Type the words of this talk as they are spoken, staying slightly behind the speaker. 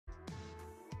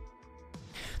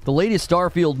The latest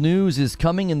Starfield news is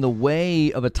coming in the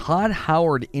way of a Todd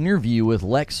Howard interview with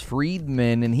Lex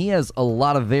Friedman, and he has a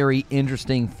lot of very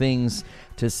interesting things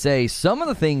to say. Some of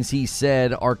the things he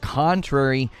said are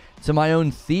contrary to my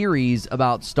own theories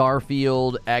about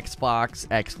Starfield, Xbox,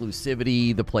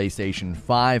 exclusivity, the PlayStation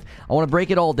 5. I want to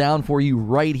break it all down for you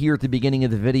right here at the beginning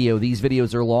of the video. These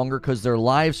videos are longer because they're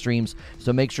live streams,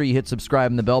 so make sure you hit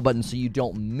subscribe and the bell button so you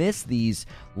don't miss these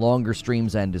longer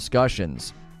streams and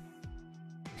discussions.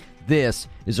 This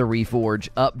is a Reforge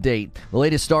update. The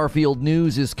latest Starfield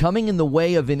news is coming in the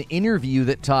way of an interview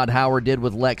that Todd Howard did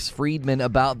with Lex Friedman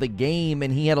about the game,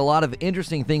 and he had a lot of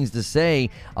interesting things to say.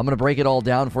 I'm going to break it all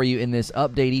down for you in this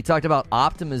update. He talked about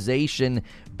optimization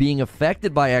being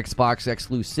affected by Xbox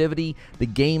exclusivity, the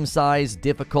game size,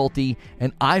 difficulty,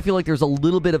 and I feel like there's a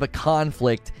little bit of a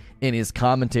conflict in his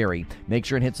commentary. Make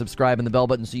sure and hit subscribe and the bell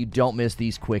button so you don't miss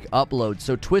these quick uploads.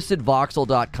 So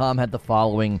TwistedVoxel.com had the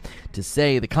following to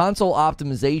say: the console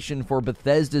optimization for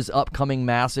Bethesda's upcoming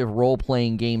massive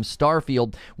role-playing game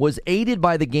Starfield was aided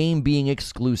by the game being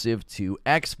exclusive to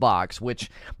Xbox, which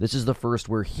this is the first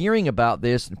we're hearing about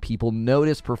this. People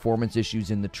noticed performance issues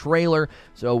in the trailer,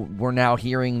 so we're now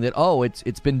hearing that, oh, it's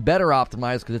been better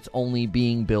optimized because it's only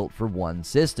being built for one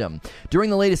system.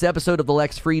 During the latest episode of the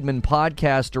Lex Friedman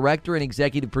podcast, director and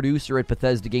executive producer at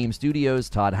Bethesda Game Studios,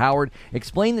 Todd Howard,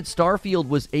 explained that Starfield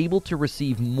was able to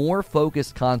receive more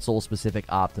focused console-specific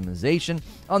optimization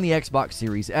on the Xbox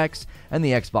Series X and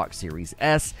the Xbox Series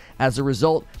S as a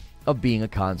result of being a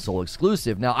console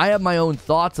exclusive. Now, I have my own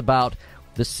thoughts about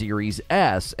the Series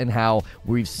S and how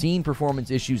we've seen performance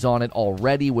issues on it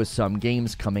already with some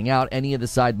games coming out. Any of the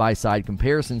side-by-side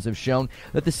comparisons have shown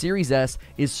that the Series S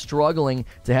is struggling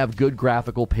to have good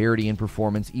graphical parity and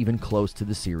performance even close to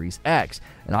the Series X.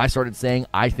 And I started saying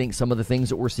I think some of the things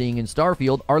that we're seeing in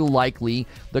Starfield are likely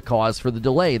the cause for the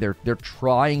delay. They're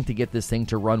trying to get this thing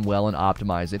to run well and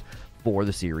optimize it for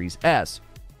the Series S.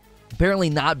 Apparently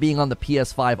not being on the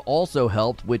PS5 also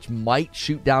helped, which might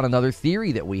shoot down another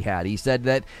theory that we had. He said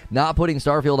that not putting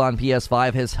Starfield on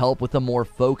PS5 has helped with a more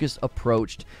focused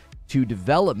approach to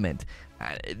development.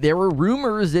 There were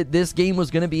rumors that this game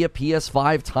was going to be a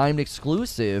PS5 timed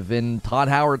exclusive, and Todd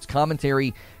Howard's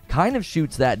commentary kind of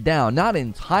shoots that down. Not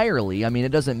entirely. I mean,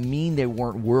 it doesn't mean they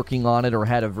weren't working on it or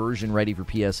had a version ready for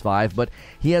PS5, but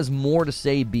he has more to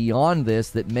say beyond this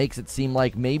that makes it seem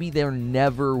like maybe there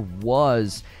never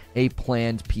was a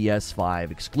planned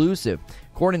PS5 exclusive.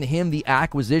 According to him, the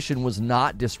acquisition was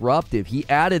not disruptive. He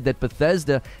added that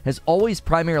Bethesda has always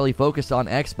primarily focused on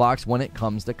Xbox when it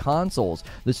comes to consoles.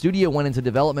 The studio went into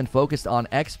development focused on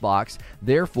Xbox,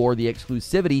 therefore the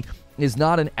exclusivity is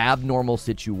not an abnormal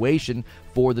situation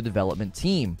for the development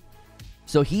team.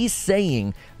 So he's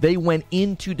saying they went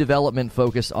into development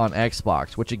focused on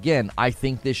Xbox, which again, I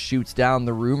think this shoots down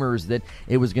the rumors that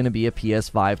it was going to be a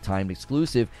PS5 timed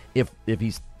exclusive if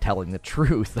he's telling the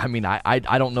truth. I mean, I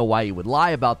don't know why he would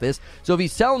lie about this. So if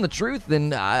he's telling the truth,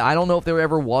 then I don't know if there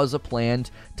ever was a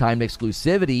planned timed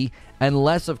exclusivity,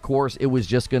 unless, of course, it was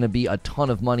just going to be a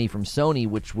ton of money from Sony,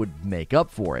 which would make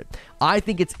up for it. I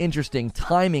think it's interesting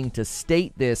timing to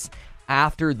state this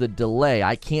after the delay.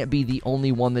 I can't be the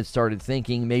only one that started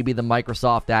thinking maybe the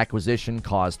Microsoft acquisition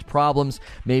caused problems,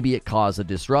 maybe it caused a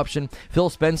disruption. Phil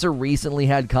Spencer recently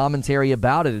had commentary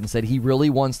about it and said he really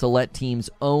wants to let teams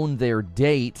own their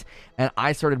date. And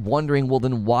I started wondering, well,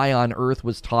 then why on earth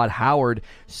was Todd Howard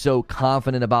so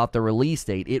confident about the release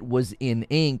date? It was in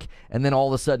ink, and then all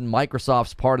of a sudden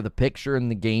Microsoft's part of the picture and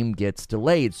the game gets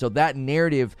delayed. So that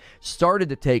narrative started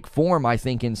to take form, I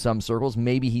think, in some circles.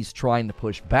 Maybe he's trying to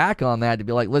push back on that to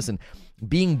be like, listen,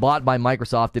 being bought by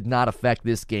Microsoft did not affect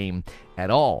this game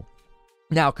at all.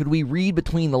 Now, could we read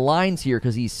between the lines here?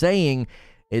 Because he's saying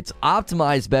it's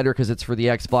optimized better because it's for the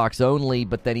Xbox only,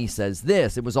 but then he says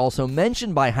this. It was also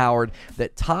mentioned by Howard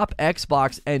that top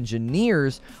Xbox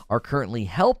engineers are currently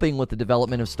helping with the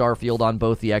development of Starfield on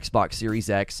both the Xbox Series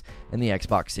X and the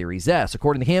Xbox Series S.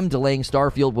 According to him, delaying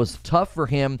Starfield was tough for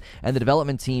him and the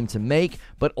development team to make,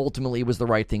 but ultimately it was the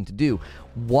right thing to do.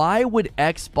 Why would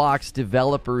Xbox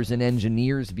developers and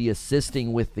engineers be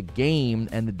assisting with the game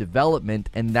and the development,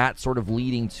 and that sort of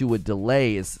leading to a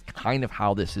delay is kind of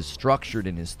how this is structured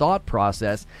in his thought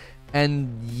process,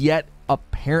 and yet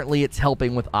apparently it's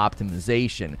helping with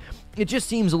optimization. It just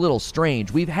seems a little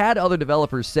strange. We've had other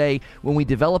developers say when we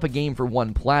develop a game for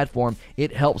one platform,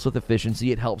 it helps with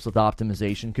efficiency, it helps with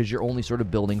optimization because you're only sort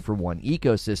of building for one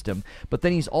ecosystem. But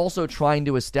then he's also trying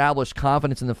to establish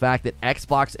confidence in the fact that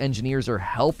Xbox engineers are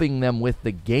helping them with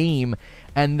the game,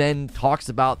 and then talks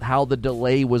about how the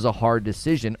delay was a hard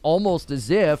decision, almost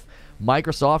as if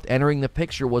Microsoft entering the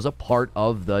picture was a part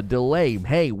of the delay.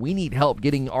 Hey, we need help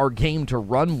getting our game to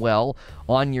run well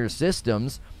on your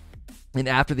systems. And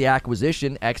after the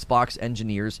acquisition, Xbox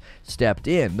engineers stepped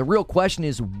in. The real question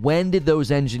is, when did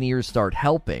those engineers start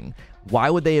helping? Why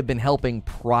would they have been helping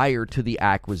prior to the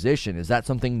acquisition? Is that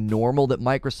something normal that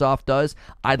Microsoft does?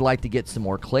 I'd like to get some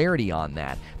more clarity on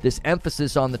that. This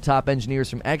emphasis on the top engineers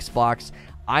from Xbox,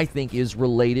 I think, is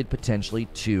related potentially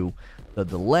to the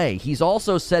delay. He's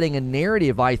also setting a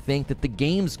narrative, I think, that the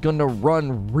game's gonna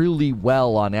run really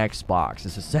well on Xbox.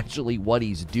 Is essentially what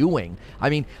he's doing. I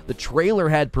mean, the trailer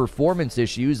had performance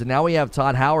issues, and now we have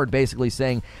Todd Howard basically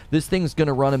saying this thing's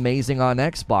gonna run amazing on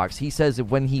Xbox. He says that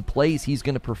when he plays, he's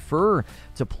gonna prefer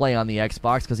to play on the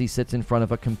Xbox because he sits in front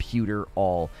of a computer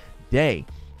all day.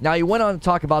 Now, he went on to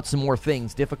talk about some more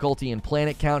things, difficulty and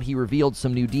planet count. He revealed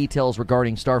some new details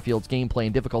regarding Starfield's gameplay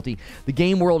and difficulty. The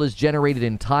game world is generated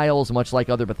in tiles, much like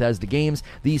other Bethesda games.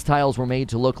 These tiles were made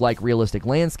to look like realistic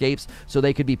landscapes, so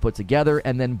they could be put together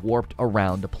and then warped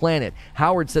around a planet.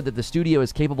 Howard said that the studio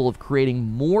is capable of creating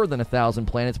more than 1,000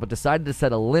 planets, but decided to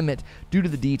set a limit due to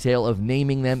the detail of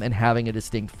naming them and having a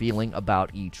distinct feeling about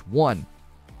each one.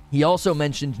 He also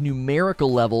mentioned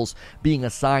numerical levels being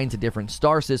assigned to different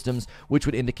star systems, which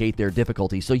would indicate their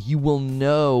difficulty. So you will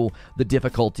know the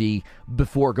difficulty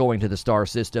before going to the star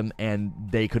system, and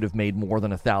they could have made more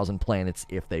than 1,000 planets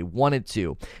if they wanted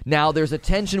to. Now, there's a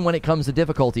tension when it comes to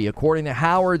difficulty. According to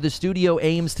Howard, the studio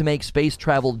aims to make space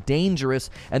travel dangerous,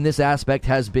 and this aspect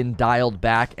has been dialed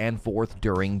back and forth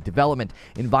during development.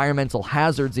 Environmental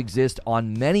hazards exist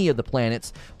on many of the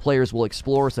planets players will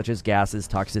explore, such as gases,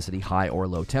 toxicity, high or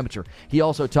low temperature. He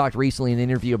also talked recently in an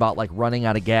interview about running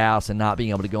out of gas and not being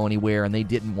able to go anywhere, and they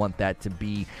didn't want that to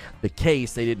be the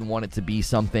case. They didn't want it to be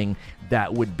something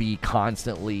that would be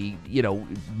constantly,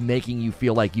 making you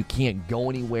feel like you can't go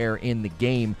anywhere in the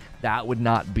game. That would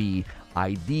not be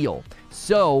ideal.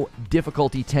 So,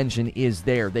 difficulty tension is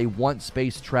there. They want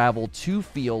space travel to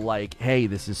feel like, hey,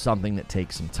 this is something that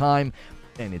takes some time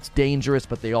and it's dangerous,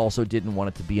 but they also didn't want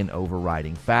it to be an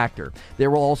overriding factor.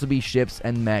 There will also be ships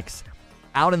and mechs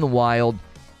out in the wild.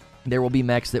 There will be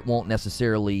mechs that won't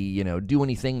necessarily, do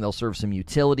anything. They'll serve some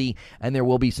utility, and there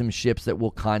will be some ships that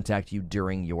will contact you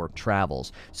during your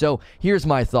travels. So here's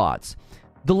my thoughts.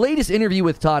 The latest interview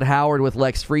with Todd Howard with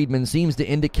Lex Friedman seems to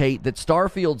indicate that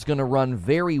Starfield's going to run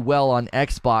very well on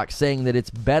Xbox, saying that it's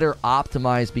better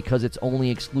optimized because it's only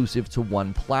exclusive to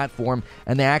one platform,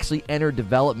 and they actually entered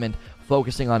development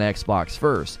focusing on Xbox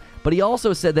first. But he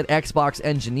also said that Xbox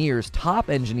engineers, top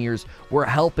engineers, were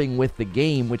helping with the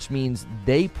game, which means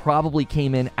they probably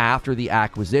came in after the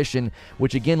acquisition,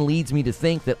 which again leads me to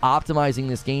think that optimizing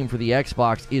this game for the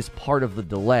Xbox is part of the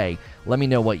delay. Let me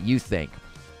know what you think.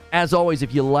 As always,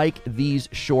 if you like these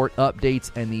short updates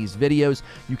and these videos,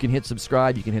 you can hit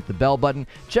subscribe, you can hit the bell button.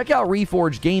 Check out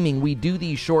Reforge Gaming. We do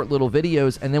these short little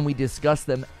videos, and then we discuss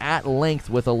them at length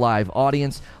with a live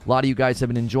audience. A lot of you guys have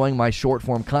been enjoying my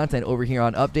short-form content over here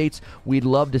on Updates. We'd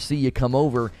love to see you come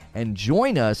over and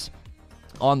join us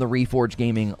on the Reforge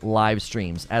Gaming live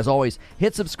streams. As always,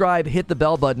 hit subscribe, hit the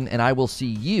bell button, and I will see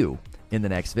you in the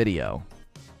next video.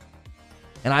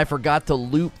 And I forgot to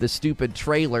loop the stupid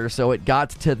trailer, so it got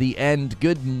to the end.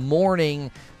 Good morning,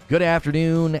 good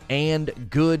afternoon, and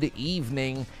good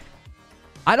evening.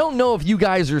 I don't know if you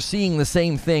guys are seeing the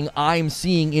same thing I'm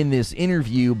seeing in this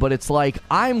interview, but it's like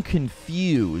I'm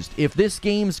confused. If this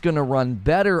game's going to run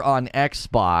better on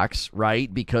Xbox,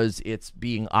 right, because it's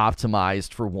being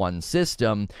optimized for one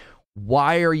system,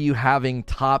 why are you having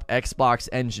top Xbox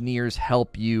engineers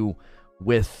help you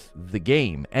with the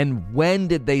game? And when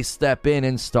did they step in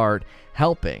and start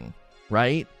helping,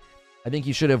 right? I think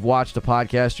you should have watched the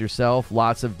podcast yourself.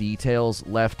 Lots of details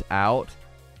left out.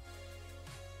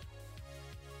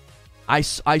 I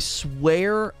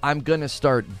swear I'm going to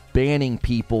start banning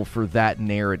people for that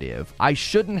narrative. I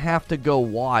shouldn't have to go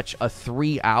watch a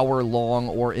 3-hour long,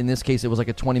 or in this case it was like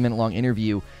a 20-minute long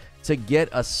interview, to get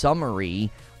a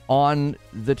summary on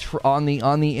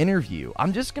the interview.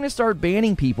 I'm just going to start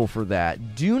banning people for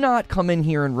that. Do not come in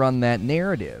here and run that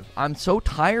narrative. I'm so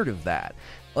tired of that.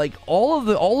 Like all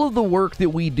of the work that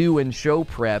we do in show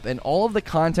prep and all of the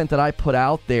content that I put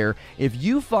out there, if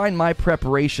you find my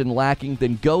preparation lacking,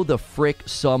 then go the frick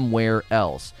somewhere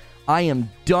else. I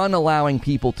am done allowing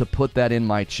people to put that in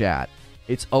my chat.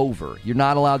 It's over. You're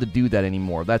not allowed to do that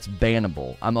anymore. That's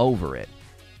bannable. I'm over it.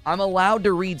 I'm allowed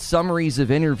to read summaries of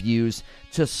interviews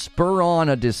to spur on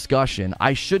a discussion.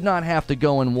 I should not have to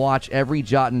go and watch every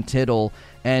jot and tittle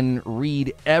and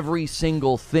read every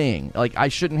single thing. Like, I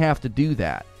shouldn't have to do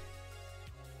that.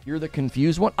 You're the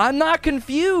confused one? I'm not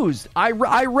confused. I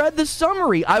read the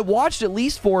summary. I watched at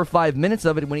least 4 or 5 minutes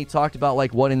of it when he talked about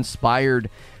like what inspired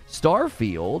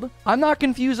Starfield. I'm not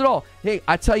confused at all. Hey,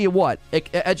 I tell you what,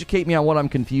 educate me on what I'm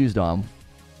confused on.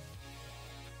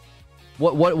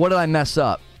 What did I mess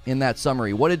up in that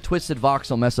summary? What did Twisted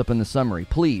Voxel mess up in the summary?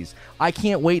 Please. I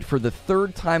can't wait for the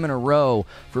 3rd time in a row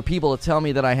for people to tell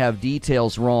me that I have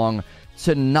details wrong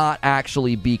to not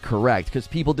actually be correct. Because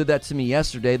people did that to me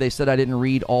yesterday. They said I didn't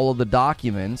read all of the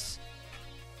documents.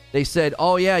 They said,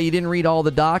 oh yeah, you didn't read all the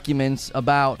documents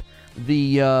about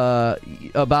the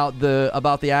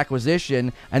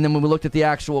acquisition, and then when we looked at the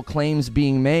actual claims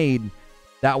being made,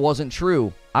 that wasn't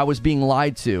true. I was being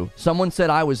lied to. Someone said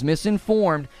I was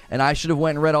misinformed and I should have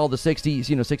went and read all the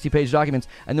 60-page documents,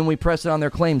 and then we pressed it on their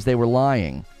claims. They were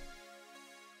lying.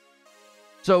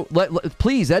 So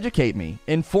please educate me.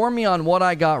 Inform me on what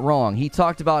I got wrong. He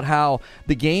talked about how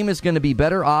the game is going to be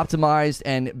better optimized,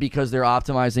 and because they're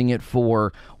optimizing it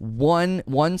for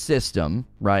one system,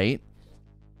 right?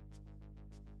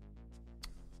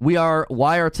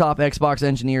 Why are top Xbox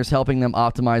engineers helping them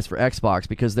optimize for Xbox?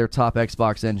 Because they're top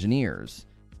Xbox engineers.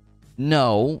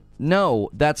 No,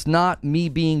 that's not me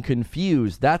being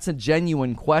confused. That's a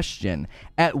genuine question.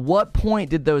 At what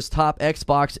point did those top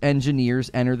Xbox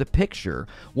engineers enter the picture?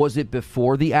 Was it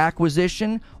before the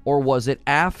acquisition or was it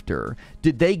after?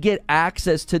 Did they get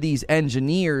access to these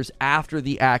engineers after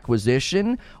the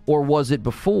acquisition or was it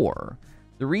before?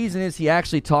 The reason is he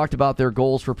actually talked about their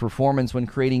goals for performance when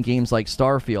creating games like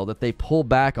Starfield, that they pull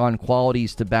back on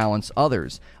qualities to balance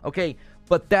others. Okay,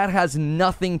 but that has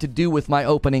nothing to do with my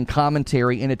opening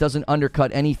commentary, and it doesn't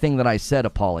undercut anything that I said,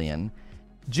 Apollyon.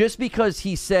 Just because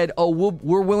he said, oh,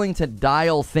 we're willing to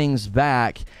dial things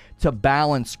back to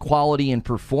balance quality and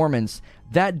performance,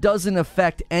 that doesn't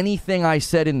affect anything I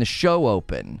said in the show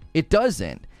open. It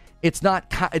doesn't. It's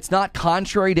not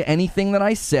contrary to anything that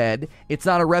I said. It's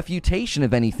not a refutation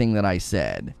of anything that I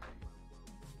said.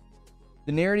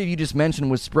 The narrative you just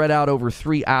mentioned was spread out over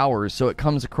 3 hours, so it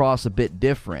comes across a bit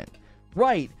different.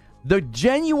 Right. The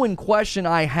genuine question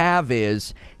I have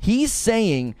is, he's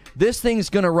saying this thing's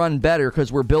going to run better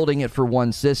because we're building it for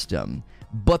one system.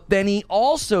 But then he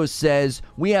also says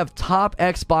we have top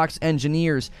Xbox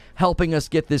engineers helping us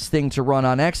get this thing to run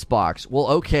on Xbox. Well,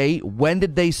 okay, when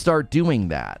did they start doing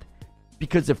that?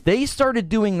 Because if they started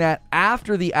doing that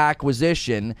after the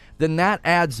acquisition, then that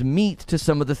adds meat to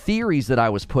some of the theories that I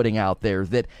was putting out there,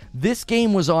 that this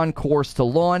game was on course to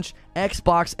launch,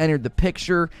 Xbox entered the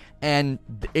picture, and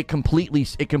it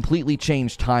completely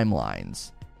changed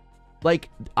timelines. Like,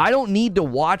 I don't need to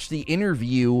watch the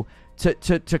interview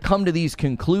to come to these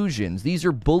conclusions. These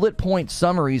are bullet point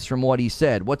summaries from what he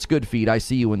said. What's good, Feed? I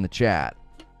see you in the chat.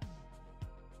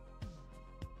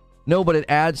 No, but it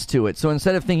adds to it. So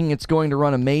instead of thinking it's going to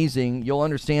run amazing, you'll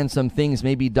understand some things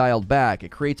may be dialed back.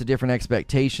 It creates a different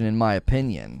expectation, in my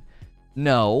opinion.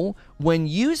 No, when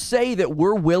you say that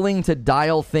we're willing to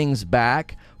dial things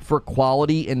back for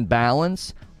quality and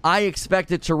balance, I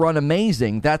expect it to run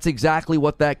amazing. That's exactly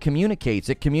what that communicates.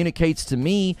 It communicates to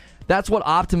me that's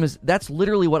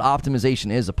literally what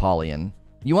optimization is, Apollyon.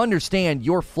 You understand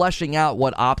you're fleshing out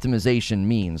what optimization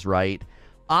means, right?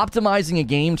 Optimizing a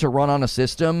game to run on a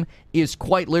system is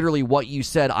quite literally what you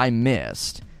said I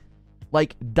missed.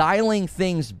 Like, dialing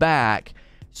things back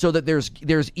so that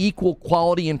there's equal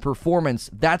quality and performance,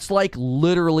 that's like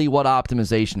literally what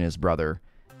optimization is, brother.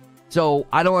 So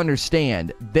I don't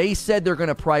understand. They said they're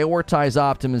going to prioritize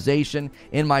optimization.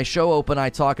 In my show open, I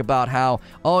talk about how,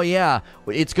 oh yeah,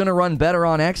 it's going to run better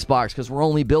on Xbox because we're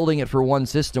only building it for one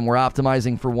system. We're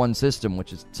optimizing for one system,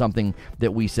 which is something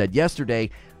that we said yesterday.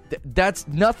 That's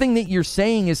nothing that you're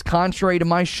saying is contrary to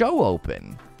my show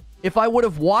open. If I would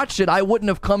have watched it, I wouldn't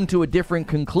have come to a different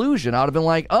conclusion. I would have been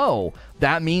like, oh,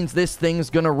 that means this thing's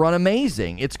going to run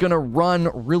amazing. It's going to run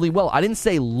really well. I didn't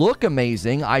say look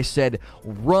amazing. I said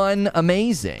run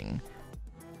amazing.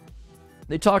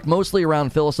 They talked mostly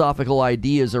around philosophical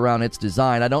ideas around its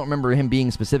design. I don't remember him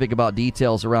being specific about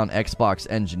details around Xbox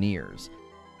engineers.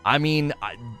 I mean,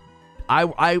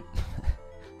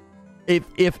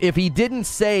 If he didn't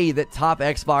say that top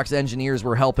Xbox engineers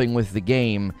were helping with the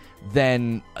game,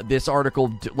 then this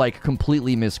article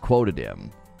completely misquoted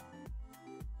him.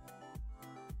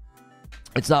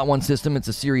 It's not one system, it's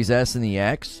a Series S and the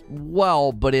X.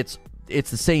 Well, but it's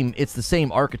the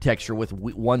same architecture, with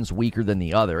one's weaker than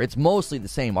the other. It's mostly the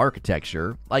same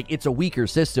architecture. Like, it's a weaker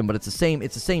system, but it's the same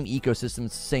ecosystem,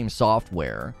 it's the same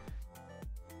software.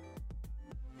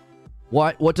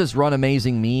 What does run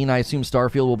amazing mean? I assume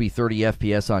Starfield will be 30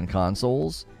 FPS on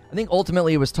consoles. I think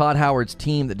ultimately it was Todd Howard's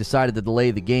team that decided to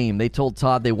delay the game. They told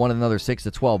Todd they wanted another 6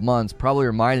 to 12 months, probably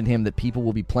reminded him that people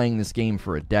will be playing this game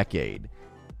for a decade.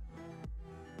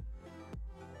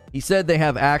 He said they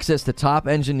have access to top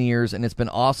engineers, and it's been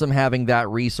awesome having that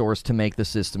resource to make the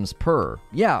systems purr.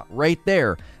 Yeah, right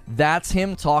there. That's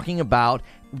him talking about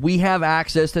we have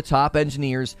access to top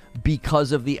engineers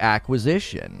because of the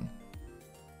acquisition.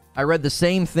 I read the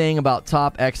same thing about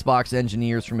top Xbox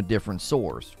engineers from a different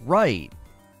source. Right.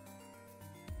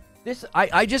 This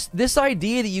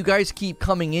idea that you guys keep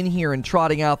coming in here and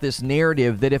trotting out this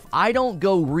narrative that if I don't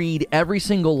go read every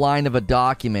single line of a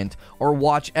document or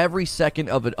watch every second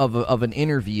of an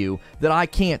interview, that I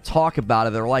can't talk about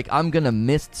it, or like I'm gonna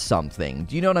miss something.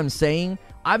 Do you know what I'm saying?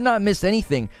 I've not missed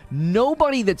anything.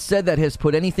 Nobody that said that has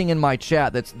put anything in my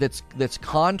chat that's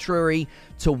contrary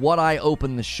to what I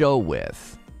opened the show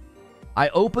with. I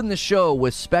opened the show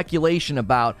with speculation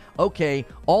about, okay,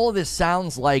 all of this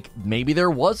sounds like maybe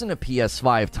there wasn't a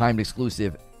PS5 timed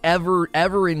exclusive ever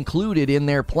included in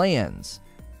their plans.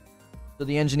 So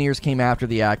the engineers came after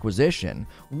the acquisition.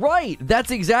 Right,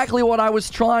 that's exactly what I was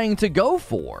trying to go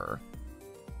for.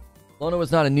 Lono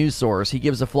is not a news source. He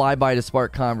gives a flyby to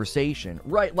spark conversation.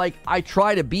 Right, like, I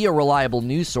try to be a reliable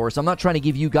news source. I'm not trying to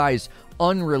give you guys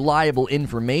unreliable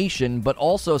information, but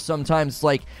also sometimes,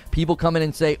 like, people come in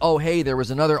and say, oh, hey, there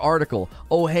was another article.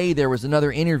 Oh, hey, there was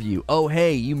another interview. Oh,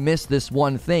 hey, you missed this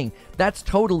one thing. That's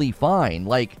totally fine.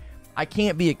 Like, I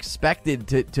can't be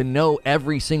expected to know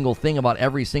every single thing about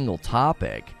every single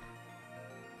topic.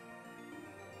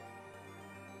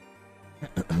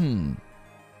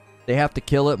 They have to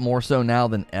kill it more so now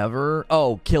than ever.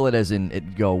 Oh, kill it as in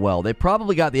it go well. They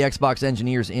probably got the Xbox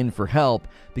engineers in for help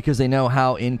because they know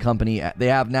how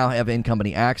now have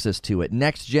in-company access to it.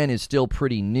 Next gen is still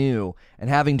pretty new, and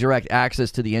having direct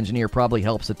access to the engineer probably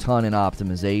helps a ton in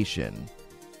optimization.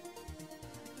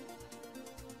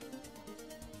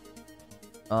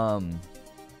 My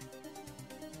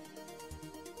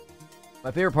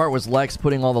favorite part was Lex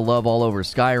putting all the love all over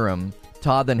Skyrim.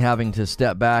 Todd then having to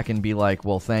step back and be like,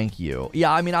 well, thank you.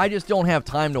 Yeah, I mean, I just don't have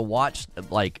time to watch,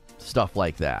 like, stuff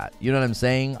like that. You know what I'm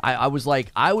saying? I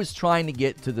was trying to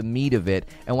get to the meat of it,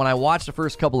 and when I watched the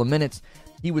first couple of minutes,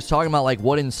 he was talking about, like,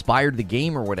 what inspired the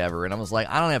game or whatever, and I was like,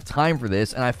 I don't have time for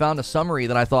this, and I found a summary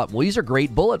that I thought, well, these are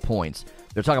great bullet points.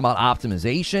 They're talking about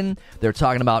optimization. They're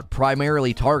talking about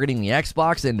primarily targeting the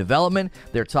Xbox in development.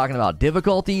 They're talking about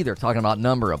difficulty. They're talking about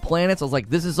number of planets. I was like,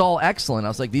 this is all excellent. I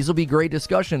was like, these will be great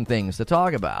discussion things to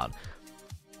talk about.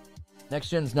 Next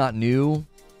gen's not new.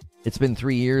 It's been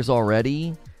 3 years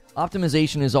already.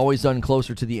 Optimization is always done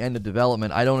closer to the end of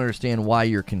development. I don't understand why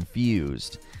you're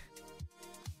confused.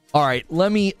 All right,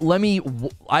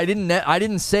 I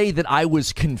didn't say that I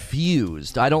was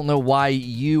confused. I don't know why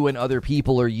you and other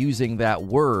people are using that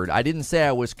word. I didn't say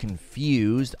I was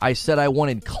confused. I said I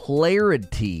wanted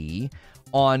clarity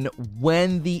on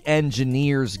when the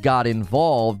engineers got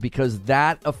involved because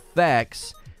that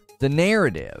affects the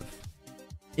narrative.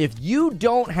 If you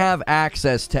don't have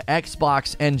access to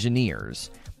Xbox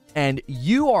engineers and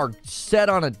you are set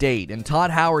on a date and Todd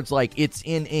Howard's like, it's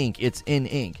in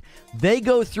ink, they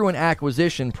go through an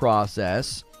acquisition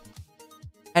process,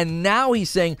 and now he's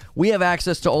saying, we have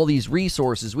access to all these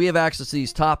resources. We have access to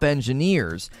these top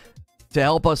engineers to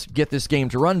help us get this game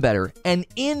to run better. And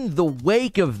in the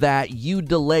wake of that, you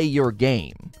delay your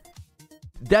game.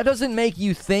 That doesn't make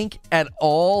you think at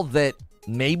all that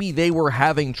maybe they were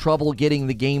having trouble getting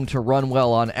the game to run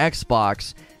well on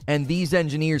Xbox, and these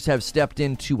engineers have stepped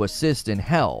in to assist and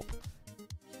help.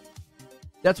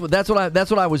 That's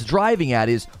what I was driving at,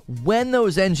 is when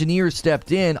those engineers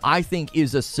stepped in, I think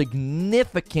is a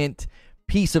significant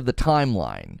piece of the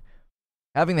timeline.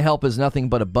 Having the help is nothing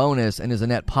but a bonus and is a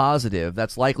net positive.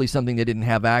 That's likely something they didn't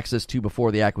have access to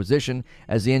before the acquisition,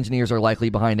 as the engineers are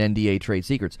likely behind NDA trade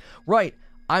secrets. Right.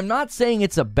 I'm not saying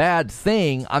it's a bad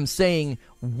thing. I'm saying,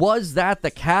 was that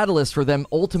the catalyst for them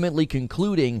ultimately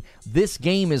concluding this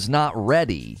game is not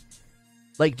ready?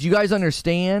 Like, do you guys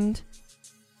understand?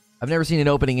 I've never seen an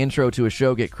opening intro to a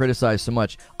show get criticized so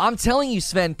much. I'm telling you,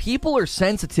 Sven, people are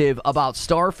sensitive about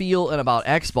Starfield and about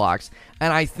Xbox,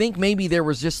 and I think maybe there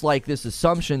was just like this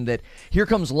assumption that here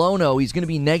comes Lono, he's going to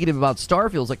be negative about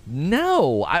Starfield. It's like,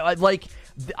 no.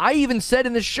 I even said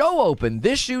in the show open,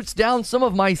 this shoots down some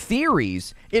of my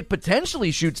theories. It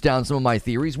potentially shoots down some of my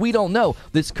theories. We don't know.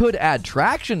 This could add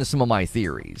traction to some of my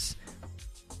theories.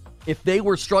 If they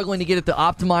were struggling to get it to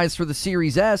optimize for the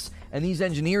Series S, and these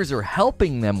engineers are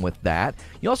helping them with that,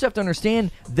 you also have to understand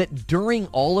that during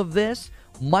all of this,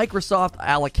 Microsoft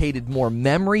allocated more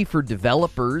memory for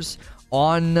developers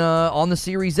on the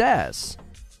Series S.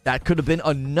 That could have been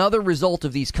another result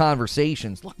of these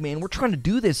conversations. Look, man, we're trying to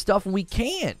do this stuff and we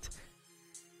can't.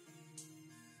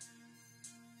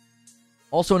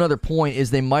 Also, another point is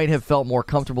they might have felt more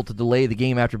comfortable to delay the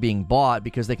game after being bought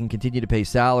because they can continue to pay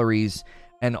salaries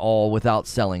and all without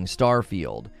selling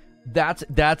Starfield.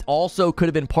 That also could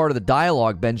have been part of the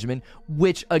dialogue, Benjamin,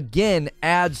 which again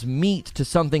adds meat to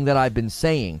something that I've been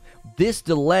saying. This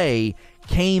delay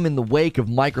came in the wake of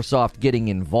Microsoft getting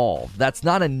involved. That's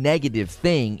not a negative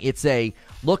thing. It's a,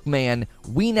 look, man,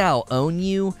 we now own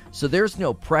you, so there's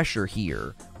no pressure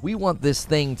here. We want this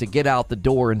thing to get out the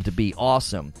door and to be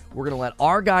awesome. We're going to let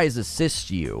our guys assist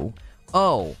you.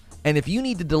 Oh, and if you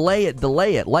need to delay it,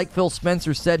 delay it. Like Phil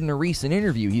Spencer said in a recent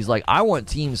interview, he's like, I want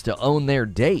teams to own their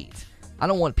date. I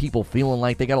don't want people feeling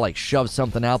like they got to shove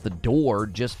something out the door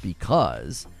just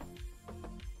because.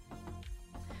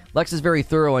 Lex is very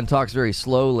thorough and talks very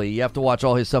slowly. You have to watch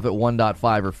all his stuff at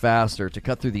 1.5 or faster to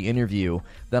cut through the interview.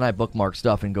 Then I bookmark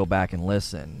stuff and go back and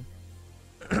listen.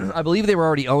 I believe they were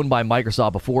already owned by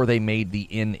Microsoft before they made the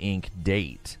in-ink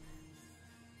date.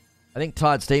 I think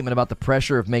Todd's statement about the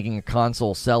pressure of making a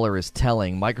console seller is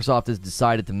telling. Microsoft has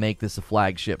decided to make this a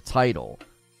flagship title.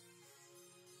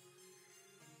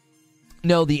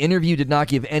 No, the interview did not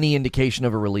give any indication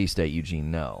of a release date, Eugene.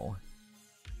 No.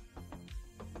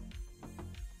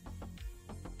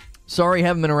 Sorry,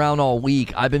 haven't been around all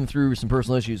week. I've been through some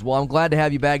personal issues. Well, I'm glad to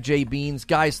have you back, Jay Beans.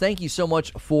 Guys, thank you so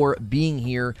much for being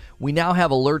here. We now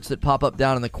have alerts that pop up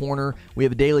down in the corner. We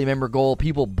have a daily member goal.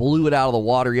 People blew it out of the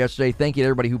water yesterday. Thank you to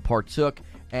everybody who partook.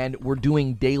 And we're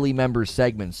doing daily member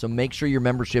segments, so make sure your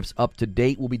membership's up to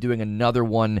date. We'll be doing another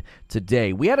one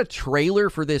today. We had a trailer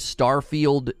for this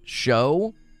Starfield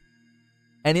show,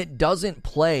 and it doesn't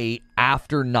play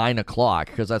after 9 o'clock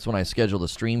because that's when I scheduled the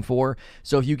stream for.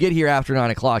 So if you get here after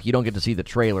 9 o'clock, you don't get to see the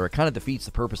trailer. It kind of defeats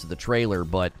the purpose of the trailer,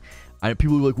 but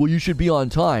people are like, well, you should be on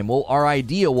time. Well, our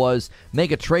idea was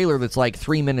make a trailer that's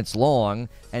 3 minutes long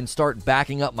and start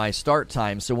backing up my start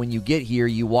time. So when you get here,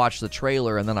 you watch the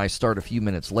trailer and then I start a few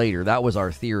minutes later. That was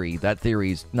our theory. That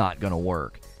theory's not going to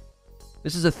work.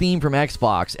 This is a theme from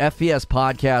Xbox. FPS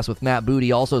Podcast with Matt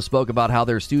Booty also spoke about how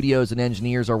their studios and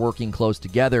engineers are working close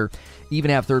together,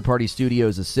 even have third-party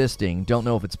studios assisting. Don't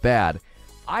know if it's bad.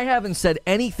 I haven't said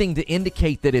anything to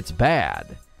indicate that it's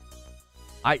bad.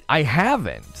 I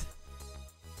haven't.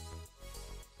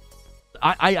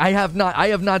 I have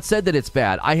not said that it's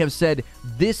bad. I have said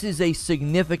this is a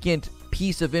significant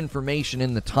piece of information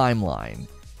in the timeline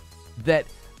that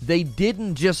they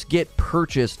didn't just get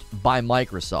purchased by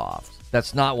Microsoft.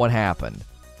 That's not what happened.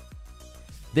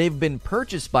 They've been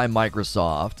purchased by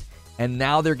Microsoft, and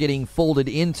now they're getting folded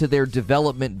into their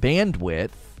development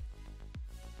bandwidth.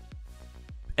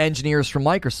 Engineers from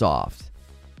Microsoft.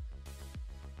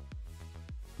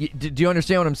 Do you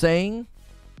understand what I'm saying?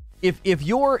 If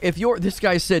you're this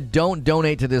guy said don't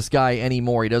donate to this guy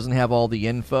anymore. He doesn't have all the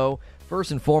info.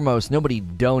 First and foremost, nobody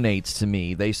donates to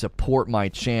me. They support my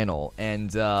channel.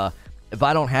 And if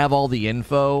I don't have all the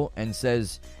info and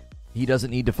says he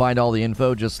doesn't need to find all the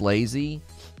info, just lazy.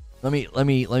 Let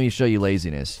me show you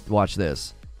laziness. Watch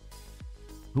this.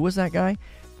 Who was that guy?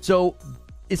 So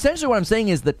essentially what I'm saying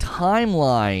is the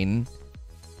timeline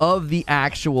of the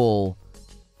actual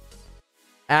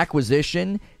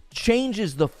acquisition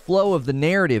changes the flow of the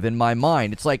narrative in my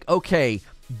mind. It's like, okay,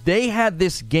 they had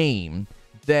this game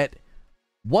that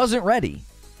wasn't ready.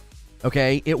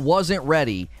 Okay, it wasn't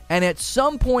ready. And at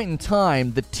some point in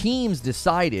time, the teams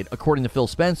decided, according to Phil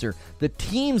Spencer, the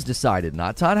teams decided,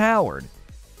 not Todd Howard,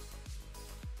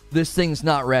 this thing's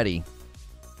not ready.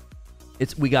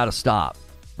 We got to stop,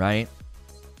 right?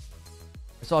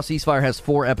 I saw Ceasefire has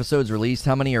 4 episodes released.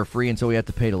 How many are free until we have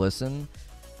to pay to listen?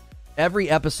 Every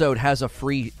episode has a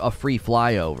free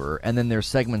flyover, and then there's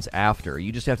segments after.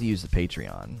 You just have to use the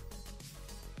Patreon.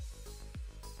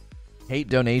 Hate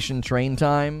donation train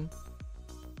time?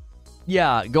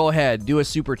 Yeah, go ahead. Do a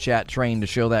super chat train to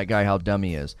show that guy how dumb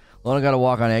he is. Lona got to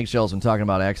walk on eggshells when talking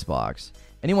about Xbox.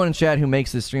 Anyone in chat who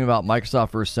makes this stream about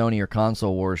Microsoft versus Sony or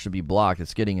console wars should be blocked.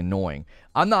 It's getting annoying.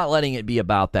 I'm not letting it be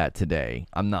about that today.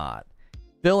 I'm not.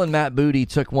 Phil and Matt Booty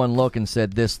took one look and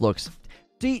said, this looks...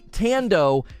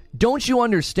 Tando, don't you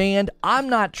understand? I'm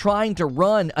not trying to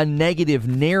run a negative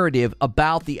narrative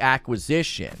about the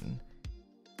acquisition.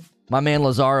 My man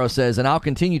Lazaro says, and I'll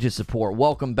continue to support.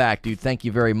 Welcome back, dude. Thank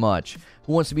you very much.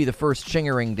 Who wants to be the first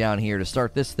chingering down here to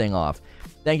start this thing off?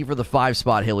 Thank you for the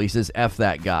 5-spot, Hill. He says, F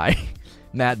that guy.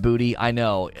 Matt Booty, I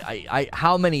know.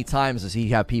 How many times does he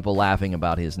have people laughing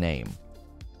about his name?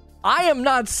 I am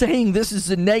not saying this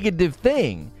is a negative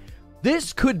thing.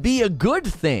 This could be a good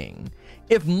thing.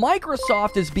 If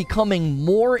Microsoft is becoming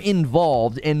more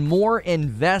involved and more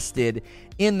invested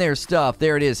in their stuff,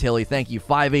 there it is, Hilly. Thank you,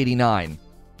 589.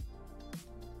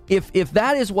 If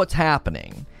that is what's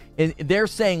happening, and they're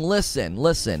saying,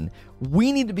 listen,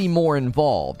 we need to be more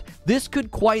involved. This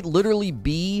could quite literally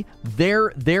be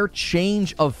their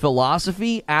change of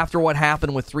philosophy after what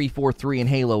happened with 343 and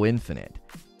Halo Infinite.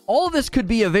 All of this could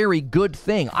be a very good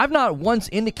thing. I've not once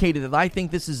indicated that I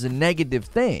think this is a negative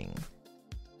thing.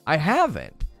 I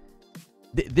haven't.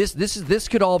 This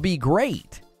could all be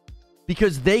great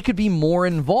because they could be more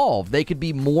involved. They could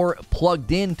be more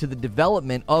plugged into the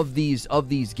development of these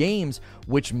games,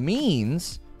 which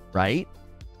means, right?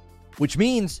 Which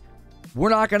means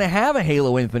we're not going to have a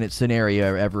Halo Infinite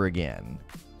scenario ever again.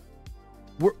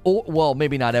 Well,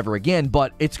 maybe not ever again,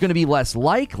 but it's going to be less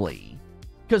likely.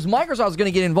 Because Microsoft's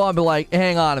going to get involved and be like,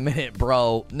 hang on a minute,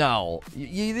 bro. No,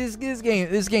 this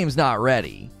game's not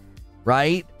ready,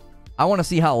 right? I want to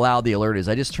see how loud the alert is.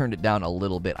 I just turned it down a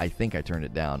little bit. I think I turned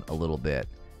it down a little bit.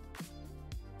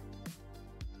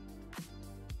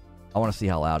 I want to see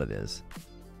how loud it is.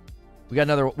 We got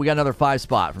another 5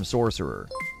 spot from Sorcerer.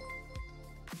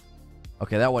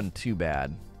 Okay, that wasn't too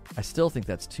bad. I still think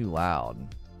that's too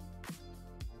loud.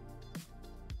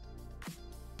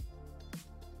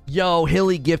 Yo,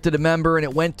 Hilly gifted a member, and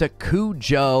it went to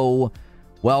Cujo.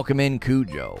 Welcome in,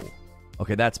 Cujo.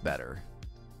 Okay, that's better.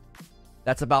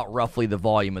 That's about roughly the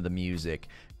volume of the music.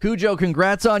 Cujo,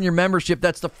 congrats on your membership.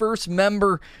 That's the first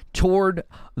member toward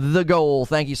the goal.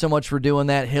 Thank you so much for doing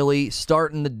that, Hilly.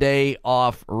 Starting the day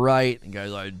off right. And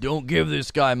guys, like, don't give this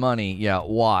guy money. Yeah,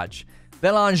 watch.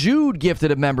 Belanjude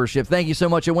gifted a membership. Thank you so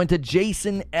much. It went to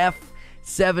Jason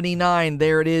F79.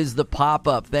 There it is, the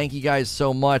pop-up. Thank you guys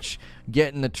so much.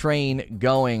 Getting the train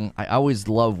going. I always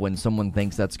love when someone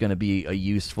thinks that's going to be a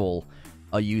useful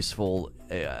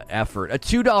effort. A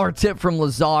 $2 tip from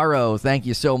Lazaro. Thank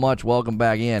you so much. Welcome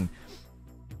back in.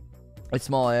 It's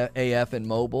small AF and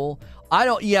mobile.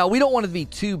 We don't want it to be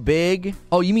too big.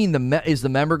 Oh, you mean is the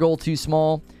member goal too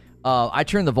small? I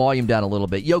turned the volume down a little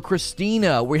bit. Yo,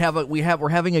 Christina, we're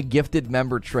having a gifted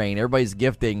member train. Everybody's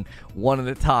gifting one at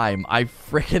a time. I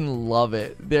freaking love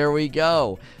it. There we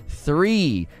go.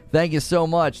 3. Thank you so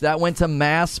much. That went to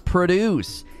Mass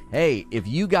Produce. Hey, if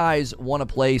you guys want to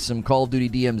play some Call of Duty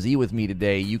DMZ with me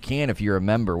today, you can if you're a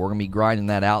member. We're going to be grinding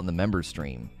that out in the member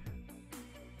stream.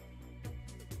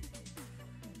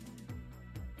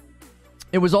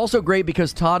 It was also great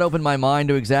because Todd opened my mind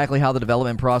to exactly how the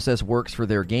development process works for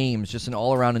their games. Just an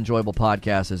all-around enjoyable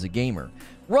podcast as a gamer.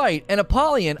 Right, and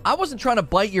Apollyon, I wasn't trying to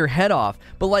bite your head off,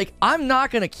 but, like, I'm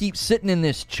not going to keep sitting in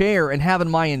this chair and having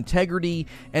my integrity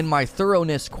and my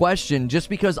thoroughness questioned just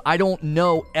because I don't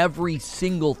know every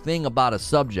single thing about a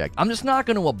subject. I'm just not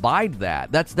going to abide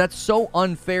that. That's so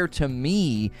unfair to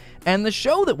me and the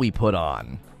show that we put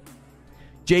on.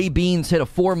 Jay Beans hit a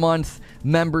 4-month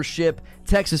membership.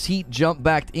 Texas Heat jumped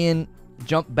back in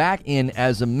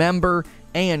as a member.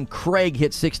 And Craig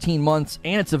hit 16 months,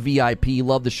 and it's a VIP.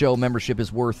 Love the show. Membership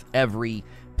is worth every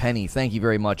penny. Thank you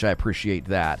very much. I appreciate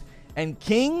that. And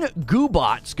King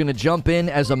Goobot's going to jump in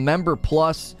as a member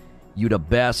plus. You the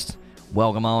best.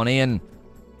 Welcome on in.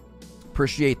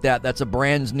 Appreciate that. That's a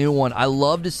brand new one. I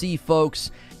love to see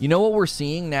folks. You know what we're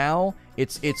seeing now?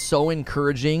 It's so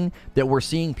encouraging that we're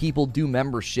seeing people do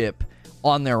membership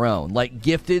on their own. Like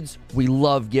gifteds, we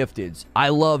love gifteds. I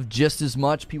love just as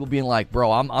much people being like,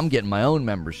 bro, I'm getting my own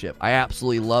membership. I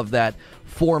absolutely love that.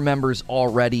 4 members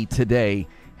already today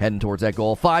heading towards that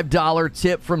goal. $5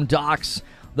 tip from Docs.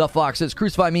 The Fox says,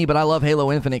 crucify me, but I love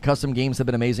Halo Infinite. Custom games have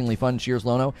been amazingly fun. Cheers,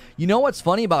 Lono. You know what's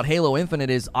funny about Halo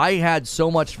Infinite is I had so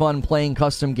much fun playing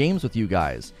custom games with you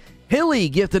guys. Hilly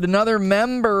gifted another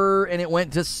member, and it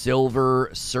went to Silver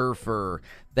Surfer.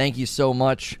 Thank you so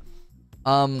much.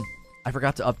 I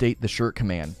forgot to update the shirt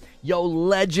command. Yo,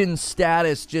 Legend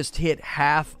status just hit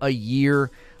half a year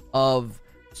of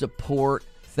support.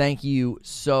 Thank you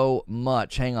so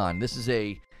much. Hang on. This is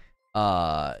a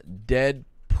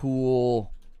Deadpool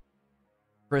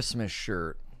Christmas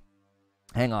shirt.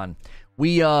 Hang on.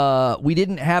 We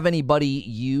didn't have anybody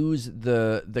use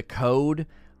the code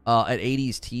at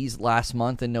 80s Tees last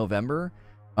month in November.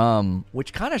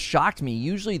 Which kind of shocked me.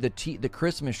 Usually the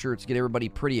Christmas shirts get everybody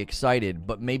pretty excited,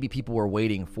 but maybe people were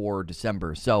waiting for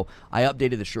December. So I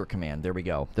updated the shirt command. There we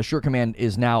go. The shirt command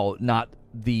is now not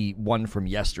the one from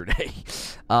yesterday.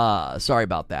 Sorry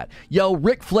about that. Yo,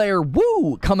 Ric Flair,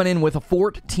 woo, coming in with a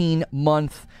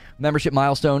 14-month membership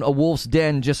milestone. A Wolf's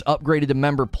Den just upgraded to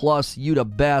Member Plus. You the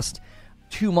best.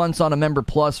 2 months on a Member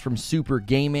Plus from Super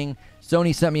Gaming.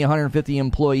 Sony sent me 150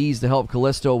 employees to help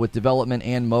Callisto with development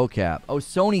and mocap. Oh,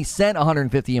 Sony sent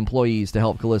 150 employees to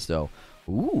help Callisto.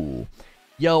 Ooh.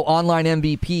 Yo, online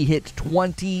MVP hit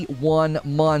 21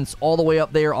 months, all the way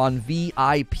up there on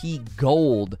VIP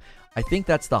Gold. I think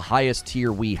that's the highest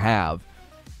tier we have.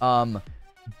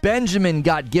 Benjamin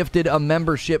got gifted a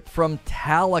membership from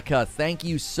Talica. Thank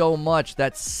you so much.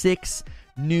 That's 6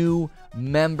 new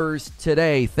members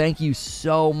today. Thank you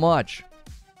so much.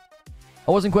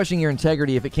 I wasn't questioning your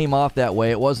integrity. If it came off that way,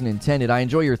 it wasn't intended. I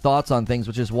enjoy your thoughts on things,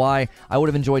 which is why I would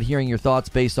have enjoyed hearing your thoughts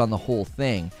based on the whole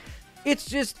thing. It's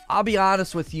just, I'll be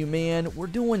honest with you, man. We're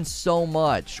doing so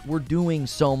much.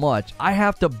 I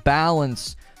have to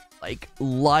balance, like,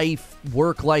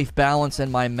 work-life balance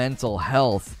and my mental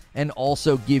health, and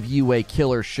also give you a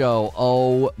killer show.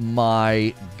 Oh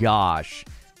my gosh.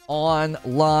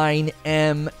 Online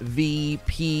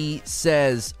MVP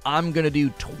says, I'm going to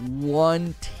do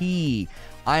 20.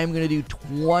 I am going to do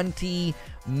 20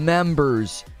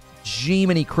 members.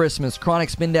 G-Mini Christmas.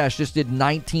 Chronic Spin Dash just did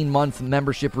 19-month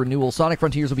membership renewal. Sonic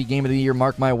Frontiers will be Game of the Year.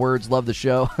 Mark my words. Love the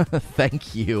show.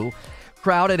 Thank you.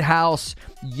 Crowded House.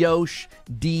 Yosh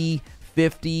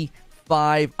D55.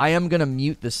 I am going to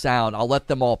mute the sound. I'll let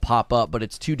them all pop up, but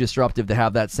it's too disruptive to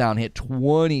have that sound hit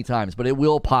 20 times, but it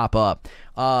will pop up.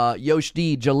 Yosh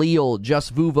D, Jaleel,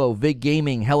 Just Vuvo, Vig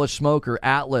Gaming, Hellish Smoker,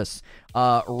 Atlas,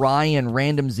 Ryan,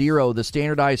 Random Zero, The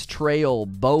Standardized Trail,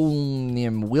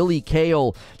 Bonim, Willie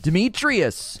Kale,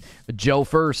 Demetrius, Joe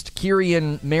First,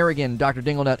 Kyrian Merrigan, Dr.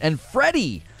 Dinglenut, and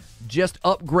Freddie just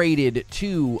upgraded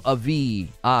to a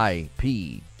VIP.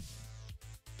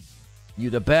 You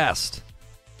the best.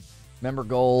 Member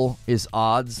goal is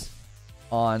odds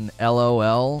on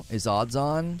LOL. Is odds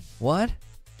on? What?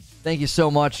 Thank you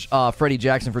so much, Freddie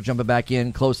Jackson, for jumping back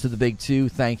in close to the big 2.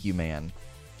 Thank you, man.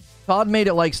 Todd made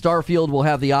it like Starfield will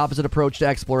have the opposite approach to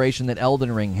exploration that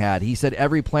Elden Ring had. He said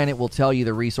every planet will tell you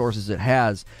the resources it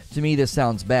has. To me, this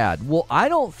sounds bad. Well, I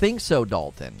don't think so,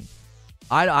 Dalton.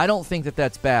 I don't think that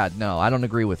that's bad. No, I don't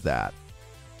agree with that.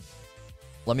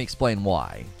 Let me explain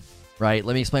why. Right?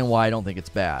 Let me explain why I don't think it's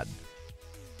bad.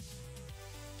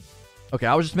 Okay,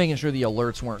 I was just making sure the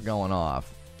alerts weren't going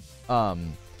off.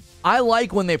 I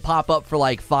like when they pop up for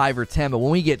like 5 or 10, but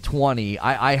when we get 20,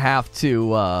 I have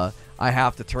to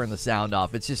turn the sound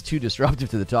off. It's just too disruptive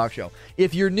to the talk show.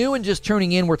 If you're new and just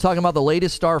tuning in, we're talking about the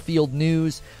latest Starfield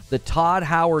news, the Todd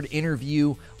Howard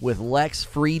interview with Lex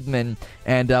Friedman,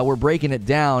 and we're breaking it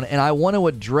down. And I want to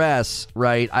address,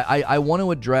 right, I want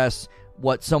to address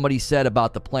what somebody said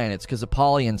about the planets, because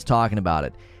Apollyon's talking about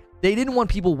it. They didn't want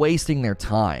people wasting their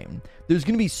time. There's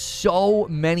going to be so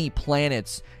many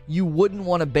planets, you wouldn't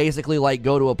want to basically like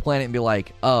go to a planet and be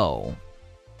like, oh,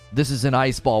 this is an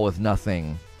ice ball with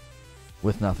nothing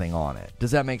on it.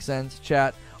 Does that make sense,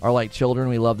 chat? Are like children,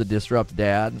 we love to disrupt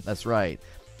dad. That's right.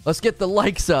 Let's get the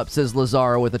likes up, says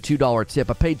Lazaro with a $2 tip.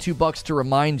 I paid $2 to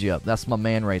remind you. That's my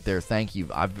man right there. Thank you.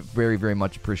 I very, very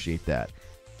much appreciate that.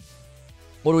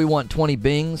 What do we want? 20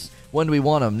 bings? When do we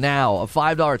want them? Now. A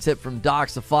 $5 tip from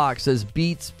Docs the Fox says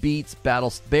Bears beats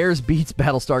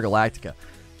Battlestar Galactica.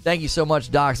 Thank you so much,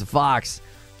 Docs the Fox,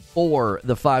 for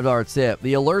the $5 tip.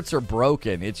 The alerts are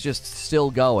broken. It's just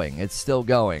still going. It's still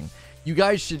going. You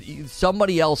guys should,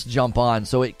 somebody else jump on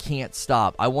so it can't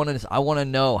stop. I want to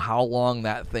know how long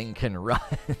that thing can run.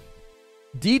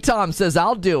 D-Tom says,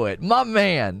 I'll do it. My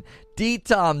man.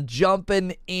 D-Tom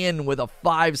jumping in with a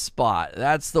 5 spot.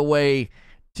 That's the way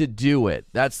to do it.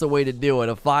 That's the way to do it.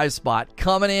 A 5 spot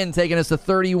coming in, taking us to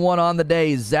 31 on the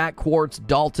day. Zach Quartz,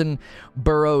 Dalton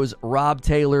Burrows, Rob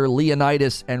Taylor,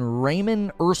 Leonidas, and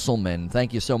Raymond Urselman.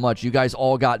 Thank you so much. You guys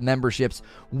all got memberships.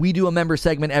 We do a member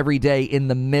segment every day in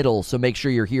the middle, so make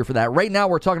sure you're here for that. Right now,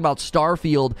 we're talking about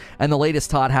Starfield and the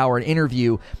latest Todd Howard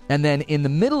interview, and then in the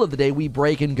middle of the day, we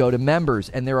break and go to members,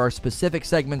 and there are specific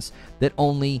segments that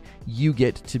only you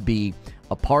get to be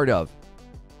a part of.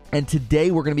 And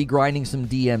today we're going to be grinding some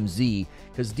DMZ,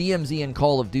 because DMZ and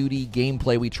Call of Duty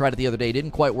gameplay, we tried it the other day,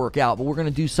 didn't quite work out, but we're going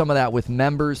to do some of that with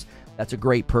members. That's a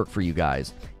great perk for you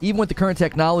guys. Even with the current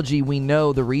technology, we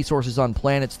know the resources on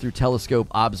planets through telescope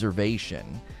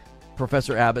observation.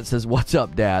 Professor Abbott says, what's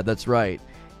up, Dad? That's right.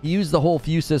 He used the whole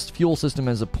fuel system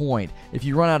as a point. If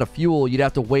you run out of fuel, you'd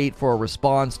have to wait for a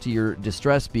response to your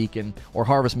distress beacon or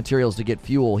harvest materials to get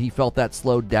fuel. He felt that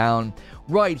slowed down.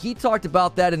 Right, he talked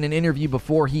about that in an interview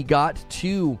before he got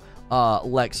to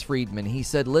Lex Friedman. He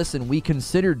said, listen, we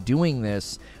considered doing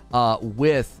this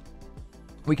with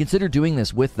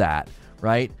that,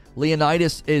 right?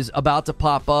 Leonidas is about to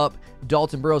pop up.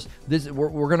 Dalton Burrows,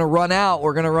 we're going to run out.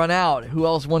 We're going to run out. Who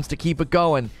else wants to keep it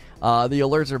going? The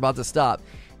alerts are about to stop.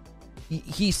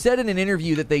 He said in an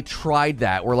interview that they tried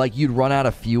that, where like you'd run out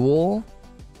of fuel,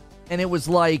 and it was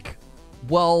like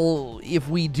well, if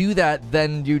we do that,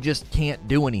 then you just can't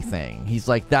do anything. He's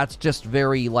like, that's just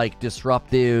very, like,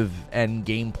 disruptive and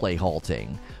gameplay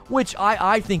halting, which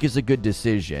I think is a good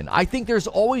decision. I think there's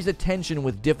always a tension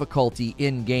with difficulty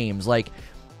in games. Like,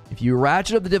 if you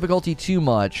ratchet up the difficulty too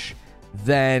much,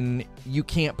 then you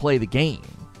can't play the game.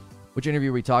 Which interview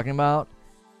are we talking about?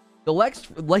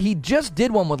 He just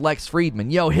did one with Lex Friedman.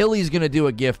 Yo, Hilly's going to do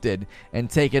a gifted and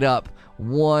take it up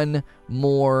one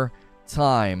more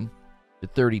time to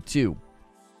 32.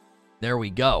 There we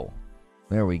go.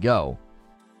 You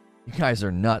guys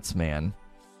are nuts, man.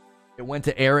 It went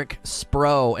to Eric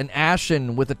Spro and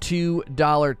Ashen with a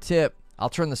 $2 tip. I'll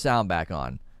turn the sound back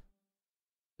on.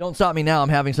 Don't stop me now. I'm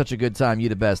having such a good time. You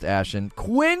the best, Ashen.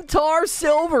 Quintar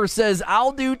Silver says,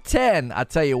 I'll do 10. I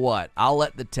tell you what, I'll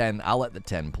let the 10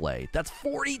 play. That's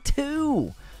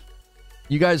 42.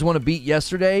 You guys want to beat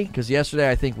yesterday? Because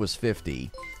yesterday I think was 50.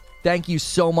 Thank you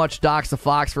so much, Docs the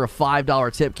Fox, for a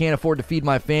 $5 tip. Can't afford to feed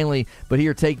my family, but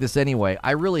here, take this anyway.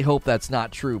 I really hope that's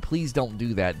not true. Please don't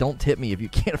do that. Don't tip me if you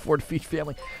can't afford to feed your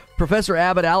family. Professor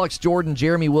Abbott, Alex Jordan,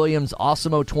 Jeremy Williams,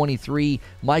 Osimo23,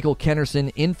 Michael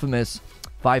Kennerson, Infamous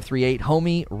 538,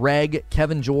 Homie, Reg,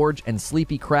 Kevin George, and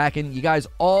Sleepy Kraken. You guys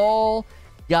all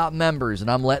got members,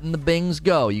 and I'm letting the bings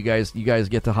go. You guys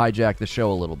get to hijack the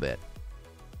show a little bit.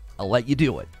 I'll let you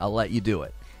do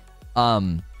it.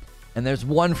 And there's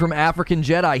one from African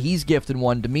Jedi. He's gifted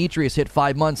one. Demetrius hit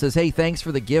 5 months, says, hey, thanks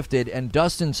for the gifted. And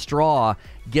Dustin Straw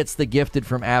gets the gifted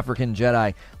from African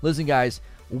Jedi. Listen, guys,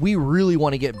 we really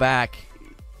want to get back.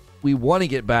 We want to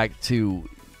get back to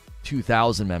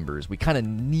 2,000 members. We kind of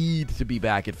need to be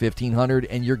back at 1,500,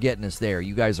 and you're getting us there.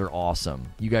 You guys are awesome.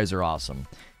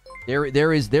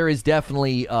 There is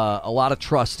definitely a lot of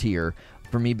trust here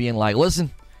for me being like,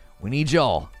 listen, we need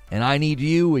y'all. And I need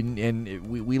you, and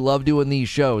we love doing these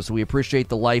shows, so we appreciate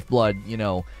the lifeblood,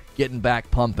 getting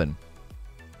back pumping.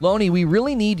 Loney, we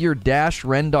really need your Dash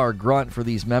Rendar grunt for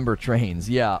these member trains.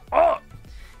 Yeah. Oh!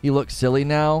 He looks silly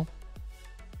now.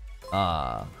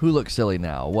 Who looks silly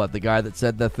now? What, the guy that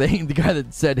said the thing? The guy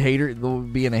that said hater,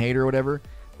 being a hater or whatever?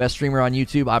 Best streamer on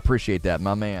YouTube? I appreciate that,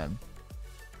 my man.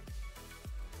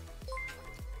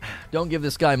 Don't give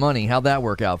this guy money. How'd that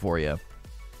work out for you?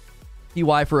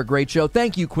 TY for a great show.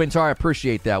 Thank you, Quintar. I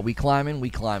appreciate that. We climbing,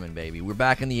 baby. We're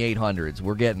back in the 800s.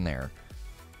 We're getting there.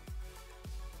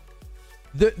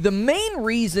 The main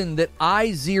reason that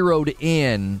I zeroed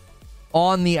in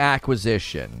on the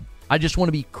acquisition, I just want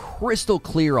to be crystal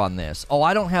clear on this. Oh,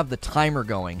 I don't have the timer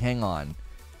going. Hang on.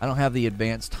 I don't have the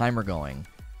advanced timer going.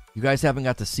 You guys haven't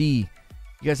got to see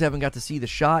the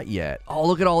shot yet. Oh,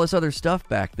 look at all this other stuff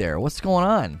back there. What's going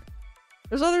on?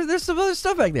 There's some other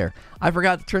stuff back there. I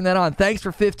forgot to turn that on. Thanks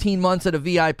for 15 months at a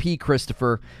VIP,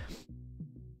 Christopher.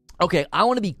 Okay, I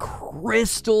want to be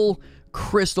crystal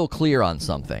clear on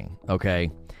something, okay?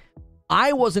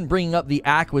 I wasn't bringing up the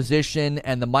acquisition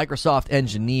and the Microsoft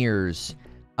engineers.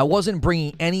 I wasn't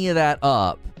bringing any of that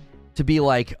up to be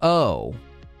like, oh,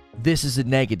 this is a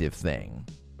negative thing.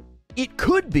 It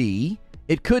could be.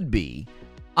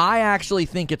 I actually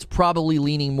think it's probably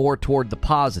leaning more toward the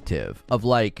positive of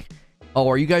like, oh,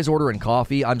 are you guys ordering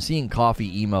coffee? I'm seeing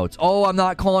coffee emotes. Oh, I'm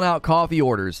not calling out coffee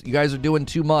orders. You guys are doing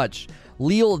too much.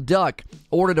 Leal Duck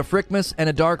ordered a Frickmas and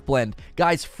a Dark Blend.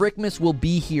 Guys, Frickmas will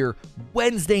be here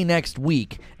Wednesday next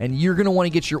week, and you're going to want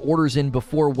to get your orders in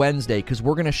before Wednesday because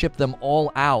we're going to ship them all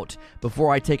out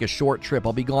before I take a short trip.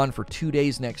 I'll be gone for 2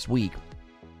 days next week.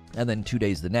 And then 2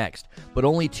 days the next, but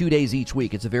only 2 days each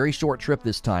week. It's a very short trip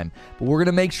this time, but we're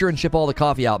gonna make sure and ship all the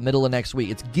coffee out middle of next week.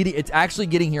 It's actually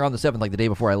getting here on the 7th, like the day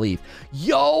before I leave.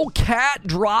 Yo, Cat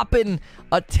dropping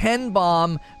a 10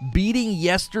 bomb, beating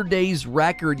yesterday's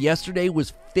record. Yesterday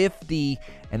was 50,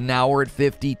 and now we're at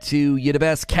 52. You the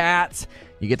best, Cat.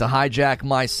 You get to hijack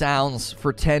my sounds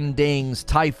for 10 dings.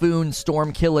 Typhoon,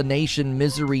 Storm Killa Nation,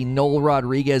 Misery, Noel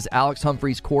Rodriguez, Alex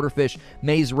Humphreys, Quarterfish,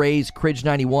 Maze Rays,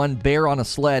 Cridge91, Bear on a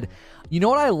Sled. You know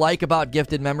what I like about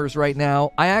gifted members right now?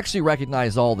 I actually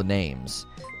recognize all the names.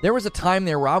 There was a time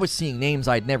there where I was seeing names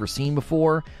I'd never seen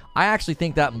before. I actually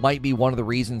think that might be one of the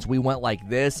reasons we went like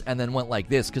this and then went like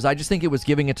this, because I just think it was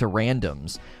giving it to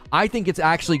randoms. I think it's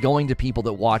actually going to people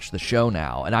that watch the show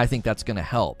now, and I think that's going to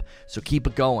help. So keep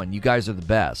it going. You guys are the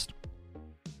best.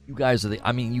 You guys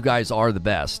are the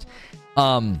best.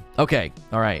 Okay.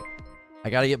 All right. I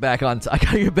got to get back on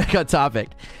topic.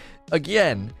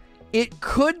 Again, it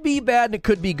could be bad and it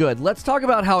could be good. Let's talk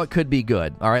about how it could be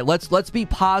good. All right, let's be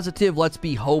positive. Let's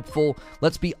be hopeful.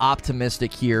 Let's be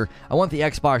optimistic here. I want the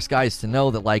Xbox guys to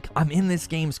know that, like, I'm in this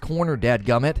game's corner,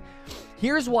 dadgummit.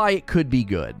 Here's why it could be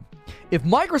good. If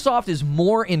Microsoft is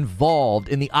more involved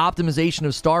in the optimization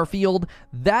of Starfield,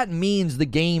 that means the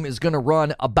game is going to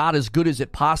run about as good as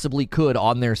it possibly could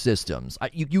on their systems.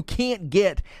 You can't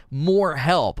get more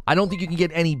help. I don't think you can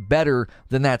get any better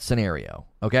than that scenario,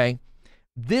 okay?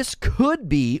 This could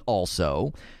be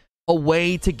also a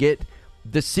way to get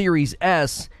the Series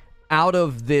S out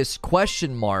of this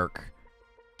question mark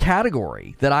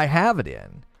category that I have it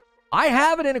in. I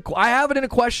have it in a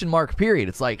question mark period.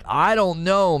 It's like, I don't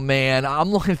know, man.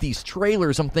 I'm looking at these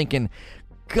trailers. I'm thinking,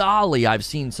 golly, I've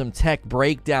seen some tech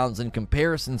breakdowns and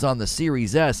comparisons on the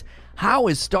Series S. How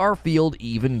is Starfield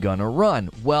even gonna run?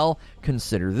 Well,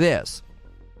 consider this.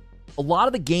 A lot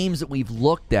of the games that we've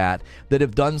looked at that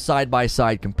have done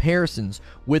side-by-side comparisons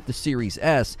with the Series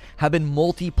S have been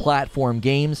multi-platform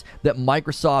games that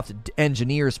Microsoft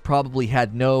engineers probably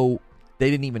they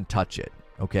didn't even touch it,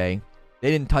 okay? They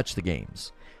didn't touch the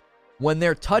games. When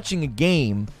they're touching a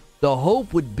game, the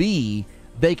hope would be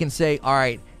they can say, all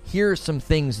right, here are some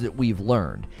things that we've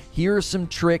learned. Here are some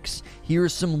tricks. Here are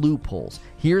some loopholes.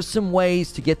 Here's some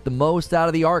ways to get the most out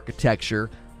of the architecture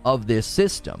of this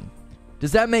system.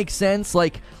 Does that make sense?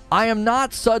 Like, I am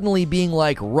not suddenly being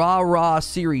like, rah,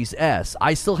 Series S.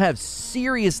 I still have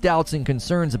serious doubts and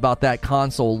concerns about that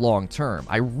console long term.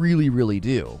 I really, really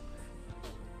do.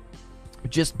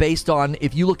 Just based on,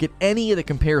 if you look at any of the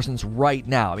comparisons right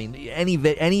now, I mean, any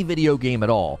video game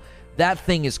at all, that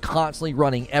thing is constantly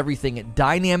running everything at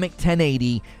dynamic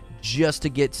 1080 just to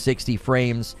get 60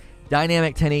 frames.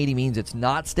 Dynamic 1080 means it's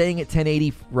not staying at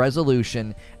 1080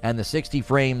 resolution, and the 60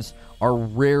 frames are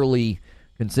rarely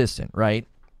consistent, right?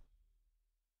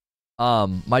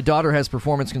 My daughter has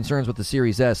performance concerns with the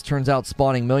Series S. Turns out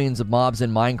spawning millions of mobs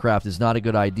in Minecraft is not a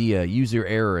good idea. User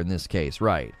error in this case,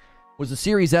 right? Was the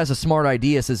Series S a smart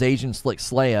idea, says Agent Slick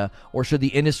Slaya, or should the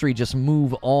industry just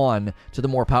move on to the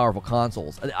more powerful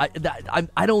consoles?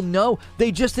 I don't know.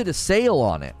 They just did a sale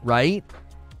on it, right?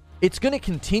 It's going to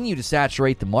continue to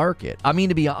saturate the market. I mean,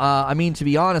 to be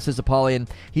honest, as Apollyon,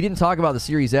 he didn't talk about the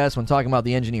Series S when talking about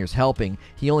the engineers helping.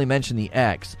 He only mentioned the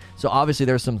X. So obviously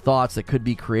there's some thoughts that could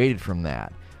be created from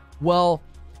that. Well,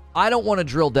 I don't want to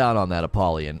drill down on that,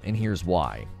 Apollyon, and here's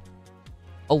why.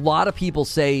 A lot of people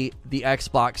say the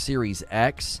Xbox Series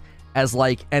X as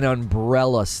like an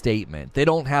umbrella statement. They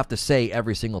don't have to say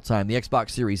every single time the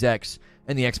Xbox Series X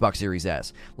and the Xbox Series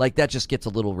S. Like, that just gets a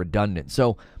little redundant.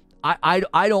 So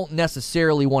I don't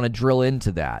necessarily want to drill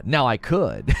into that. Now, I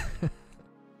could.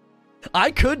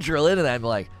 I could drill into that and be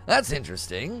like, that's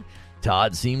interesting.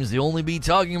 Todd seems to only be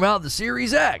talking about the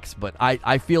Series X. But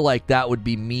I feel like that would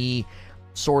be me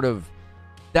sort of,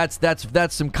 that's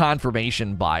some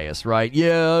confirmation bias, right?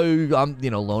 Yeah, I'm,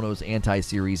 Lono's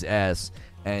anti-Series S,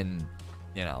 and,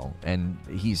 and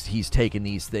he's taking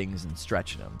these things and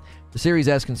stretching them. The Series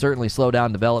S can certainly slow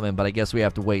down development, but I guess we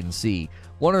have to wait and see.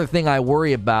 One other thing I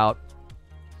worry about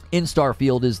in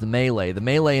Starfield is the melee. The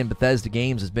melee in Bethesda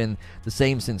games has been the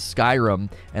same since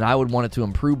Skyrim, and I would want it to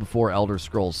improve before Elder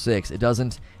Scrolls 6. If it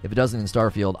doesn't in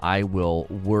Starfield, I will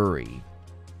worry.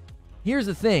 Here's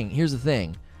the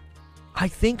thing. I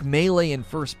think melee in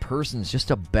first person is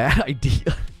just a bad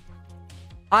idea.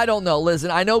 I don't know.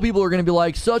 Listen, I know people are going to be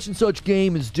like, such and such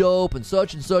game is dope and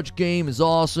such game is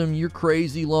awesome. You're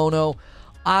crazy, Lono.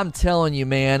 I'm telling you,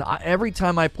 man, every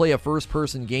time I play a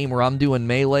first-person game where I'm doing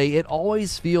melee, it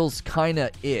always feels kind of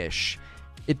ish.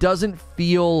 It doesn't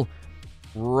feel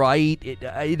right.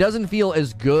 It doesn't feel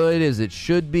as good as it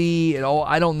should be.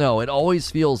 I don't know. It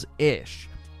always feels ish.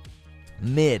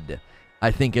 Mid,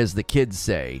 I think, as the kids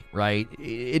say, right?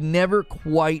 It never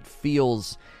quite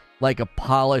feels like a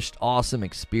polished, awesome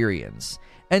experience.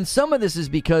 And some of this is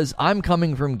because I'm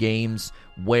coming from games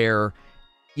where,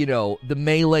 the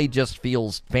melee just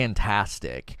feels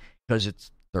fantastic because it's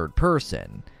third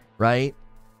person, right?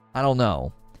 I don't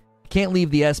know. Can't leave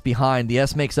the S behind. The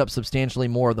S makes up substantially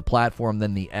more of the platform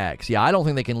than the X. Yeah, I don't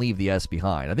think they can leave the S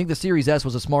behind. I think the Series S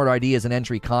was a smart idea as an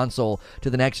entry console to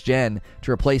the next gen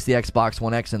to replace the Xbox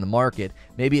One X in the market.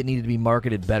 Maybe it needed to be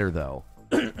marketed better, though.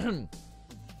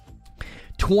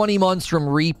 20 months from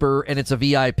Reaper, and it's a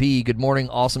VIP. Good morning,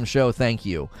 awesome show, thank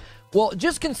you. Well,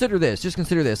 just consider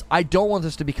this. I don't want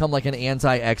this to become like an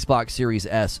anti-Xbox Series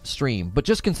S stream, but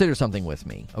just consider something with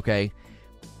me, okay?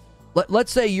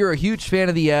 Let's say you're a huge fan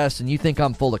of the S and you think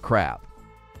I'm full of crap.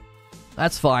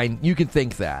 That's fine. You can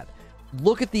think that.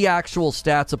 Look at the actual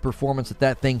stats of performance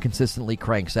that thing consistently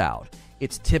cranks out.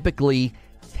 It's typically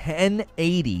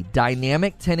 1080,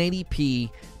 dynamic 1080p,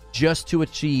 just to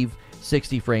achieve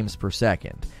 60 frames per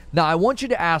second. Now, I want you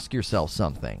to ask yourself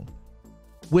something.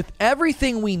 With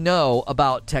everything we know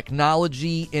about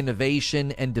technology,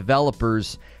 innovation, and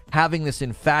developers having this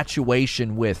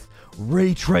infatuation with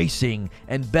ray tracing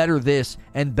and better this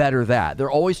and better that.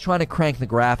 They're always trying to crank the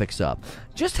graphics up.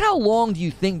 Just how long do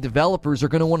you think developers are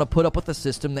going to want to put up with a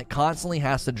system that constantly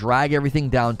has to drag everything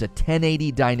down to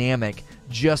 1080 dynamic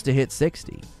just to hit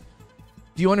 60?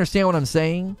 Do you understand what I'm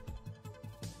saying?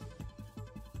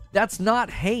 That's not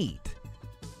hate.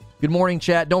 Good morning,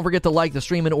 chat. Don't forget to like the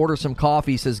stream and order some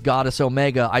coffee, says Goddess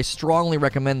Omega. I strongly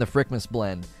recommend the Frickmas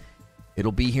blend.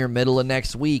 It'll be here middle of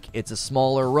next week. It's a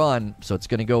smaller run, so it's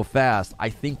going to go fast. I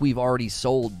think we've already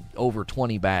sold over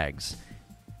 20 bags.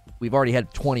 We've already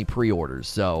had 20 pre-orders,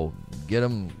 so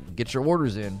get your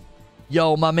orders in.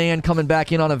 Yo, my man coming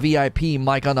back in on a VIP,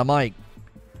 Mike on the mic.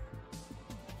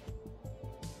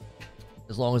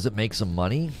 As long as it makes some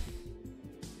money.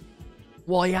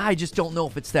 Well, yeah, I just don't know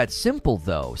if it's that simple,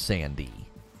 though, Sandy.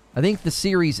 I think the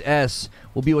Series S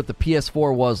will be what the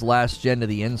PS4 was last gen to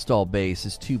the install base.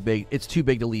 Is too big. It's too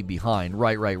big to leave behind.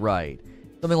 Right.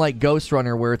 Something like Ghost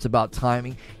Runner, where it's about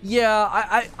timing.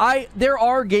 Yeah, there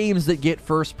are games that get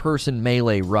first-person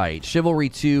melee right. Chivalry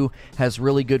 2 has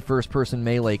really good first-person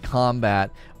melee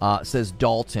combat, says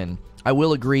Dalton. I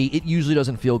will agree. It usually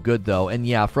doesn't feel good, though. And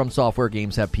yeah, From Software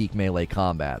games have peak melee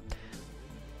combat.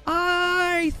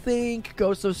 I think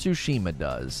Ghost of Tsushima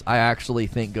does. I actually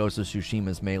think Ghost of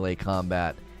Tsushima's melee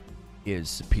combat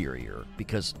is superior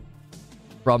because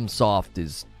FromSoft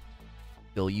is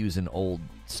still using old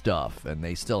stuff and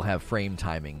they still have frame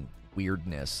timing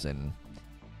weirdness and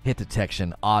hit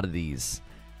detection oddities.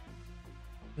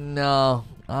 No,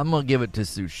 I'm going to give it to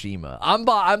Tsushima. I'm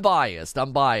biased,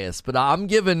 but I'm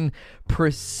giving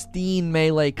pristine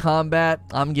melee combat.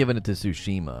 I'm giving it to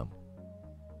Tsushima.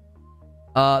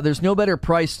 There's no better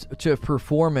price to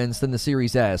performance than the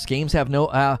Series S. Games have to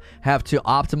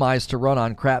optimize to run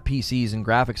on crap PCs and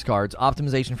graphics cards.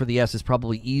 Optimization for the S is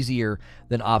probably easier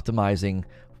than optimizing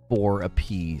for a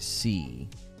PC.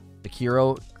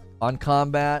 Sekiro on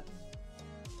combat.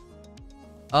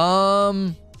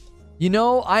 I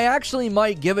actually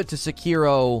might give it to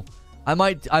Sekiro. I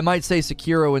might say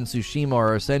Sekiro and Tsushima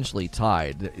are essentially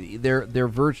tied. They're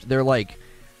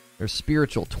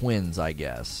spiritual twins, I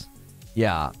guess.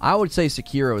 Yeah, I would say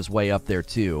Sekiro is way up there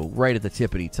too, right at the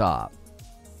tippity top.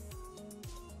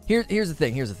 Here's the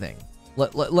thing.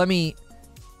 Let me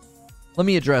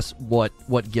address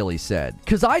what Gilly said,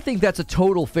 because I think that's a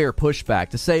total fair pushback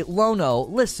to say, Lono,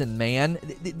 listen, man,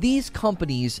 these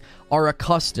companies are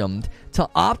accustomed to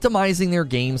optimizing their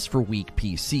games for weak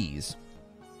PCs.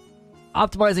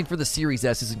 Optimizing for the Series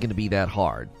S isn't going to be that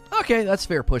hard. Okay, that's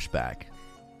fair pushback.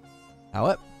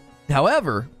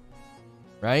 However,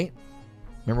 right?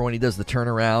 Remember when he does the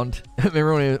turnaround?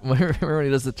 Remember when he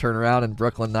does the turnaround in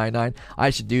Brooklyn Nine-Nine? I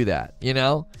should do that,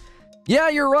 Yeah,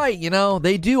 you're right,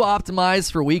 They do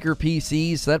optimize for weaker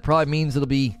PCs, so that probably means it'll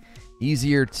be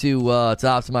easier to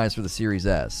optimize for the Series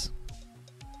S.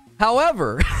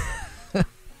 However,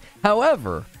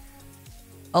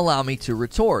 allow me to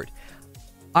retort.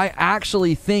 I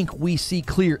actually think we see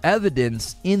clear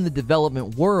evidence in the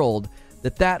development world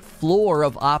that floor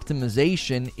of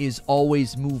optimization is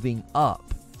always moving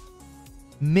up.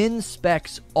 Min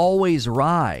specs always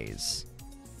rise.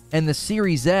 And the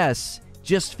Series S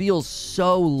just feels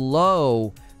so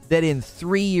low that in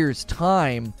 3 years'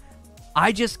 time,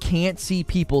 I just can't see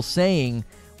people saying,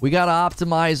 we got to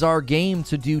optimize our game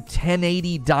to do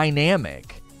 1080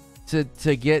 dynamic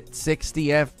to get 60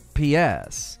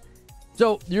 FPS.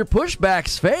 So your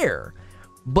pushback's fair,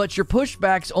 but your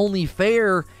pushback's only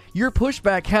fair. Your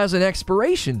pushback has an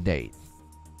expiration date,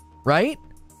 right?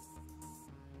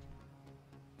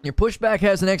 Your pushback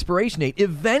has an expiration date.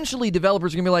 Eventually,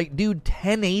 developers are going to be like, dude,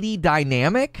 1080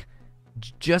 dynamic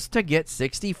just to get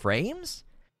 60 frames?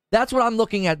 That's what I'm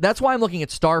looking at. That's why I'm looking at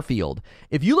Starfield.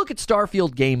 If you look at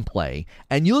Starfield gameplay,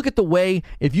 and you look at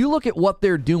if you look at what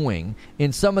they're doing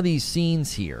in some of these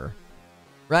scenes here,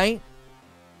 right?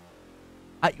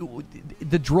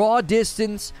 The draw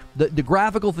distance, the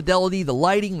graphical fidelity, the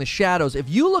lighting, the shadows. If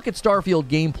you look at Starfield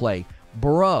gameplay,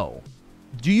 bro,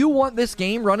 do you want this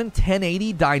game running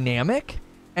 1080 dynamic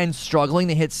and struggling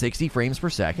to hit 60 frames per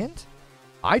second?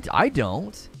 I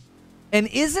don't. And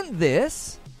isn't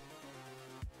this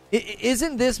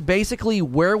basically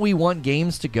where we want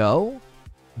games to go?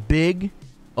 Big,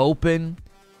 open,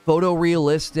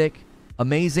 photorealistic,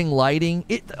 amazing lighting.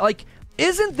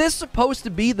 Isn't this supposed to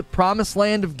be the promised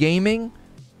land of gaming?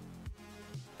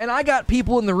 And I got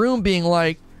people in the room being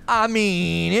like, I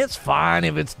mean, it's fine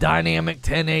if it's dynamic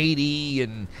 1080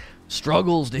 and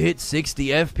struggles to hit 60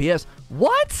 FPS.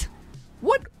 What?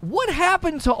 What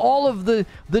happened to all of the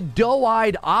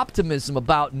doe-eyed optimism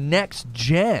about next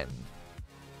gen?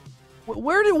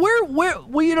 Where?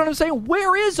 Well, you know what I'm saying?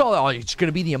 Where is all? Oh, it's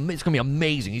gonna be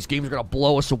amazing. These games are gonna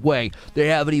blow us away. They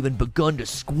haven't even begun to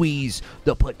squeeze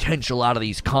the potential out of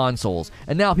these consoles,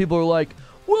 and now people are like,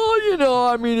 well, you know,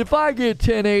 I mean, if I get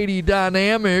 1080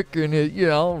 dynamic and it, you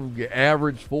know,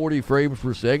 average 40 frames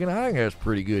per second, I think that's a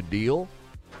pretty good deal.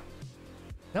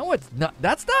 No, it's not.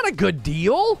 That's not a good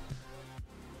deal.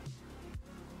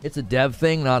 It's a dev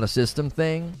thing, not a system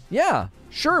thing. Yeah,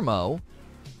 sure, Mo.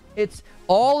 It's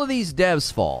all of these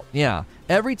devs' fault. Yeah.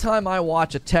 Every time I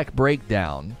watch a tech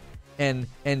breakdown and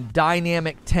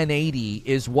dynamic 1080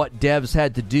 is what devs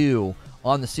had to do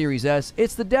on the Series S,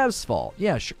 it's the devs' fault.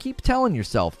 Yeah, sure. Keep telling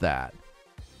yourself that.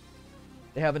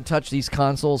 They haven't touched these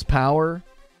consoles' power.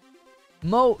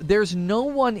 Mo, there's no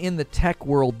one in the tech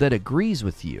world that agrees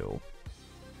with you.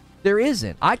 There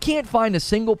isn't. I can't find a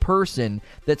single person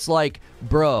that's like,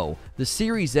 bro, the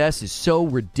Series S is so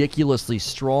ridiculously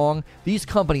strong, these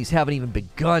companies haven't even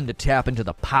begun to tap into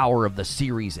the power of the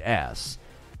Series S.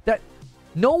 That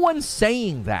no one's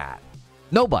saying that.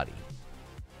 Nobody.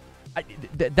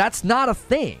 That's not a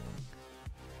thing.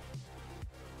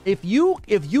 If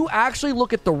you actually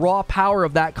look at the raw power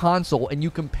of that console and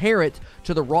you compare it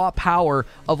to the raw power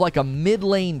of like a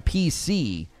mid-lane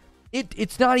PC,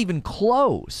 it's not even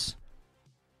close.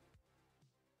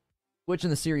 Switch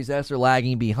and the Series S are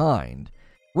lagging behind.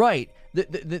 Right. The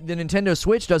Nintendo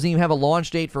Switch doesn't even have a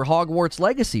launch date for Hogwarts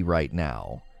Legacy right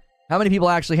now. How many people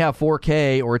actually have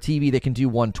 4K or a TV that can do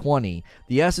 120?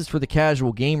 The S is for the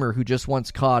casual gamer who just wants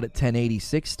COD at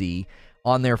 1080-60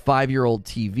 on their 5-year-old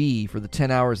TV for the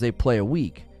 10 hours they play a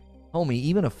week. Homie,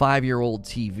 even a 5-year-old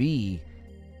TV,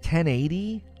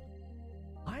 1080?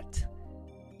 What?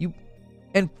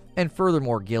 And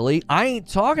furthermore, Gilly, I ain't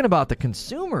talking about the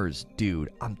consumers, dude.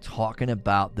 I'm talking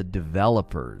about the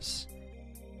developers.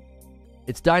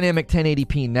 It's dynamic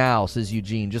 1080p now, says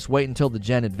Eugene. Just wait until the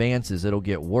gen advances. It'll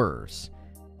get worse.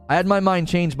 I had my mind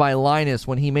changed by Linus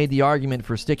when he made the argument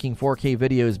for sticking 4K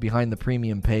videos behind the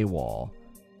premium paywall.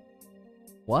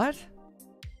 What?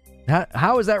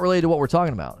 How is that related to what we're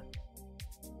talking about?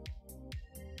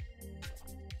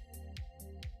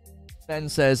 Ben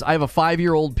says, I have a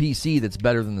 5-year-old PC that's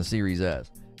better than the Series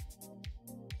S.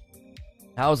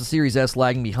 How is the Series S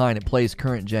lagging behind? It plays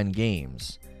current gen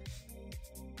games.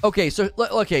 Okay, so,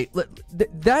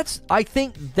 that's, I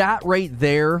think that right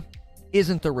there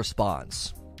isn't the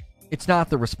response. It's not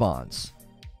the response.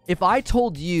 If I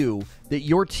told you that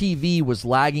your TV was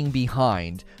lagging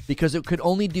behind because it could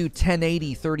only do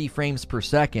 1080 30 frames per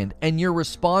second, and your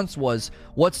response was,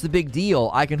 what's the big deal?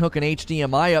 I can hook an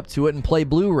HDMI up to it and play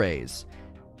Blu-rays.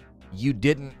 You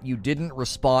didn't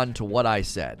respond to what I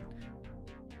said.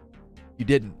 You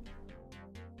didn't.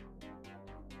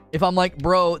 If I'm like,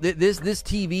 bro, this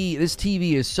TV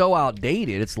is so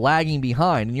outdated, it's lagging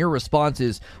behind, and your response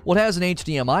is, well, it has an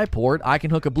HDMI port, I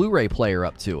can hook a Blu-ray player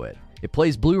up to it. It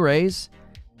plays Blu-rays.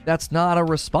 That's not a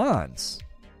response.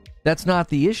 That's not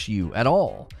the issue at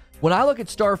all. When I look at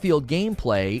Starfield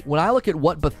gameplay, when I look at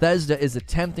what Bethesda is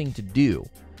attempting to do,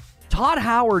 Todd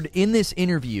Howard in this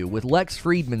interview with Lex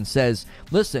Friedman says,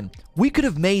 listen, we could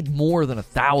have made more than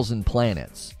 1,000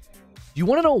 planets. Do you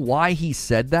want to know why he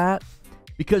said that?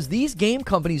 Because these game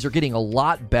companies are getting a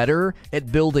lot better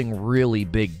at building really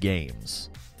big games.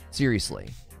 Seriously.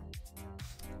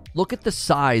 Look at the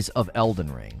size of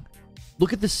Elden Ring.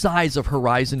 Look at the size of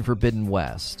Horizon Forbidden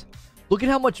West. Look at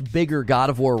how much bigger God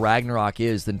of War Ragnarok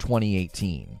is than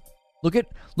 2018. Look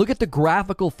at the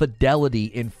graphical fidelity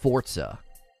in Forza.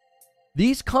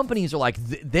 These companies are like,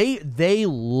 they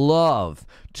love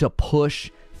to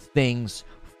push things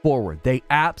forward. They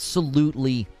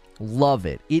absolutely love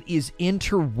it. It is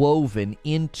interwoven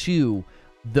into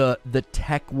the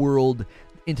tech world,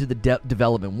 into the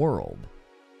development world.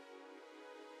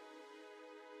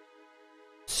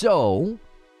 So,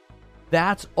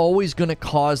 that's always going to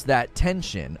cause that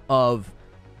tension of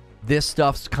this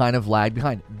stuff's kind of lagged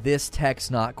behind. This tech's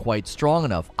not quite strong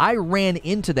enough. I ran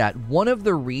into that. One of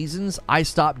the reasons I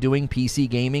stopped doing PC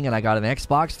gaming and I got an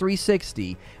Xbox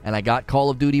 360 and I got Call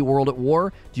of Duty World at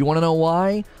War, do you want to know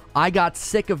why? I got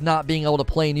sick of not being able to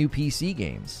play new PC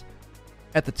games.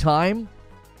 At the time,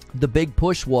 the big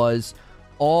push was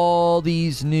all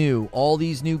these new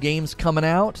games coming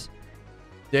out,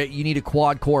 that you need a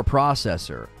quad-core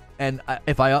processor. And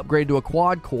if I upgraded to a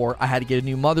quad-core, I had to get a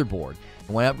new motherboard.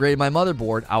 And when I upgraded my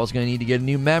motherboard, I was going to need to get a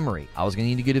new memory. I was going to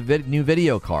need to get a new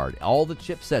video card. All the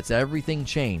chipsets, everything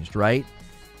changed, right?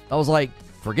 I was like,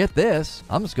 forget this.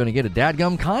 I'm just going to get a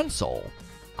dadgum console.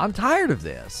 I'm tired of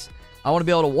this. I want to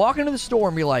be able to walk into the store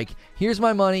and be like, here's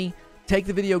my money, take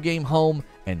the video game home,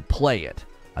 and play it.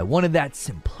 I wanted that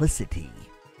simplicity,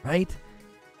 right?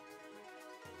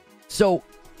 So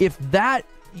if that,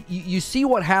 you see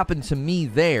what happened to me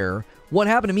there. What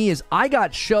happened to me is I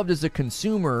got shoved as a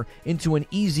consumer into an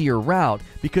easier route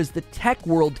because the tech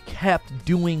world kept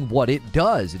doing what it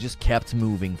does. It just kept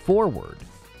moving forward.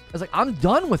 I was like, I'm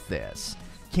done with this.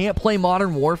 Can't play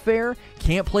Modern Warfare.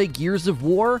 Can't play Gears of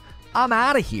War. I'm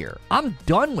out of here. I'm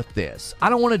done with this. I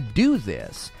don't want to do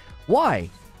this. Why?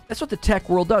 That's what the tech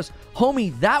world does.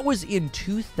 Homie, that was in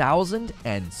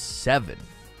 2007.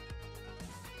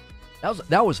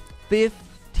 That was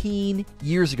 15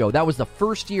 years ago. That was the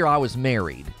first year I was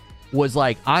married. Was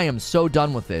like, I am so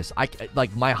done with this.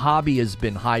 Like, my hobby has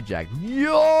been hijacked.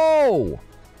 Yo!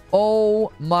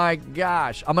 Oh my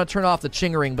gosh. I'm going to turn off the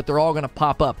chingering, but they're all going to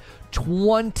pop up.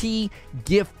 20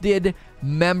 gifted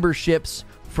memberships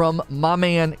from my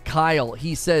man Kyle.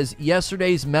 He says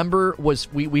yesterday's member was,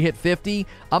 we hit 50.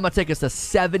 I'm going to take us to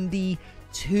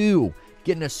 72.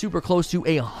 Getting us super close to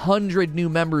 100 new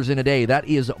members in a day. That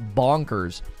is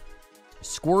bonkers.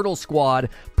 Squirtle Squad,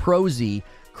 Prosy,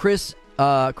 Christian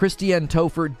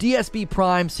Topher, DSB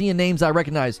Prime, seeing names I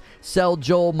recognize. Cell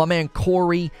Joel, my man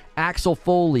Corey, Axel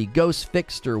Foley, Ghost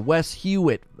Fixter, Wes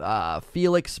Hewitt,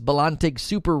 Felix Belantig,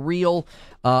 Super Real,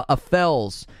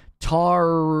 Afels,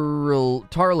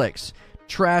 Tarlix,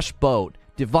 Trash Boat,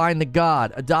 Divine the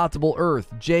God, Adoptable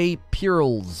Earth, Jay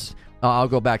Purls. I'll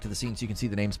go back to the scene so you can see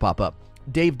the names pop up.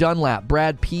 Dave Dunlap,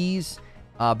 Brad Pease,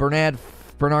 Bernard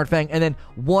Fang, and then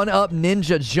One Up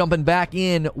Ninja jumping back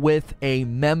in with a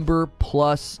Member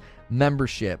Plus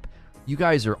membership. You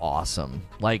guys are awesome.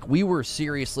 Like, we were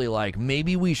seriously like,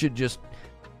 maybe we should just,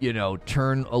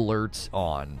 turn alerts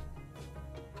on.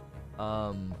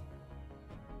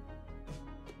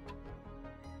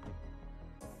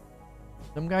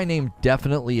 Some guy named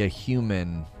Definitely a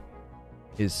Human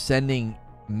is sending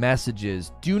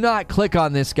messages. Do not click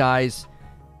on this, guys.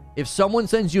 If someone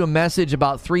sends you a message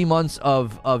about 3 months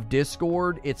of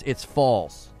Discord, it's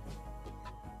false.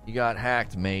 You got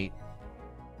hacked, mate.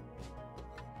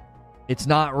 It's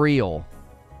not real.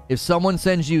 If someone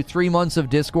sends you 3 months of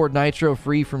Discord Nitro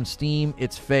free from Steam,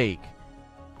 it's fake.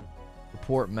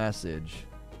 Report message.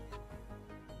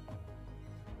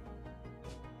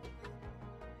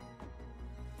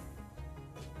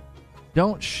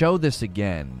 Don't show this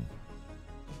again.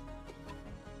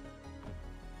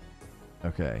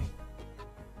 Okay.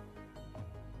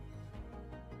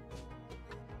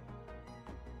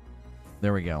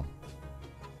 There we go.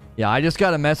 Yeah, I just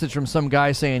got a message from some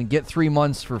guy saying get 3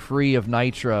 months for free of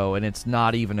Nitro, and it's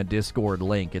not even a Discord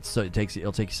link. It'll take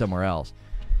you somewhere else.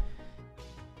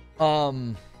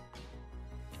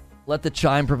 Let the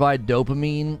chime provide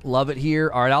dopamine. Love it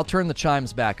here. All right, I'll turn the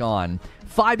chimes back on.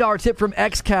 $5 tip from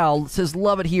XCal says,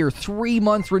 love it here. 3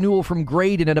 month renewal from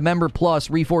Graydon at a Member Plus.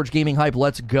 Reforge Gaming Hype.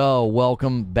 Let's go.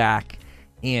 Welcome back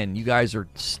in. You guys are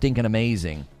stinking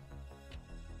amazing.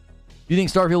 Do you think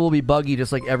Starfield will be buggy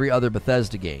just like every other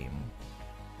Bethesda game?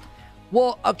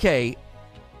 Well, okay.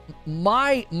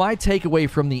 My takeaway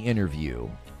from the interview,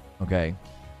 okay?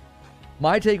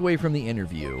 My takeaway from the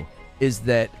interview is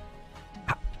that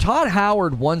Todd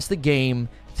Howard wants the game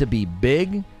to be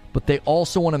big, but they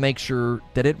also want to make sure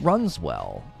that it runs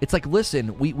well. It's like,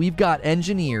 listen, we've got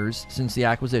engineers since the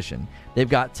acquisition. They've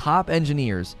got top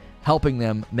engineers helping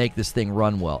them make this thing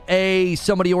run well. Hey,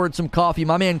 somebody ordered some coffee.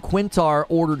 My man Quintar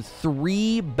ordered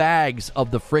 3 bags of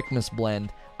the Frickmas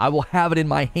blend. I will have it in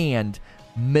my hand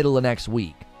middle of next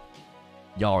week.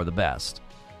 Y'all are the best.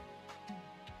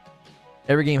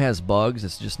 Every game has bugs.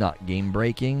 It's just not game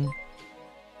breaking.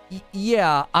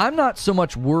 Yeah, I'm not so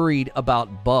much worried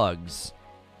about bugs.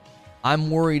 I'm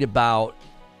worried about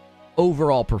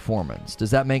overall performance.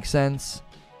 Does that make sense?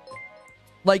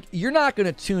 Like, you're not going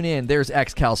to tune in. There's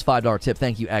XCal's $5 tip.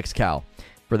 Thank you, XCal,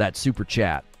 for that super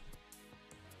chat.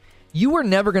 You are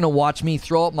never going to watch me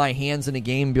throw up my hands in a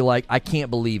game and be like, I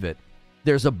can't believe it.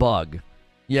 There's a bug.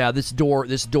 Yeah, this door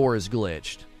is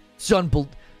glitched.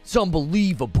 It's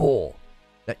unbelievable.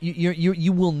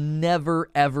 You will never,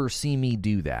 ever see me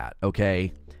do that,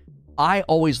 okay? I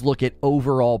always look at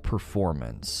overall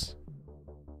performance.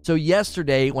 So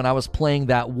yesterday, when I was playing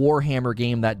that Warhammer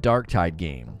game, that Darktide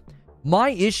game, my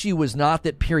issue was not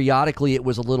that periodically it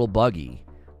was a little buggy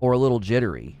or a little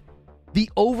jittery. The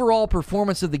overall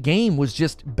performance of the game was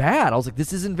just bad. I was like,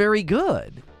 this isn't very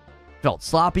good. Felt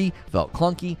sloppy, felt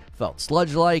clunky, felt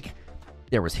sludge-like.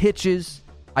 There was hitches.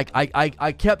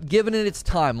 I kept giving it its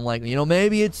time. I'm like,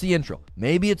 maybe it's the intro.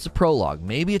 Maybe it's the prologue.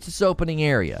 Maybe it's this opening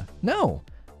area. No.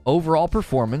 Overall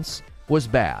performance was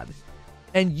bad.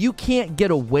 And you can't get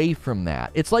away from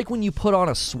that. It's like when you put on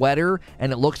a sweater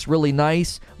and it looks really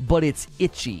nice, but it's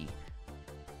itchy.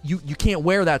 You can't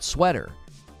wear that sweater.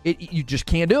 You just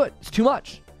can't do it. It's too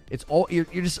much. It's all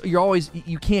you're always,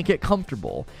 you can't get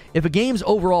comfortable. If a game's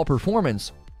overall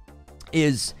performance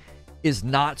is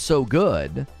not so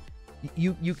good,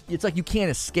 you it's like you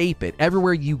can't escape it.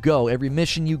 Everywhere you go, every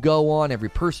mission you go on, every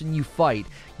person you fight,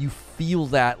 you feel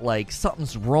that like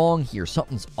something's wrong here,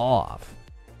 something's off.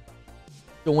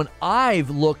 So when I've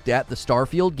looked at the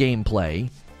Starfield gameplay,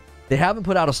 they haven't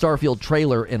put out a Starfield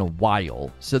trailer in a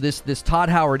while. So this Todd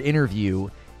Howard interview,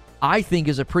 I think,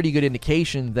 is a pretty good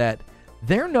indication that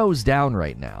they're nose down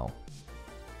right now.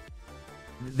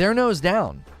 They're nose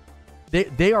down.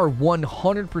 They are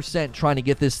 100% trying to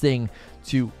get this thing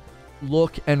to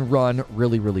look and run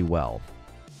really, really well.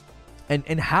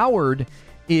 And Howard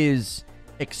is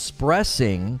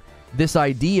expressing this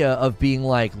idea of being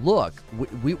like, look,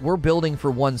 we're building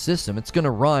for one system. It's going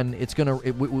to run. It's going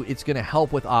to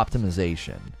help with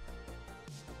optimization.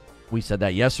 We said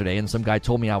that yesterday, and some guy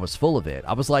told me I was full of it.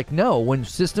 I was like, no,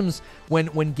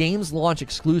 when games launch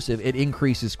exclusive, it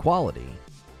increases quality.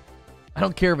 I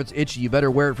don't care if it's itchy. You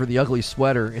better wear it for the ugly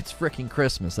sweater. It's freaking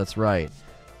Christmas. That's right.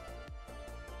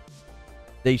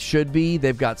 They should be.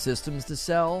 They've got systems to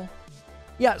sell.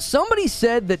 Yeah, somebody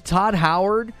said that Todd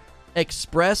Howard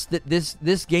expressed that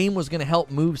this game was going to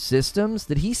help move systems.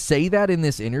 Did he say that in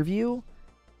this interview?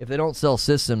 If they don't sell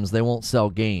systems, they won't sell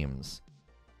games.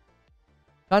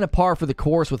 Kind of par for the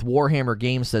course with Warhammer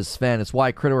games, says Sven. It's why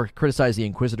I criticize the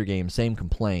Inquisitor game. Same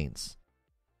complaints.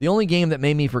 The only game that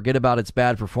made me forget about its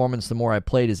bad performance the more I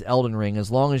played is Elden Ring. As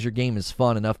long as your game is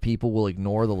fun, enough people will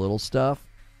ignore the little stuff.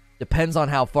 Depends on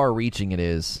how far-reaching it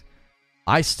is.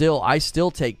 I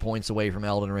still take points away from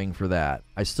Elden Ring for that.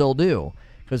 I still do.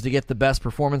 Because to get the best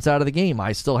performance out of the game,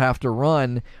 I still have to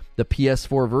run the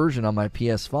PS4 version on my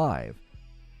PS5.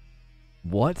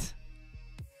 What?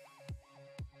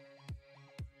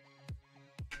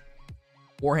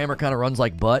 Warhammer kind of runs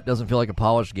like butt, doesn't feel like a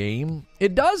polished game.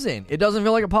 It doesn't. It doesn't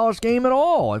feel like a polished game at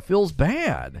all. It feels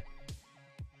bad.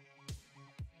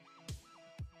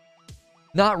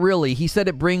 Not really. He said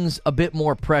it brings a bit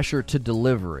more pressure to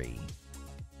delivery.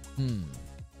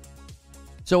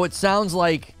 So it sounds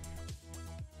like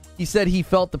he said he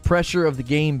felt the pressure of the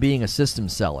game being a system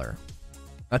seller.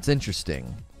 That's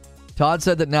interesting. Todd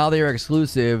said that now they are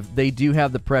exclusive, they do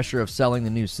have the pressure of selling the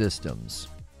new systems.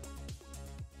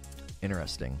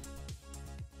 Interesting.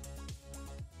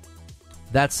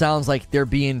 That sounds like they're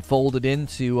being folded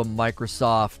into a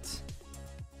Microsoft,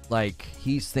 like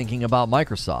he's thinking about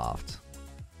Microsoft.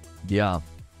 Yeah.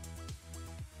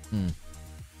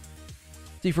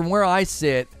 See, from where I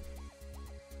sit,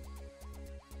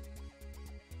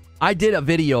 I did a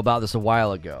video about this a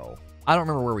while ago. I don't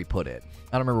remember where we put it.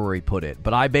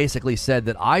 But I basically said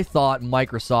that I thought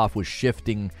Microsoft was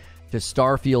shifting to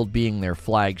Starfield being their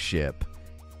flagship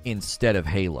instead of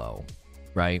Halo,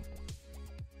 right?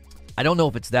 I don't know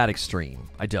if it's that extreme.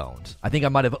 I don't. I think I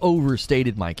might have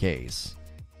overstated my case.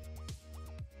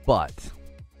 But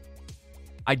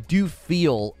I do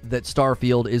feel that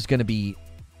Starfield is going to be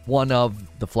one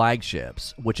of the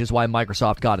flagships, which is why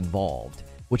Microsoft got involved,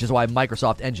 which is why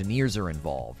Microsoft engineers are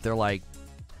involved. They're like,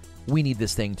 we need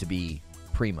this thing to be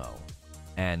primo,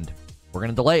 and we're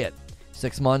going to delay it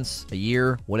 6 months, a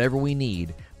year, whatever we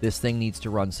need. This thing needs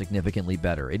to run significantly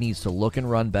better. It needs to look and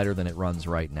run better than it runs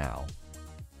right now.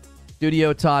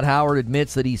 Studio Todd Howard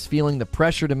admits that he's feeling the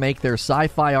pressure to make their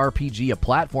sci-fi RPG a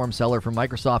platform seller for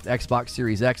Microsoft Xbox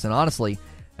Series X, and honestly,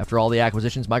 after all the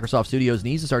acquisitions, Microsoft Studios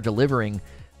needs to start delivering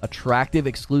attractive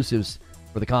exclusives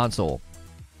for the console.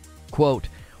 Quote,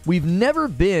 we've never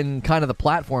been kind of the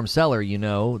platform seller,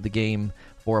 the game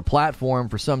for a platform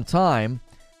for some time.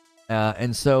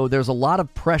 And so there's a lot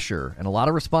of pressure and a lot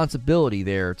of responsibility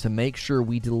there to make sure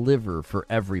we deliver for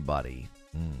everybody.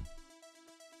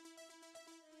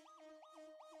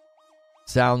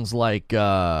 Sounds like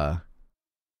Microsoft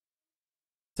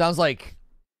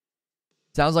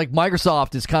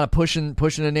is kind of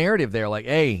pushing a narrative there. Like,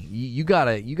 hey, you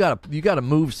gotta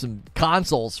move some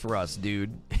consoles for us,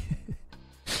 dude.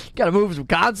 Gotta move some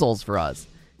consoles for us.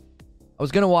 I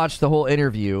was gonna watch the whole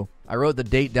interview. I wrote the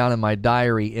date down in my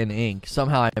diary in ink.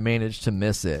 Somehow I managed to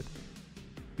miss it.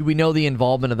 Do we know the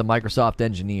involvement of the Microsoft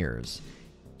engineers?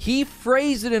 He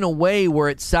phrased it in a way where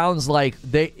it sounds like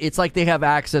it's like they have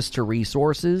access to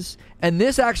resources, and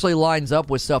this actually lines up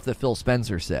with stuff that Phil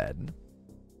Spencer said.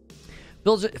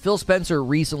 Phil Spencer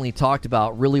recently talked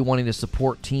about really wanting to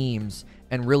support teams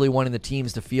and really wanting the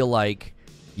teams to feel like,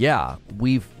 yeah,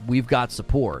 we've got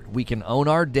support. We can own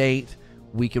our date.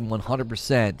 We can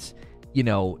 100%,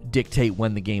 dictate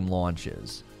when the game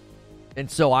launches.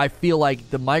 And so I feel like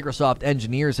the Microsoft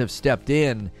engineers have stepped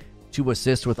in to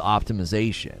assist with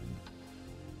optimization.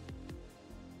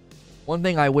 One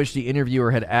thing I wish the interviewer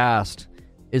had asked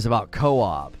is about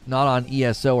co-op, not on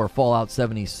ESO or Fallout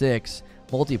 76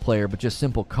 multiplayer, but just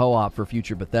simple co-op for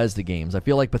future Bethesda games. I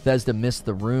feel like Bethesda missed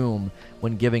the room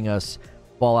when giving us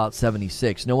Fallout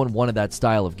 76. No one wanted that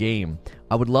style of game.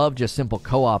 I would love just simple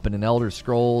co-op in an Elder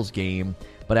Scrolls game,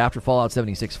 but after Fallout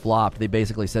 76 flopped, they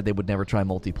basically said they would never try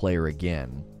multiplayer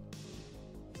again.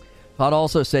 Todd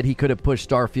also said he could have pushed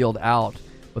Starfield out,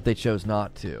 but they chose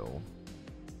not to.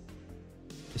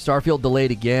 Starfield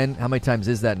delayed again. How many times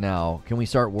is that now? Can we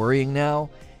start worrying now?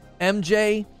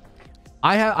 MJ,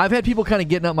 I've had people kind of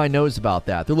getting up my nose about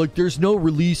that. They're like, there's no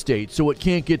release date, so it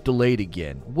can't get delayed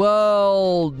again.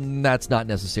 Well, that's not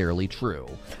necessarily true,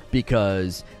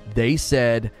 because they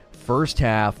said first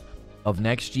half of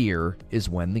next year is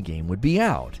when the game would be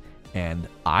out, and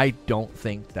I don't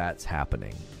think that's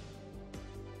happening.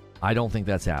 I don't think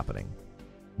that's happening.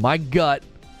 My gut,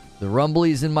 the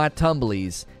rumblies and my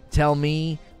tumblies, tell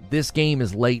me this game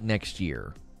is late next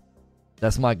year.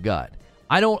 That's my gut.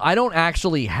 I don't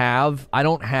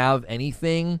have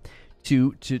anything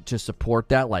to support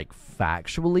that, like,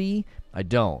 factually. I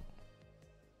don't.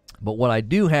 But what I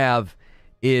do have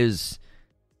is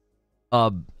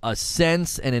a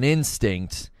sense and an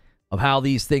instinct of how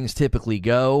these things typically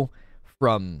go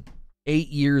from 8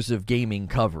 years of gaming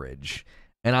coverage.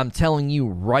 And I'm telling you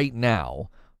right now,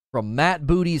 from Matt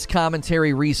Booty's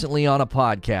commentary recently on a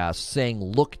podcast saying,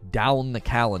 look down the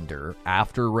calendar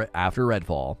after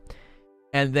Redfall,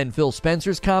 and then Phil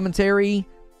Spencer's commentary,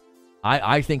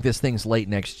 I think this thing's late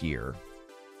next year.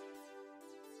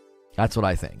 That's what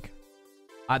I think.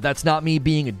 That's not me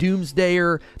being a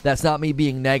doomsdayer. That's not me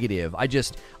being negative.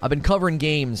 I've been covering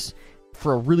games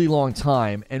for a really long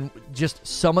time, and just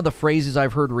some of the phrases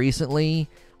I've heard recently,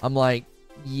 I'm like,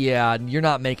 yeah, you're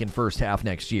not making first half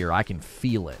next year. I can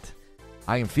feel it.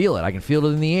 I can feel it. I can feel it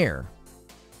in the air.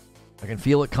 I can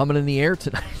feel it coming in the air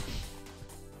tonight.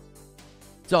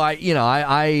 So I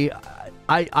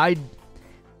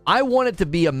want it to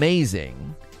be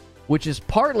amazing, which is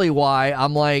partly why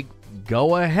I'm like,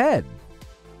 go ahead.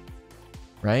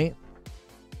 Right?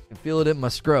 I can feel it in my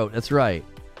scrot. That's right.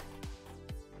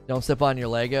 Don't step on your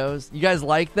Legos. You guys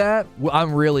like that?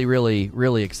 I'm really, really,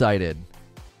 really excited.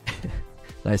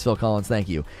 Nice, Phil Collins. Thank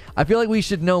you. I feel like we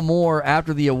should know more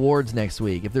after the awards next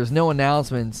week. If there's no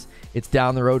announcements, it's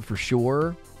down the road for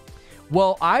sure.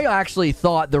 Well, I actually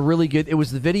thought it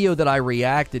was the video that I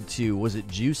reacted to. Was it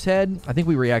Juicehead? I think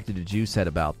we reacted to Juicehead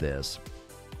about this.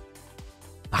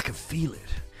 I can feel it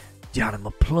down in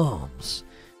my plums.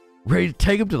 Ready to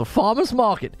take them to the farmer's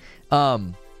market.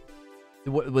 With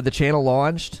the channel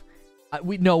launched?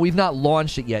 We've not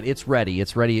launched it yet. It's ready.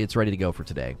 It's ready to go for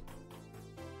today.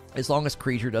 As long as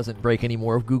Creature doesn't break any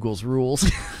more of Google's rules,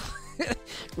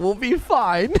 we'll be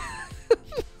fine.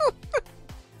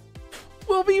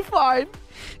 We'll be fine.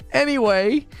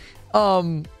 Anyway,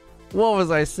 what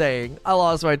was I saying? I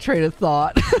lost my train of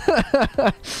thought.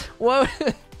 What?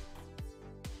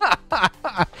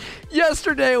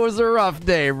 Yesterday was a rough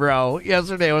day, bro.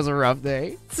 Yesterday was a rough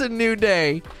day. It's a new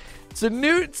day. It's a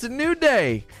new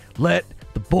day. Let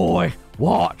the boy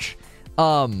watch.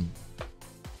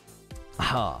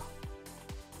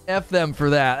 F them for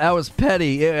that. That was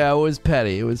petty. Yeah, it was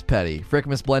petty. It was petty.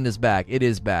 Frickmas Blend is back. It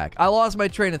is back. I lost my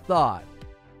train of thought.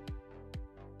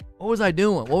 What was I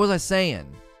doing? What was I saying?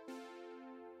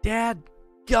 Dad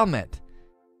gummit.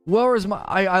 Where was my...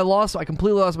 I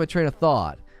completely lost my train of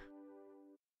thought.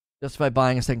 Justify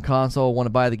buying a second console. Want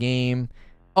to buy the game.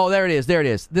 Oh, there it is. There it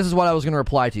is. This is what I was going to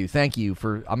reply to. Thank you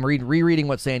for... I'm rereading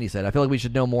what Sandy said. I feel like we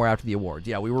should know more after the awards.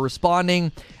 Yeah, we were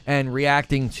responding and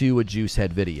reacting to a Juicehead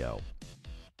video.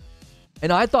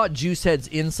 And I thought Juicehead's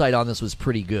insight on this was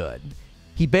pretty good.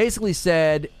 He basically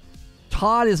said,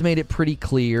 Todd has made it pretty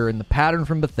clear, and the pattern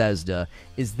from Bethesda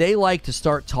is they like to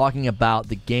start talking about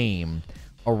the game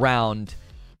around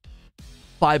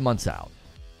 5 months out,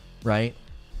 right?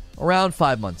 Around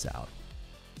 5 months out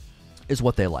is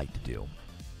what they like to do.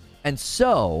 And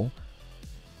so,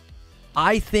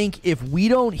 I think if we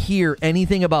don't hear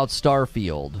anything about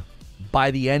Starfield by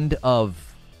the end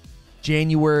of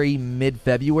January,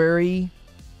 mid-February,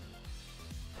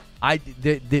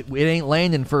 it ain't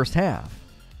landing first half.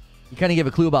 You kind of give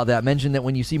a clue about that. Mention that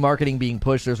when you see marketing being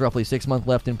pushed, there's roughly 6 months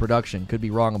left in production. Could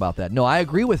be wrong about that. No, I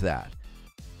agree with that.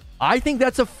 I think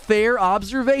that's a fair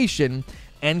observation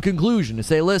and conclusion to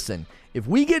say, listen, if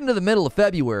we get into the middle of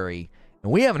February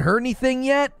and we haven't heard anything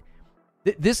yet,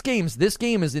 this game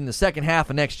is in the second half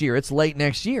of next year. It's late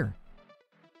next year,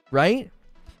 right?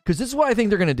 Because this is what I think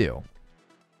they're going to do.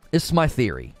 This is my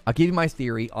theory. I'll give you my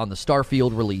theory on the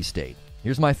Starfield release date.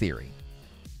 Here's my theory.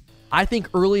 I think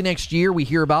early next year we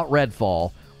hear about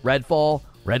Redfall.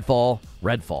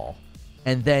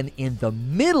 And then in the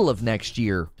middle of next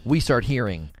year, we start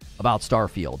hearing about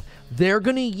Starfield. They're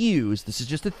going to use, this is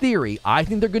just a theory, I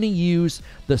think they're going to use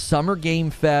the Summer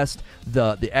Game Fest,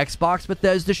 the Xbox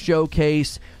Bethesda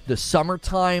Showcase, the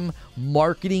summertime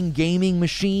marketing gaming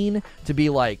machine to be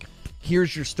like,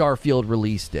 here's your Starfield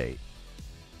release date.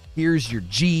 Here's your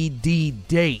GD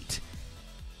date.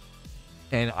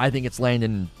 And I think it's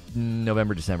landing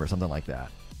November, December, something like that.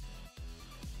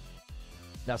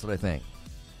 That's what I think.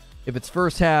 If it's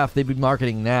first half, they'd be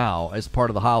marketing now as part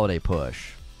of the holiday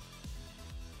push.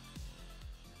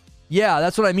 Yeah,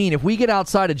 that's what I mean. If we get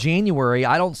outside of January,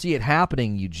 I don't see it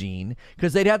happening, Eugene,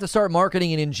 because they'd have to start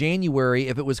marketing it in January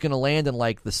if it was going to land in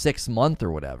like the 6th month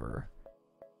or whatever.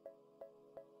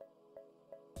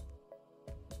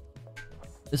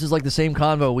 This is like the same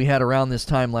convo we had around this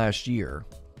time last year.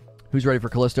 Who's ready for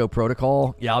Callisto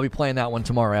Protocol? Yeah, I'll be playing that one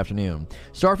tomorrow afternoon.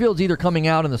 Starfield's either coming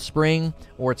out in the spring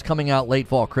or it's coming out late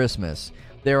fall Christmas.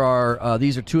 These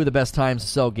are two of the best times to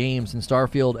sell games, and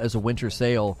Starfield as a winter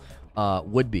sale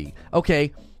would be.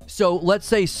 Okay, so let's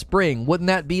say spring. Wouldn't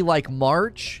that be like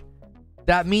March?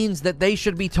 That means that they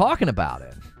should be talking about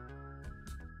it.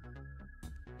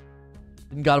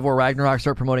 Didn't God of War Ragnarok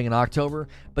start promoting in October?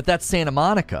 But that's Santa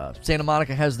Monica. Santa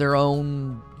Monica has their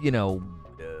own,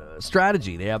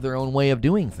 strategy. They have their own way of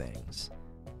doing things.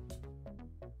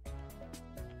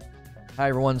 Hi,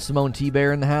 everyone. Simone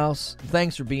T-Bear in the house.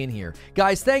 Thanks for being here.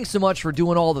 Guys, thanks so much for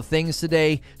doing all the things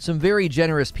today. Some very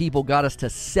generous people got us to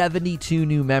 72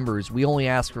 new members. We only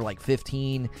asked for like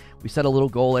 15. We set a little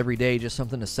goal every day, just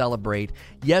something to celebrate.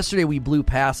 Yesterday, we blew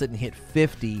past it and hit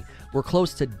 50. We're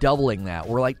close to doubling that.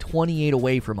 We're like 28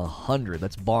 away from 100.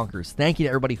 That's bonkers. Thank you to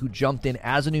everybody who jumped in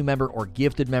as a new member or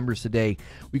gifted members today.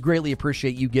 We greatly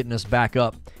appreciate you getting us back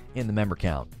up in the member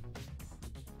count.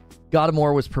 God of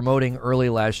War was promoting early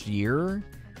last year.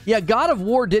 Yeah, God of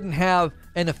War didn't have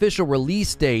an official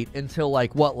release date until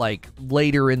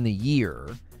later in the year.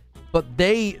 But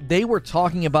they were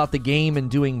talking about the game and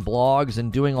doing blogs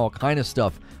and doing all kind of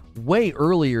stuff way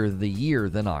earlier the year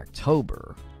than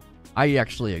October. I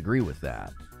actually agree with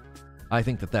that. I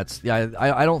think that's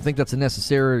I don't think that's a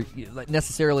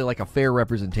necessarily like a fair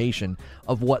representation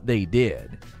of what they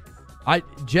did.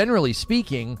 Generally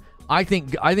speaking, I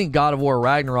think God of War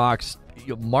Ragnarok's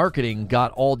marketing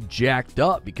got all jacked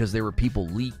up because there were people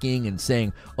leaking and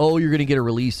saying, "Oh, you're going to get a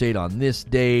release date on this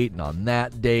date and on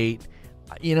that date."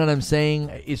 You know what I'm saying?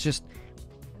 It's just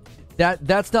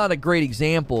that's not a great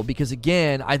example because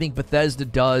again, I think Bethesda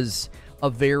has a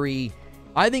very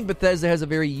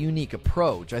unique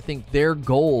approach. I think their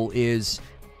goal is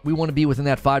we want to be within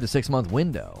that 5 to 6 month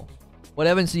window. What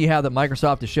evidence do you have that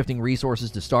Microsoft is shifting resources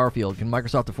to Starfield? Can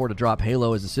Microsoft afford to drop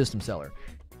Halo as a system seller?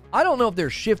 I don't know if they're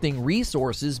shifting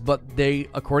resources, but they,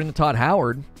 according to Todd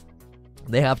Howard,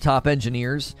 they have top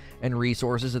engineers and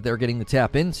resources that they're getting to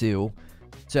tap into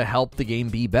to help the game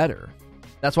be better.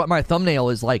 That's why my thumbnail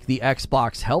is like the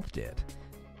Xbox helped it.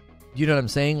 You know what I'm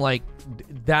saying? Like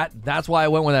that's why I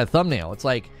went with that thumbnail. It's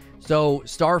like, so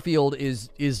Starfield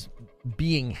is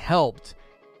being helped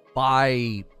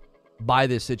by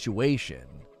this situation.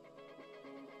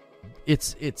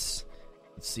 It's let's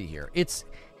see here. It's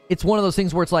one of those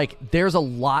things where it's like there's a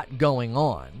lot going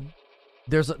on.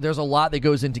 There's a lot that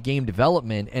goes into game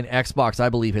development, and Xbox, I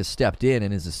believe, has stepped in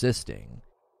and is assisting.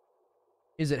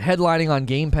 Is it headlining on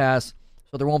Game Pass?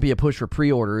 So there won't be a push for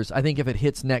pre-orders. I think if it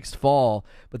hits next fall,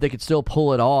 but they could still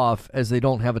pull it off as they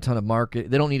don't have a ton of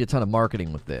they don't need a ton of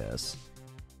marketing with this.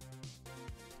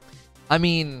 I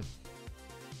mean,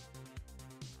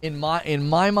 in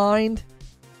my mind,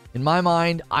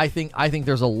 I think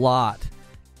there's a lot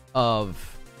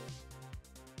of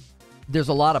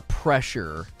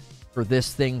pressure for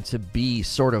this thing to be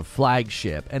sort of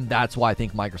flagship, and that's why I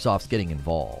think Microsoft's getting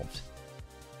involved.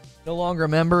 No longer a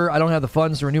member. I don't have the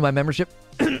funds to renew my membership,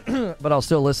 but I'll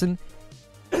still listen.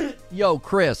 Yo,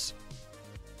 Chris,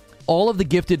 all of the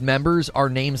gifted members are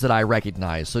names that I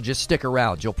recognize, so just stick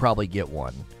around. You'll probably get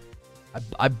one.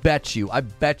 I bet you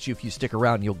if you stick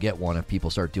around, you'll get one if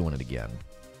people start doing it again.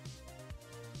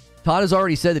 Todd has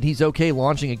already said that he's okay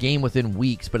launching a game within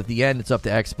weeks, but at the end, it's up to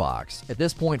Xbox. At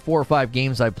this point, 4 or 5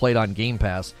 games I've played on Game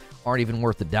Pass aren't even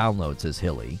worth the download, says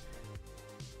Hilly.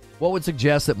 What would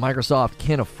suggest that Microsoft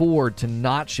can afford to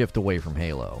not shift away from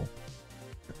Halo?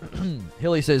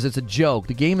 Hilly says, it's a joke.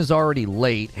 The game is already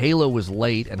late. Halo was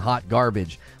late and hot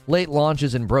garbage. Late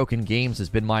launches and broken games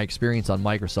has been my experience on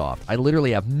Microsoft. I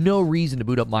literally have no reason to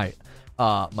boot up my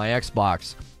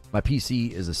Xbox. My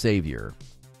PC is a savior.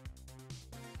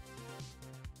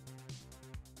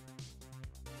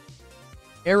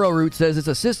 Arrowroot says, it's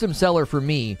a system seller for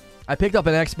me. I picked up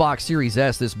an Xbox Series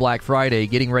S this Black Friday,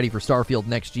 getting ready for Starfield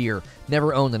next year.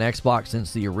 Never owned an Xbox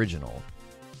since the original.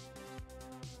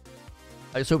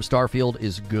 I just hope Starfield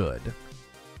is good.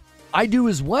 I do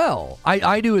as well.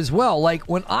 I do as well. Like,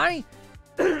 when I...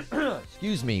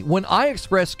 excuse me. When I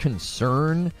express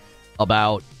concern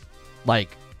about,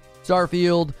 like,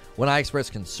 Starfield, when I express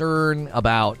concern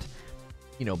about,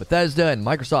 Bethesda and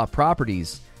Microsoft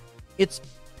properties, it's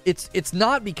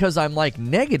not because I'm, like,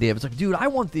 negative. It's like, dude, I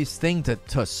want this thing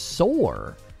to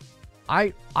soar.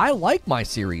 I like my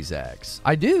Series X.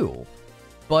 I do.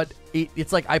 But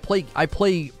it's like I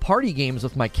play party games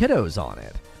with my kiddos on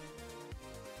it.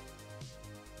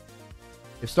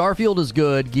 If Starfield is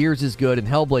good, Gears is good, and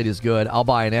Hellblade is good, I'll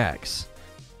buy an X.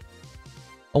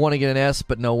 I want to get an S,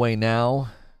 but no way now.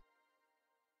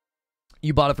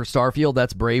 You bought it for Starfield?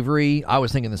 That's bravery. I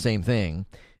was thinking the same thing.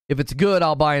 If it's good,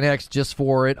 I'll buy an X just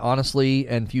for it, honestly,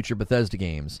 and future Bethesda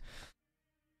games.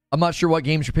 I'm not sure what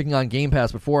games you're picking on Game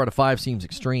Pass, but 4 out of 5 seems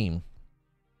extreme.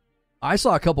 I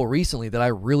saw a couple recently that I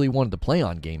really wanted to play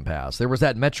on Game Pass. There was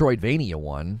that Metroidvania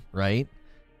one, right?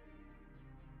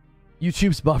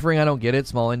 YouTube's buffering, I don't get it.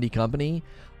 Small indie company.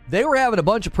 They were having a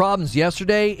bunch of problems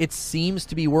yesterday. It seems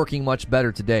to be working much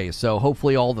better today. So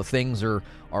hopefully all the things are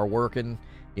working.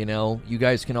 You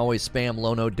guys can always spam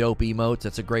Lono Dope emotes.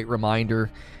 That's a great reminder.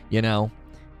 Do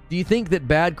you think that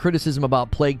bad criticism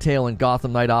about Plague Tale and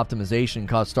Gotham Knight optimization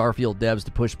caused Starfield devs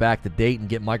to push back the date and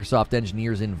get Microsoft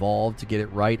engineers involved to get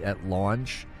it right at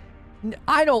launch?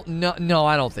 I don't know. No,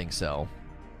 I don't think so.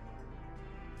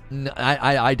 No,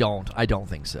 I don't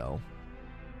think so.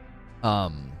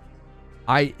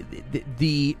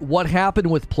 What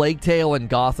happened with Plague Tale and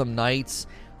Gotham Knights,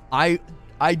 I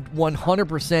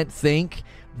 100% think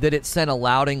that it sent a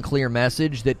loud and clear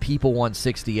message that people want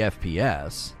 60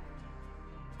 FPS.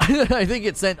 I think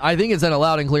it sent a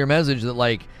loud and clear message that,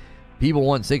 like, people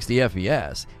want 60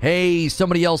 FPS. Hey,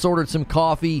 somebody else ordered some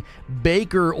coffee.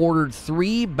 Baker ordered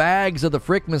 3 bags of the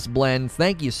Frickmas blend.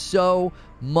 Thank you so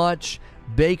much,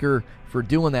 Baker, for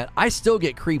doing that. I still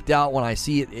get creeped out when I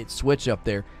see it switch up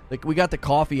there. Like, we got the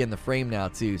coffee in the frame now,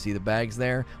 too. See the bags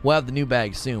there? We'll have the new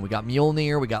bags soon. We got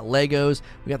Mjolnir. We got Legos.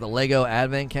 We got the Lego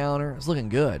advent calendar. It's looking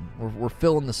good. We're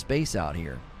filling the space out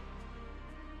here.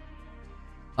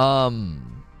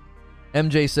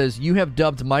 MJ says, you have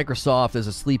dubbed Microsoft as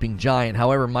a sleeping giant.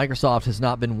 However, Microsoft has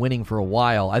not been winning for a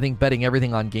while. I think betting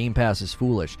everything on Game Pass is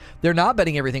foolish. They're not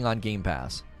betting everything on Game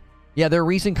Pass. Yeah, their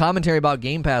recent commentary about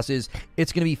Game Pass is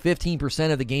it's going to be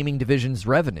 15% of the gaming division's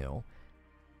revenue.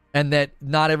 And that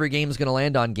not every game is going to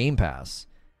land on Game Pass.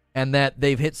 And that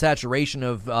they've hit saturation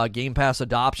of Game Pass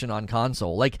adoption on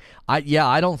console. Like, I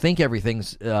don't think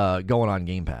everything's going on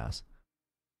Game Pass.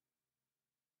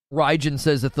 Rygen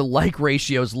says that the like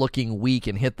ratio is looking weak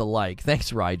and hit the like.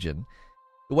 Thanks, Rygen.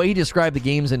 The way he described the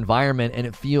game's environment and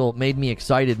it made me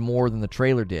excited more than the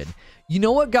trailer did. You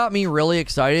know what got me really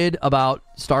excited about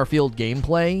Starfield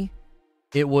gameplay?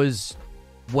 It was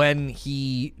when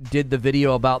he did the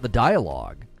video about the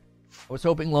dialogue. I was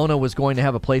hoping Lona was going to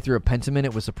have a playthrough of Pentiment.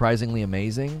 It was surprisingly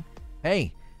amazing.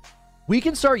 Hey, we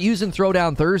can start using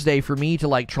Throwdown Thursday for me to,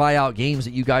 like, try out games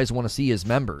that you guys want to see as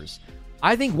members.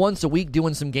 I think once a week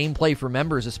doing some gameplay for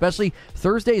members, especially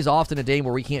Thursday is often a day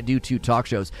where we can't do 2 talk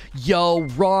shows. Yo,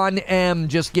 Ron M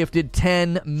just gifted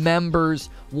 10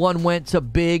 members. One went to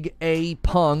Big A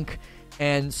Punk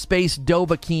and Space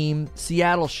Dobakeem,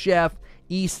 Seattle Chef,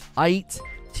 East Ite,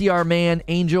 TR Man,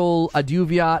 Angel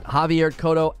Aduviat, Javier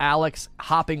Cotto, Alex,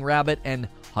 Hopping Rabbit, and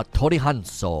Hattori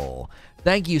Hanso.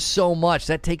 Thank you so much.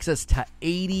 That takes us to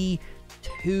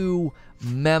 82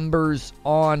 members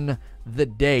on the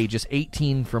day. Just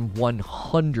 18 from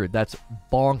 100. That's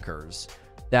bonkers.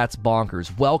 That's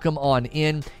bonkers. Welcome on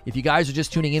in. If you guys are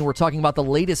just tuning in, we're talking about the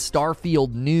latest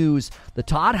Starfield news. The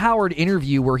Todd Howard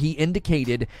interview where he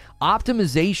indicated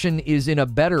optimization is in a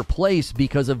better place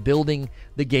because of building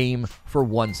the game for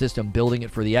one system, building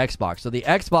it for the Xbox. So the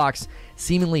Xbox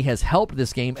seemingly has helped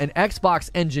this game, and Xbox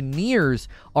engineers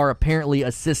are apparently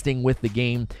assisting with the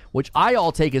game, which I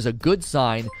all take as a good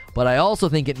sign, but I also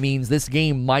think it means this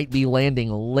game might be landing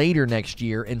later next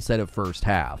year instead of first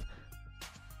half.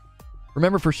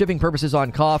 Remember, for shipping purposes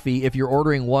on coffee, if you're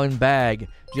ordering 1 bag,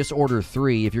 just order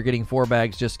 3. If you're getting 4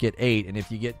 bags, just get 8. And if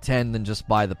you get 10, then just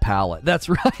buy the pallet. That's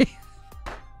right.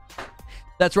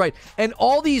 That's right. And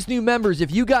all these new members, if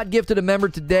you got gifted a member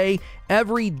today,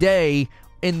 every day,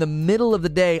 in the middle of the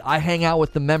day, I hang out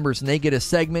with the members and they get a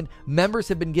segment. Members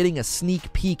have been getting a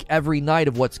sneak peek every night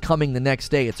of what's coming the next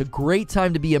day. It's a great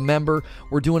time to be a member.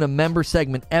 We're doing a member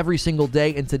segment every single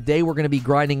day. And today we're going to be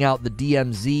grinding out the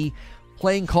DMZ.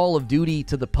 playing Call of Duty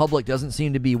to the public doesn't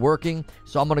seem to be working,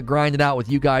 so I'm going to grind it out with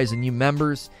you guys and you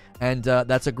members, and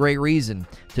that's a great reason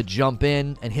to jump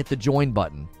in and hit the join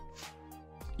button.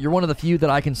 You're one of the few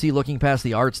that I can see looking past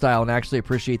the art style and actually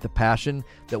appreciate the passion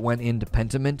that went into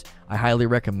Pentiment. I highly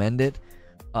recommend it.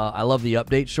 I love the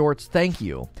update shorts. Thank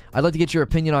you. I'd like to get your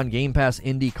opinion on Game Pass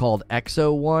indie called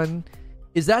Exo 1.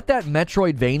 Is that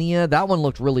Metroidvania? That one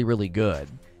looked really, really good.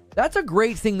 That's a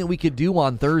great thing that we could do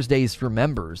on Thursdays for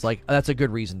members. Like, that's a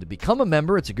good reason to become a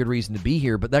member. It's a good reason to be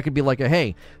here. But that could be like a,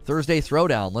 hey, Thursday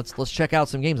throwdown. Let's check out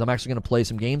some games. I'm actually going to play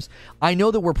some games. I know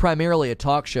that we're primarily a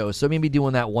talk show, so maybe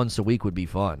doing that once a week would be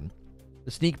fun.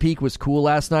 The sneak peek was cool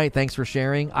last night. Thanks for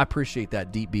sharing. I appreciate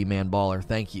that, Deep B Man Baller.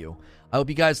 Thank you. I hope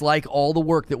you guys like all the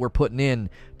work that we're putting in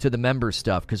to the members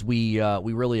stuff, because we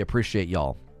really appreciate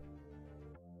y'all.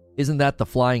 Isn't that the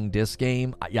flying disc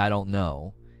game? I don't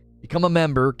know. Become a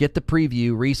member, get the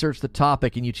preview, research the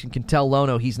topic, and you can tell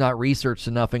Lono he's not researched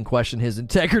enough and question his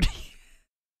integrity.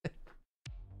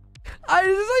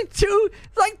 It's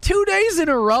like 2 days in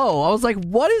a row. I was like,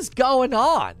 what is going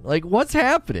on? Like, what's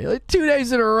happening? Like 2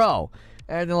 days in a row.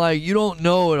 And they're like, you don't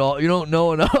know it all. You don't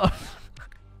know enough.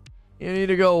 You need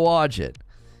to go watch it.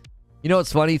 You know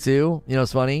what's funny, too? You know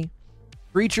what's funny?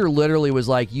 Preacher literally was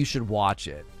like, you should watch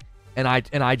it. And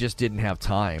I just didn't have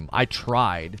time. I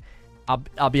tried.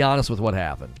 I'll be honest with what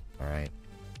happened, all right?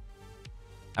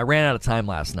 I ran out of time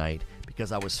last night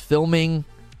because I was filming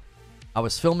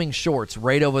shorts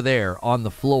right over there on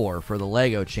the floor for the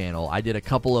Lego channel. I did a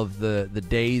couple of the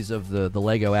days of the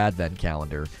Lego Advent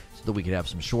calendar so that we could have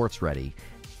some shorts ready.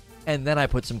 And then I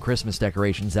put some Christmas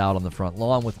decorations out on the front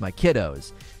lawn with my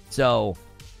kiddos. So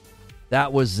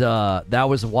that was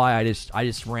why I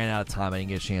just ran out of time. I didn't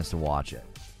get a chance to watch it.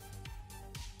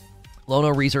 Lono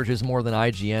researches more than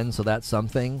IGN, so that's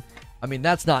something. I mean,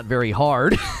 that's not very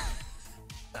hard.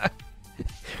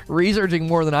 Researching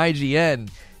more than IGN.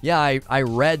 Yeah, I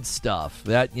read stuff.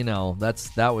 That's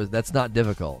not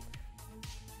difficult.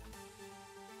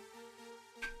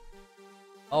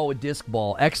 Oh, a disc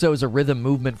ball. Exo is a rhythm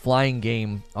movement flying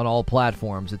game on all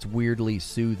platforms. It's weirdly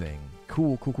soothing.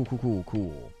 Cool.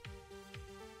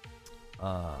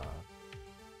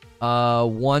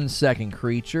 1 second,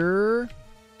 creature.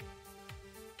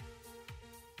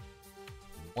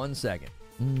 1 second.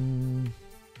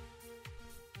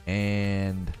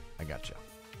 And I gotcha.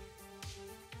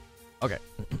 Okay.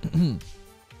 I'm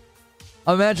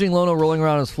imagining Lono rolling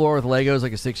around on his floor with Legos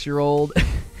like a 6-year-old.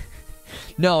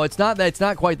 No, it's not that. It's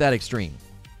not quite that extreme.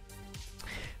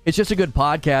 It's just a good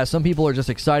podcast. Some people are just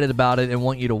excited about it and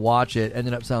want you to watch it,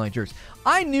 ended up sounding like jerks.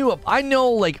 I know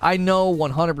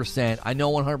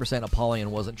 100%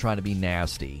 Apollyon wasn't trying to be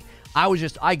nasty.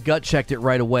 I gut checked it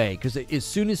right away, because as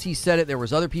soon as he said it, there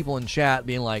was other people in chat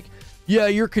being like, yeah,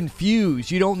 you're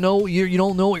confused. You don't know what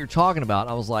you're talking about.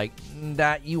 I was like,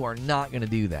 that you are not going to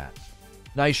do that.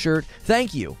 Nice shirt.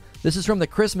 Thank you. This is from the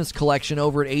Christmas collection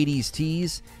over at 80s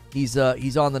Tees. He's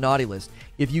on the naughty list.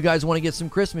 If you guys want to get some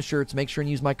Christmas shirts, make sure and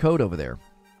use my code over there.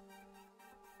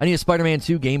 I need a Spider-Man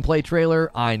 2 gameplay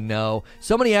trailer. I know.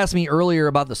 Somebody asked me earlier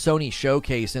about the Sony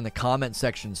showcase in the comment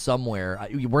section somewhere.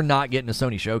 We're not getting a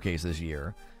Sony showcase this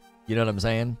year. You know what I'm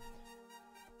saying?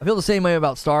 I feel the same way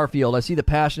about Starfield. I see the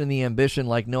passion and the ambition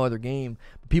like no other game.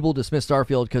 People dismiss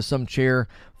Starfield because some chair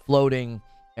floating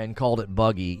and called it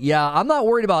buggy. Yeah, I'm not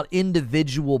worried about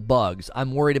individual bugs.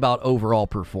 I'm worried about overall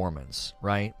performance,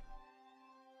 right?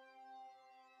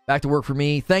 Back to work for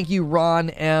me. Thank you, Ron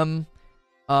M.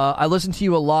 I listen to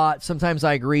you a lot. Sometimes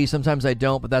I agree, sometimes I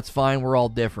don't, but that's fine. We're all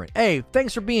different. Hey,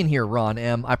 thanks for being here, Ron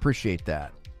M. I appreciate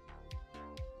that.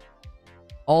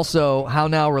 Also, how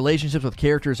now relationships with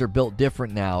characters are built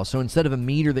different now. So instead of a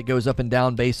meter that goes up and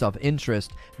down based off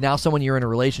interest, now someone you're in a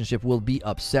relationship will be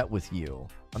upset with you.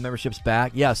 My membership's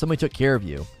back. Yeah, somebody took care of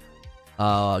you.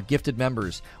 Gifted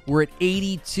members. We're at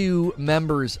 82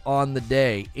 members on the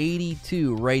day.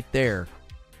 82 right there.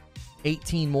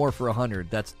 18 more for 100.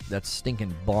 That's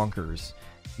stinking bonkers.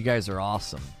 You guys are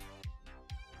awesome.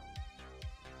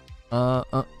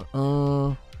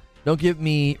 Don't get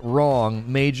me wrong.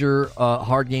 Major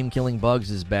hard game killing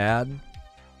bugs is bad.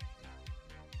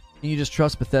 Can you just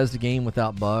trust Bethesda game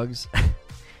without bugs?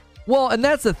 Well, and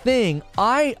that's the thing.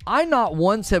 I not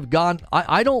once have gone.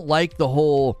 I don't like the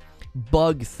whole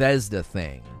Bugthesda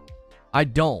thing. I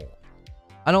don't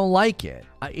like it.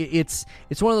 It's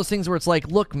one of those things where it's like,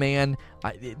 look, man,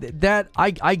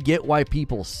 I get why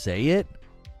people say it.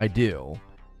 I do.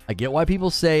 I get why people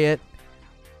say it.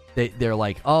 They're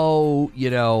like, oh, you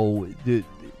know,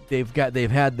 they've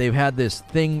had this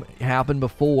thing happen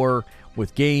before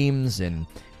with games, and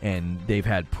they've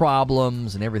had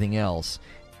problems and everything else.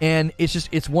 And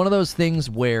it's one of those things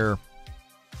where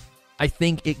I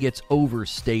think it gets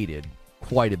overstated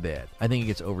quite a bit.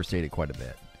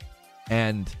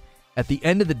 And at the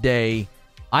end of the day,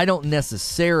 I don't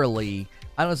necessarily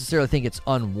think it's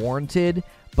unwarranted,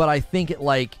 but I think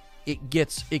it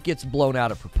gets blown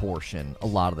out of proportion a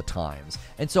lot of the times.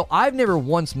 And so I've never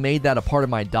once made that a part of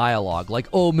my dialogue, like,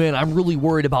 oh man, I'm really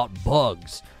worried about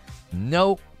bugs.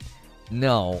 No,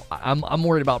 I'm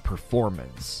worried about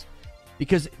performance,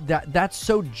 because that's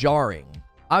so jarring.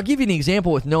 I'll give you an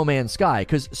example with No Man's Sky,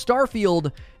 because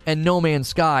Starfield and No Man's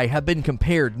Sky have been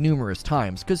compared numerous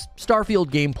times, because Starfield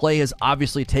gameplay has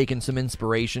obviously taken some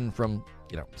inspiration from,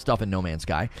 stuff in No Man's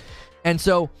Sky. And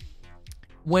so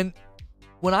when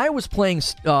I was playing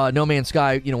No Man's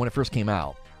Sky, when it first came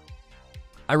out,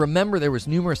 I remember there was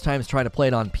numerous times trying to play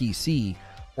it on PC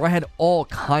where I had all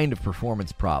kind of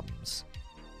performance problems.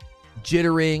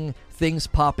 Jittering, things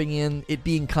popping in, it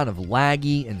being kind of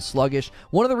laggy and sluggish.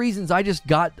 One of the reasons I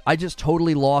just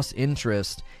totally lost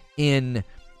interest in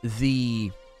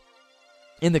the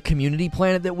community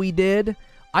planet that we did.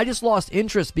 I just lost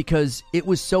interest because it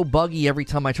was so buggy every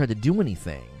time I tried to do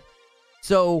anything.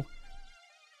 So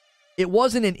it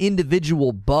wasn't an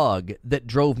individual bug that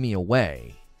drove me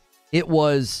away. It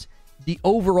was the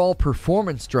overall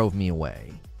performance drove me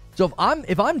away. So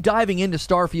if I'm diving into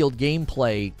Starfield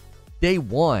gameplay day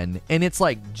one and it's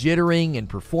like jittering and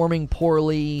performing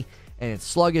poorly and it's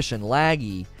sluggish and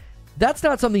laggy, that's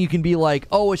not something you can be like,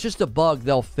 oh, it's just a bug,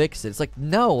 they'll fix it. It's like,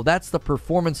 no, that's the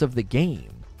performance of the game.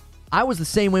 I was the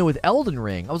same way with Elden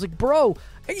Ring. I was like, bro,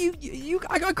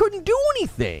 I couldn't do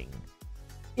anything.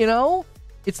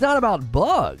 It's not about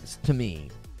bugs to me.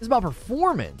 It's about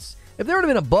performance. If there would have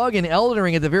been a bug in Elden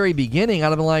Ring at the very beginning, I'd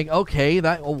have been like, okay,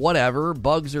 whatever,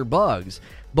 bugs are bugs.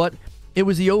 But it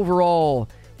was the overall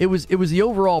the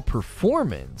overall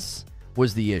performance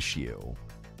was the issue.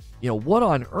 What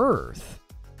on earth?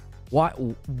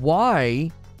 Why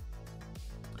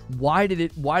did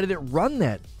it run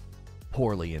that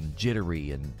poorly and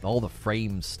jittery and all the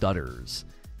frame stutters?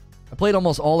 I played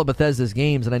almost all of Bethesda's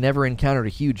games and I never encountered a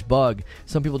huge bug.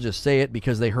 Some people just say it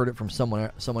because they heard it from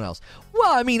someone else.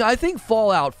 Well, I think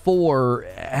Fallout 4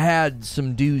 had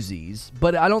some doozies,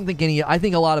 but I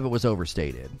think a lot of it was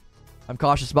overstated. I'm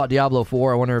cautious about Diablo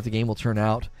 4. I wonder if the game will turn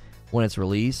out when it's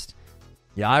released.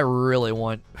 Yeah, I really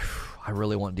want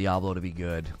Diablo to be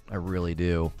good. I really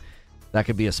do. That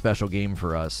could be a special game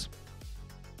for us.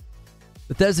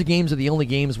 Bethesda games are the only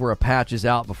games where a patch is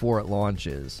out before it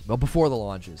launches. Well, before the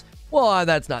launches. Well,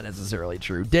 that's not necessarily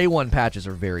true. Day one patches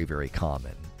are very, very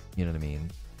common. You know what I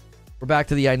mean? We're back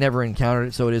to the I never encountered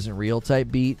it, so it isn't real type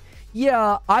beat.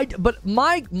 Yeah, but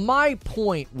my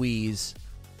point, Wheeze,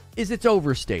 is it's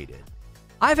overstated.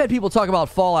 I've had people talk about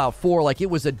Fallout 4 like it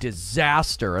was a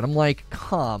disaster, and I'm like,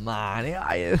 come on.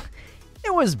 It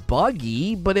was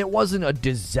buggy, but it wasn't a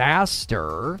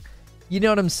disaster. You know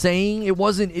what I'm saying? It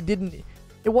wasn't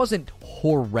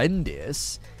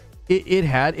horrendous. It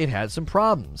had some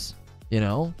problems,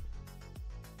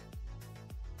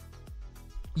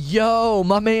 Yo,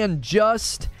 my man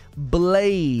Just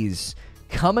Blaze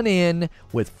coming in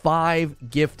with 5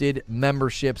 gifted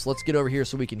memberships. Let's get over here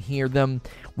so we can hear them.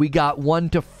 We got one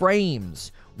to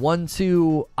Frames, one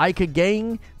to Ica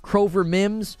Gang, Crover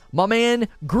Mims, my man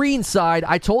Greenside.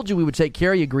 I told you we would take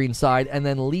care of you, Greenside. And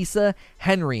then Lisa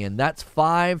Henryan. That's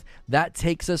 5. That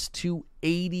takes us to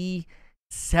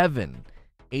 87.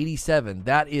 87.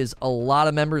 That is a lot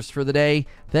of members for the day.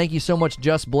 Thank you so much,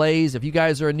 Just Blaze. If you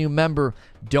guys are a new member,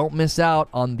 don't miss out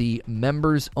on the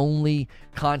members-only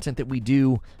content that we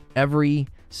do every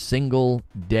single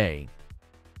day.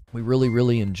 We really,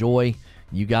 really enjoy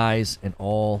you guys and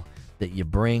all that you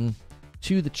bring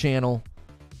to the channel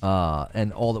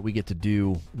and all that we get to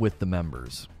do with the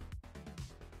members.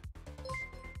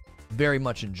 Very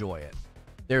much enjoy it.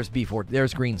 There's B4.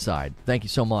 There's Greenside. Thank you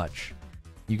so much.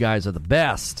 You guys are the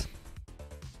best.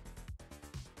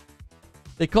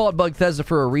 They call it Bugthesda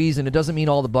for a reason. It doesn't mean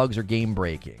all the bugs are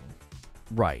game-breaking.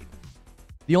 Right.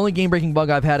 The only game-breaking bug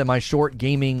I've had in my short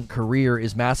gaming career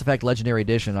is Mass Effect Legendary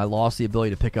Edition. I lost the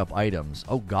ability to pick up items.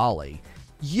 Oh, golly.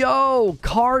 Yo,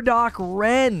 Cardoc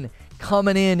Ren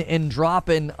coming in and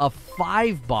dropping a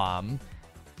 5-bomb.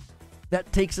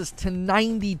 That takes us to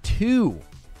 92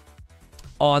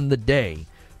 on the day.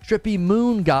 Trippy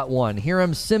Moon got one.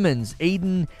 Hiram Simmons,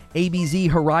 Aiden, ABZ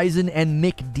Horizon, and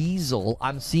Mick Diesel.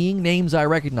 I'm seeing names I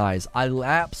recognize. I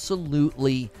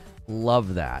absolutely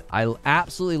love that. I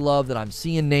absolutely love that I'm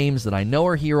seeing names that I know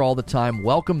are here all the time.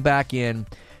 Welcome back in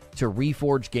to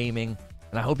Reforge Gaming,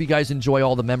 and I hope you guys enjoy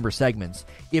all the member segments.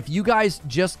 If you guys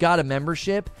just got a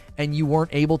membership and you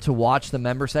weren't able to watch the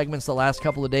member segments the last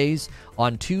couple of days,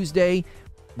 on Tuesday,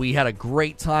 We had a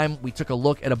great time. We took a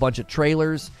look at a bunch of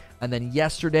trailers. And then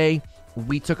yesterday,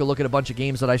 we took a look at a bunch of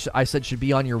games that I said should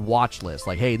be on your watch list.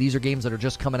 Like, hey, these are games that are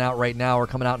just coming out right now or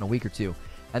coming out in a week or two.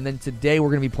 And then today, we're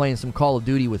going to be playing some Call of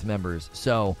Duty with members.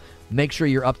 So make sure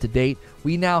you're up to date.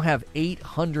 We now have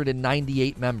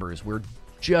 898 members. We're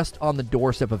just on the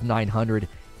doorstep of 900,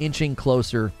 inching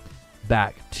closer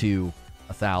back to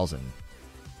 1,000.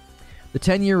 The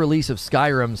 10-year release of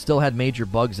Skyrim still had major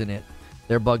bugs in it.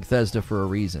 They're Bugthesda for a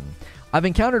reason. I've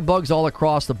encountered bugs all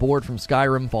across the board from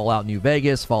Skyrim, Fallout New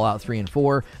Vegas, Fallout 3 and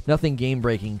 4. Nothing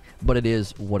game-breaking, but it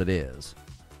is what it is.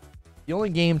 The only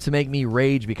game to make me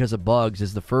rage because of bugs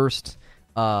is the first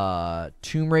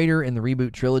Tomb Raider in the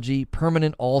reboot trilogy.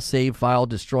 Permanent all-save file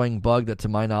destroying bug that, to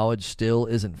my knowledge, still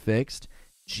isn't fixed.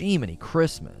 Jiminy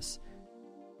Christmas.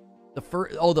 The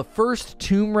first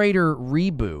Tomb Raider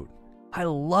reboot. I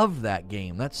love that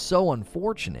game. That's so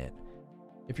unfortunate.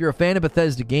 If you're a fan of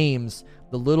Bethesda games,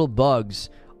 the little bugs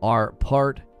are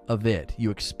part of it.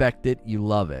 You expect it, you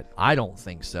love it. I don't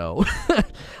think so.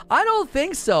 I don't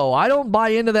think so. I don't buy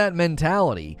into that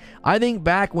mentality. I think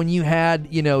back when you had,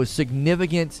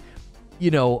 significant,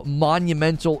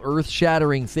 monumental,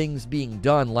 earth-shattering things being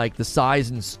done, like the size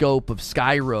and scope of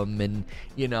Skyrim and,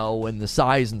 and the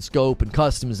size and scope and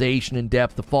customization and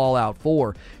depth of Fallout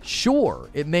 4. Sure,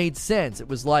 it made sense. It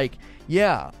was like,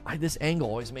 this angle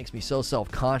always makes me so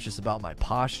self-conscious about my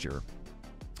posture.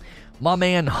 My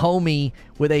man Homie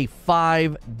with a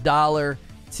 $5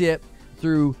 tip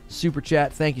through Super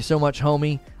Chat. Thank you so much,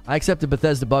 Homie. I accepted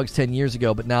Bethesda bugs 10 years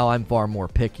ago, but now I'm far more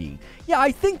picky. Yeah,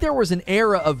 I think there was an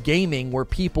era of gaming where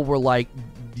people were like,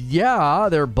 yeah,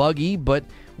 they're buggy, but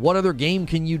what other game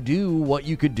can you do what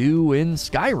you could do in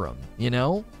Skyrim,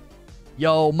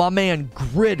 Yo, my man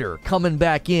Gritter coming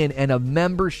back in, and a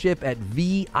membership at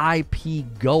VIP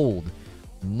Gold.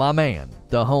 My man,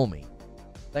 the homie.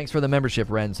 Thanks for the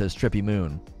membership, Ren, says Trippy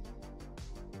Moon.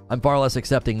 I'm far less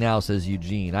accepting now, says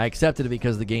Eugene. I accepted it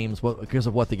because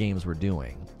of what the games were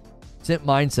doing. Simp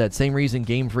Mindset, same reason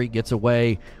Game Freak gets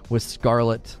away with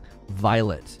Scarlet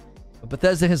Violet. But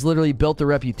Bethesda has literally built a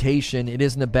reputation. It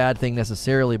isn't a bad thing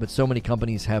necessarily, but so many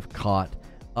companies have caught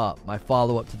up. My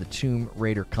follow-up to the Tomb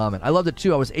Raider comment. I loved it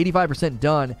too. I was 85%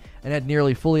 done and had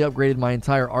nearly fully upgraded my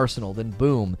entire arsenal. Then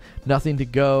boom, nothing to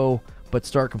go but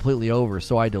start completely over,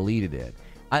 so I deleted it.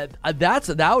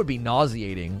 That would be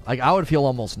nauseating. Like, I would feel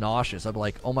almost nauseous. I'd be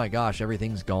like, oh my gosh,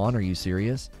 everything's gone. Are you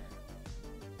serious?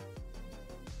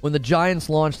 When the Giants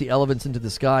launched the elephants into the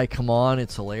sky, come on,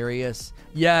 it's hilarious.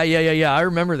 Yeah. I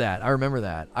remember that. I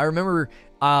remember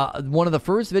one of the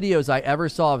first videos I ever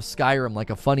saw of Skyrim, like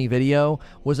a funny video,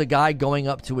 was a guy going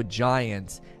up to a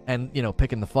giant and,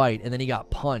 picking the fight, and then he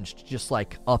got punched just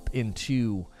like up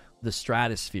into the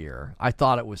stratosphere. I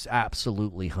thought it was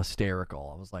absolutely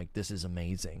hysterical. I was like, this is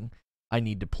amazing. I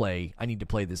need to play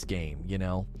this game,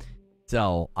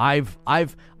 So I've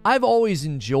always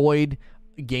enjoyed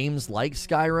games like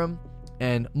Skyrim,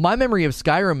 and my memory of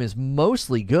Skyrim is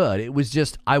mostly good. It was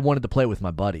just I wanted to play with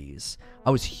my buddies. I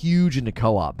was huge into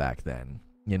co-op back then,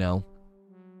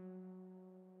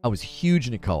 I was huge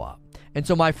into co-op. And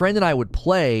so my friend and I would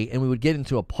play, and we would get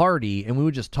into a party, and we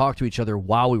would just talk to each other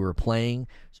while we were playing,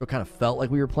 so it kind of felt like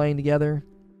we were playing together.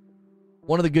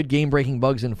 One of the good game-breaking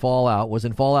bugs in Fallout was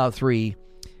in Fallout 3,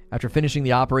 after finishing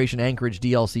the Operation Anchorage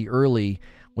DLC early,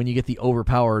 when you get the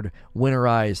overpowered,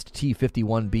 winterized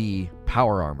T-51B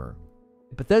power armor.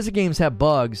 If Bethesda games have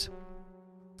bugs,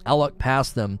 I'll look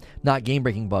past them, not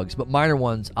game-breaking bugs, but minor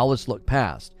ones I'll just look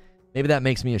past. Maybe that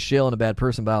makes me a shill and a bad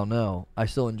person, but I don't know. I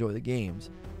still enjoy the games.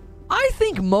 I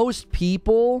think most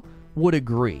people would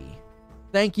agree.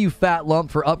 Thank you, Fat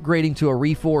Lump, for upgrading to a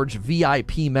Reforged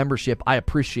VIP membership. I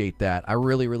appreciate that. I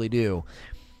really, really do.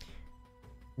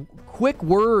 Quick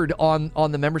word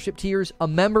on the membership tiers. A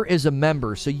member is a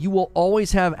member, so you will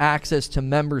always have access to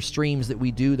member streams that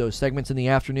we do, those segments in the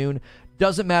afternoon.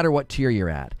 Doesn't matter what tier you're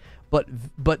at.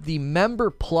 But the member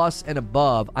plus and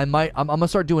above, I'm gonna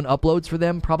start doing uploads for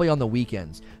them probably on the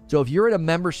weekends. So if you're at a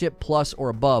membership plus or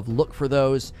above, look for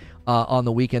those on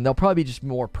the weekend. They'll probably be just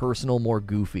more personal, more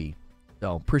goofy.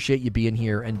 So appreciate you being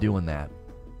here and doing that.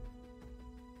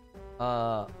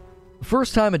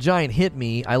 First time a giant hit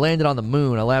me, I landed on the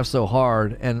moon. I laughed so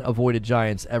hard and avoided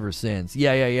giants ever since.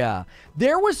 Yeah.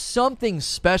 There was something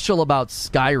special about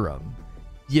Skyrim,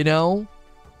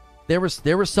 There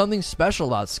was something special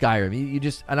about Skyrim. You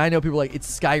just, and I know people are like,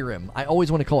 it's Skyrim. I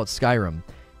always want to call it Skyrim.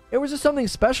 There was just something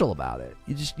special about it.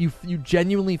 You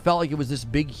genuinely felt like it was this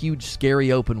big, huge,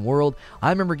 scary open world. I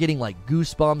remember getting like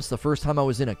goosebumps the first time I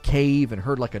was in a cave and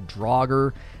heard like a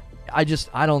Draugr. I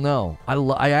don't know.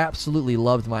 I absolutely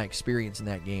loved my experience in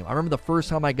that game. I remember the first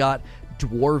time I got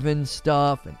dwarven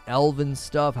stuff and elven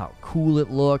stuff, how cool it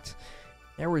looked.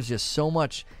 There was just so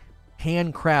much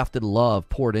handcrafted love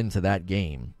poured into that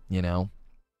game, you know?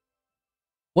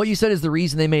 What you said is the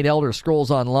reason they made Elder Scrolls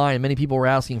Online. Many people were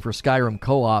asking for Skyrim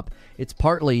co-op. It's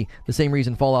partly the same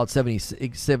reason Fallout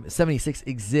 76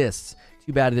 exists.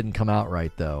 Too bad it didn't come out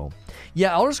right, though.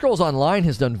 Yeah, Elder Scrolls Online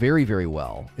has done very, very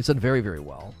well. It's done very, very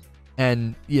well.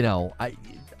 And, you know,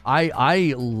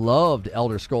 I loved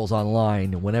Elder Scrolls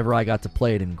Online whenever I got to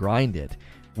play it and grind it.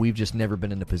 We've just never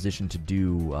been in a position to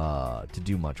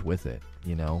do much with it,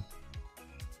 you know?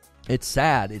 It's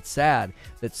sad. It's sad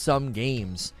that some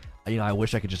games, you know, I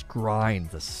wish I could just grind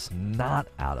the snot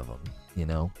out of them, you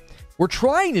know? We're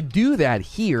trying to do that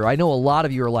here. I know a lot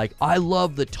of you are like, I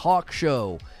love the talk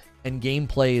show, and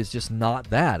gameplay is just not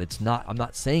that. It's not, I'm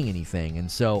not saying anything, and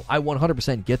so I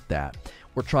 100% get that.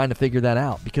 We're trying to figure that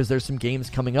out because there's some games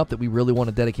coming up that we really want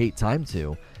to dedicate time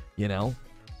to, you know?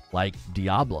 Like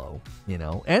Diablo, you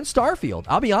know? And Starfield.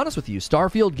 I'll be honest with you,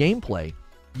 Starfield gameplay,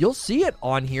 you'll see it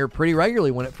on here pretty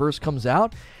regularly when it first comes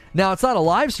out. Now, it's not a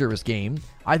live service game.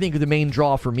 I think the main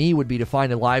draw for me would be to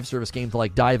find a live service game to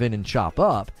like dive in and chop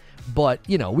up. But,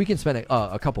 you know, we can spend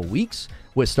a couple weeks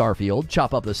with Starfield,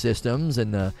 chop up the systems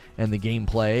and the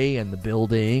gameplay and the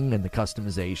building and the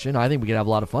customization. I think we could have a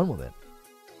lot of fun with it.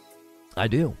 I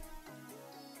do.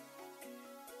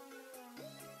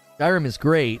 Skyrim is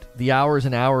great. The hours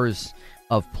and hours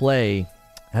of play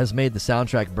has made the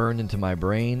soundtrack burned into my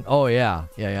brain. Oh, yeah.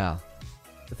 Yeah.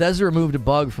 Bethesda removed a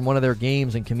bug from one of their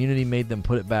games and community made them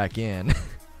put it back in.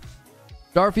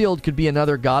 Starfield could be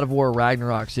another God of War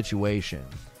Ragnarok situation.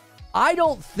 I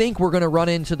don't think we're going to run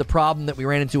into the problem that we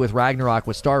ran into with Ragnarok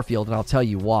with Starfield, and I'll tell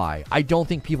you why. I don't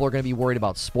think people are going to be worried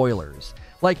about spoilers.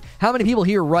 Like, how many people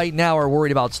here right now are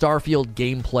worried about Starfield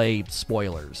gameplay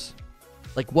spoilers?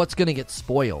 Like, what's going to get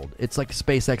spoiled? It's like a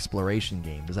space exploration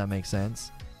game. Does that make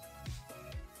sense?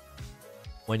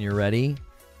 When you're ready.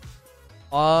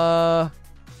 I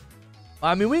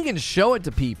mean, we can show it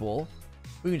to people.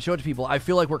 I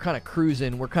feel like we're kind of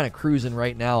cruising. We're kind of cruising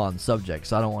right now on subject,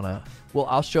 so I don't want to. Well,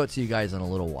 I'll show it to you guys in a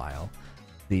little while.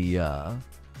 The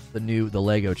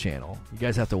Lego channel. You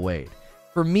guys have to wait.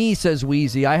 For me, says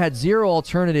Wheezy, I had zero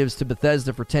alternatives to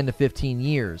Bethesda for 10 to 15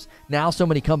 years. Now so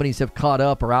many companies have caught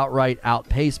up or outright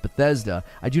outpaced Bethesda.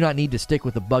 I do not need to stick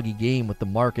with a buggy game with the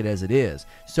market as it is.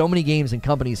 So many games and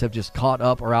companies have just caught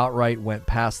up or outright went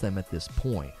past them at this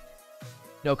point.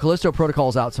 No, Callisto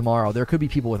Protocol's out tomorrow. There could be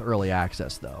people with early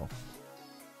access, though.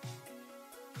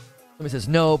 Somebody says,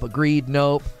 nope, agreed,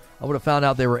 nope. I would have found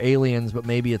out they were aliens, but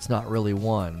maybe it's not really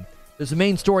one. There's a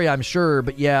main story, I'm sure,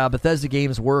 but yeah, Bethesda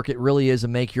games work. It really is a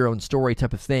make-your-own-story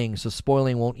type of thing, so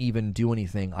spoiling won't even do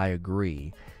anything. I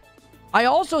agree. I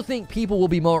also think people will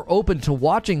be more open to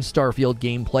watching Starfield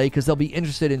gameplay because they'll be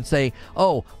interested in, say,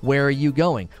 oh, where are you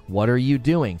going? What are you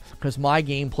doing? Because my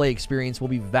gameplay experience will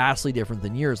be vastly different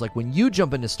than yours. Like, when you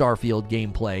jump into Starfield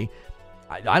gameplay,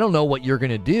 I don't know what you're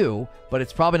going to do, but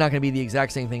it's probably not going to be the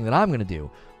exact same thing that I'm going to do.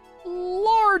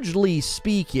 Largely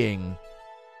speaking,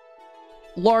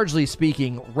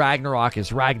 Ragnarok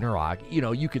is Ragnarok. You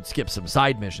know, you could skip some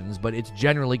side missions, but it's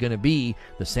generally going to be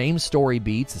the same story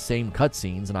beats, the same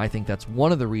cutscenes, and I think that's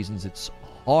one of the reasons it's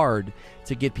hard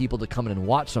to get people to come in and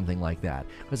watch something like that.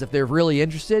 Because if they're really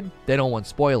interested, they don't want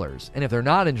spoilers, and if they're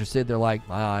not interested, they're like,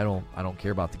 I don't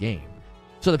care about the game.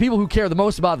 So the people who care the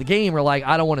most about the game are like,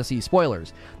 I don't want to see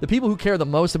spoilers. The people who care the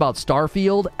most about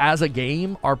Starfield as a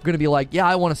game are going to be like, yeah,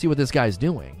 I want to see what this guy's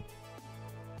doing.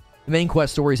 The main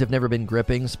quest stories have never been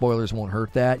gripping. Spoilers won't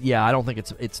hurt that. Yeah, I don't think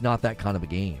it's not that kind of a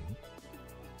game.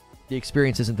 The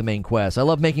experience isn't the main quest. I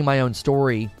love making my own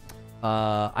story.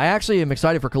 I actually am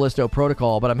excited for Callisto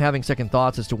Protocol, but I'm having second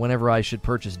thoughts as to whenever I should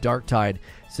purchase Darktide,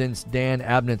 since Dan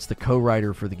Abnett's the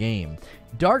co-writer for the game.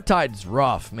 Darktide's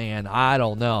rough, man. I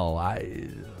don't know.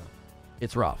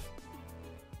 It's rough.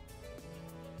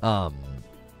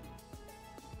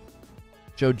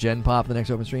 Show Gen Pop the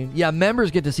next open stream. Yeah,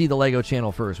 members get to see the Lego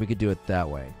channel first. We could do it that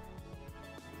way.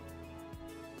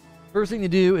 First thing to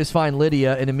do is find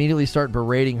Lydia and immediately start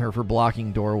berating her for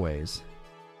blocking doorways.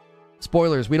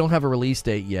 Spoilers, we don't have a release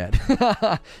date yet.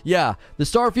 Yeah, the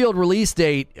Starfield release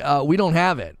date, we don't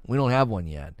have it. We don't have one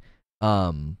yet.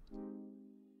 I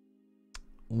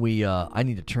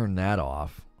need to turn that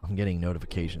off. I'm getting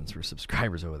notifications for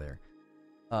subscribers over there.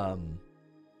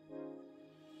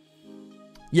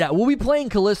 Yeah, we'll be playing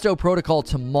Callisto Protocol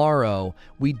tomorrow.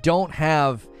 We don't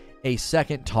have a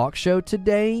second talk show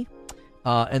today,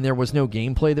 and there was no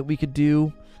gameplay that we could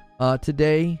do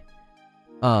today.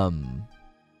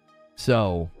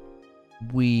 So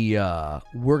we're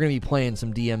going to be playing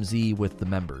some DMZ with the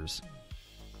members.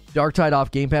 Darktide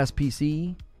off Game Pass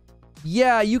PC.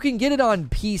 Yeah, you can get it on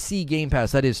PC Game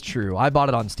Pass. That is true. I bought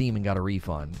it on Steam and got a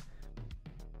refund.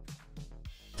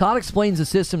 Todd explains the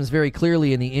systems very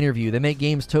clearly in the interview. They make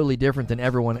games totally different than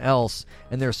everyone else,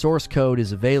 and their source code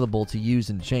is available to use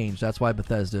and change. That's why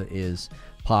Bethesda is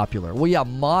popular. Well, yeah,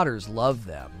 modders love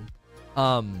them.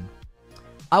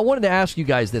 I wanted to ask you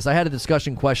guys this. I had a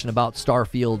discussion question about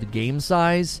Starfield game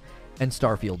size and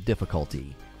Starfield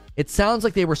difficulty. It sounds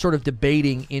like they were sort of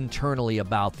debating internally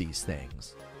about these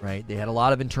things, right? They had a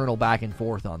lot of internal back and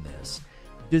forth on this.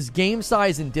 Does game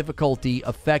size and difficulty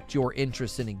affect your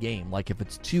interest in a game? Like if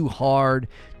it's too hard,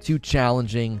 too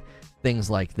challenging, things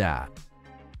like that.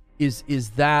 Is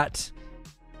that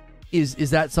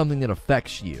something that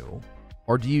affects you?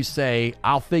 Or do you say,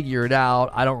 I'll figure it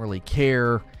out, I don't really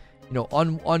care? You know,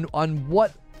 on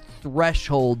what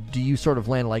threshold do you sort of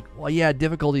land like, well, yeah,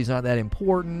 difficulty is not that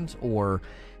important? Or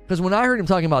because when I heard him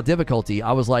talking about difficulty,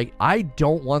 I was like, I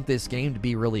don't want this game to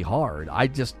be really hard. I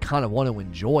just kind of want to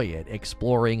enjoy it,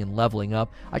 exploring and leveling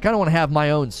up. I kind of want to have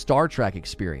my own Star Trek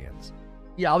experience.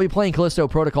 Yeah, I'll be playing Callisto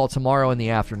Protocol tomorrow in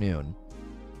the afternoon.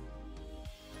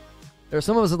 There are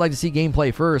some of us that like to see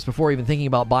gameplay first before even thinking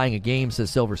about buying a game, says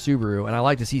Silver Subaru, and I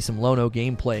like to see some Lono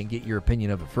gameplay and get your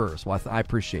opinion of it first. Well, I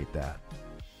appreciate that.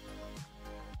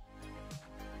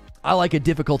 I like a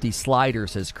difficulty slider,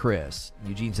 says Chris.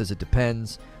 Eugene says it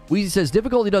depends. Wheezy says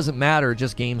difficulty doesn't matter,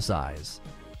 just game size.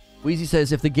 Wheezy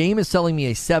says if the game is selling me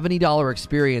a $70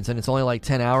 experience and it's only like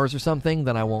 10 hours or something,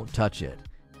 then I won't touch it.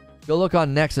 Go look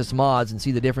on Nexus Mods and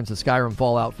see the difference of Skyrim,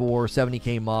 Fallout 4,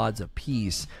 70k mods a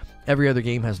piece. Every other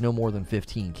game has no more than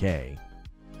 15k.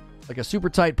 Like a super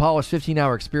tight, polished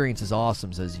 15-hour experience is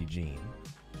awesome, says Eugene.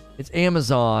 It's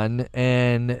Amazon,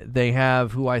 and they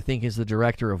have who I think is the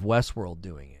director of Westworld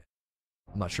doing it.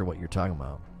 I'm not sure what you're talking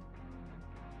about.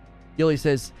 Gilly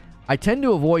says, I tend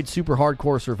to avoid super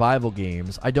hardcore survival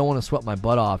games. I don't want to sweat my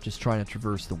butt off just trying to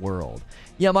traverse the world.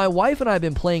 Yeah, my wife and I have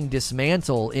been playing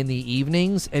Dismantle in the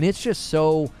evenings, and it's just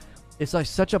so... It's like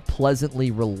such a pleasantly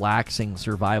relaxing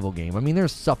survival game. I mean,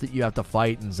 there's stuff that you have to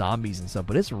fight and zombies and stuff,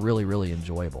 but it's really, really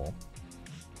enjoyable.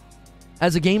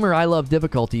 As a gamer, I love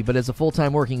difficulty, but as a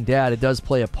full-time working dad, it does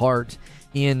play a part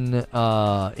in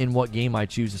what game I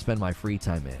choose to spend my free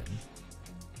time in.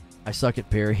 I suck at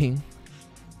parrying.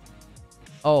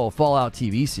 Oh, Fallout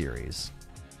TV series.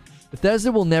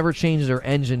 Bethesda will never change their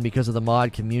engine because of the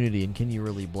mod community, and can you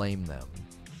really blame them?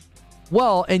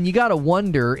 Well, and you gotta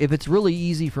wonder if it's really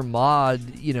easy for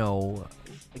mod, you know,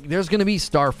 there's gonna be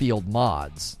Starfield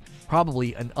mods.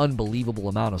 Probably an unbelievable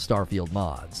amount of Starfield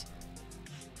mods.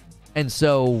 And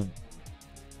so,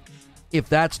 if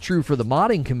that's true for the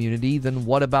modding community, then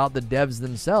what about the devs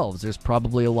themselves? There's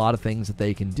probably a lot of things that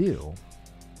they can do.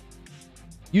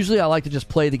 Usually I like to just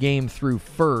play the game through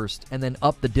first and then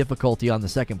up the difficulty on the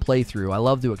second playthrough. I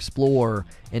love to explore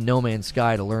in No Man's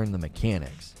Sky to learn the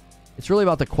mechanics. It's really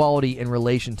about the quality in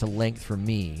relation to length for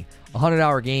me. A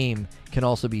 100-hour game can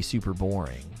also be super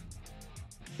boring.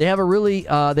 They have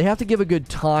to give a good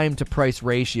time to price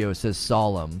ratio, says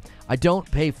Solemn. I don't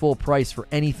pay full price for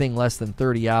anything less than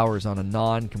 30 hours on a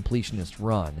non-completionist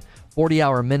run.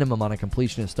 40-hour minimum on a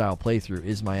completionist-style playthrough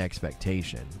is my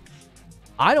expectation.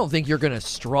 I don't think you're going to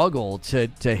struggle to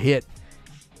hit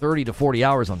 30 to 40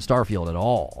 hours on Starfield at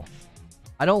all.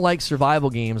 I don't like survival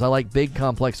games. I like big,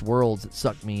 complex worlds that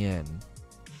suck me in.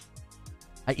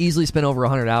 I easily spent over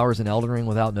 100 hours in Elden Ring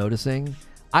without noticing.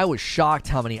 I was shocked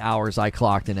how many hours I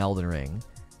clocked in Elden Ring.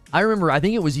 I remember, I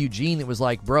think it was Eugene that was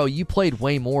like, bro, you played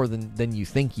way more than you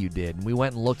think you did. And we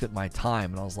went and looked at my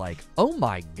time, and I was like, oh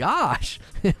my gosh.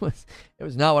 It was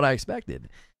not what I expected.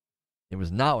 It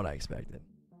was not what I expected.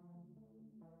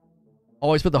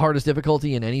 Always put the hardest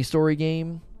difficulty in any story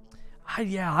game.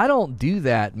 I don't do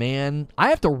that, man.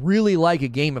 I have to really like a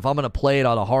game if I'm going to play it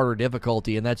on a harder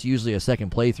difficulty, and that's usually a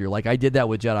second playthrough. Like I did that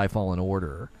with Jedi Fallen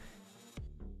Order.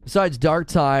 Besides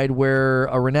Darktide, where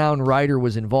a renowned writer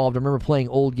was involved, I remember playing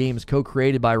old games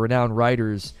co-created by renowned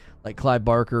writers like Clive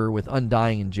Barker with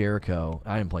Undying and Jericho.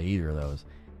 I didn't play either of those.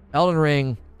 Elden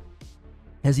Ring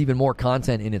has even more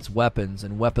content in its weapons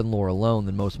and weapon lore alone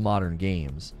than most modern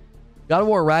games. God of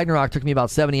War Ragnarok took me about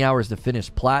 70 hours to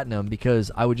finish Platinum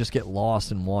because I would just get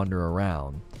lost and wander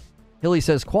around. Hilly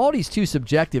says, quality's too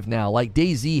subjective now. Like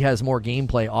DayZ has more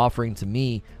gameplay offering to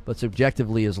me, but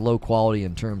subjectively is low quality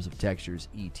in terms of textures,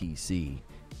 etc.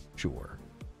 Sure.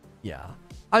 Yeah.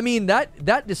 I mean,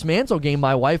 that Dismantle game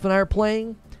my wife and I are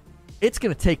playing, it's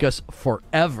going to take us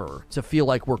forever to feel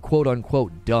like we're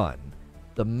quote-unquote done.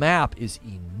 The map is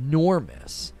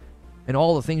enormous. And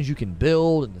all the things you can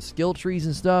build and the skill trees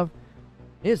and stuff.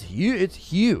 It's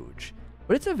huge,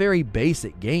 but it's a very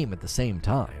basic game at the same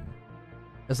time.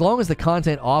 As long as the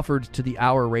content offered to the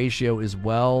hour ratio is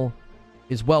well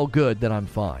good, then I'm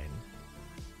fine.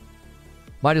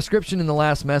 My description in the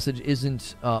last message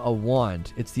isn't a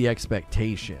want, it's the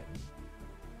expectation.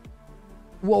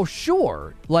 Well,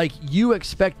 sure. Like, you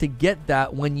expect to get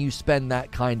that when you spend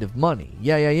that kind of money.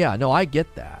 Yeah. No, I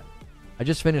get that. I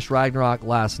just finished Ragnarok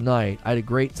last night. I had a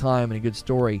great time and a good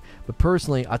story, but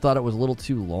personally, I thought it was a little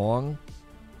too long.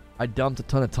 I dumped a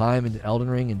ton of time into Elden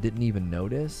Ring and didn't even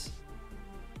notice.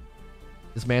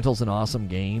 Dismantle's an awesome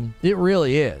game. It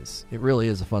really is. It really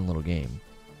is a fun little game.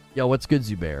 Yo, what's good,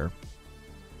 Zubair?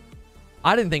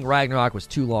 I didn't think Ragnarok was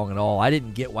too long at all. I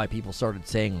didn't get why people started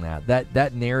saying that.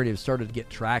 That narrative started to get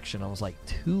traction. I was like,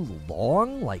 too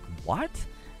long? Like, what?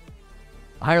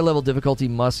 A higher level difficulty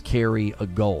must carry a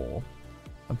goal.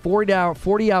 I'm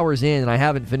 40 hours in, and I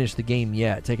haven't finished the game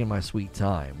yet, taking my sweet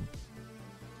time.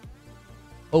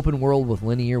 Open world with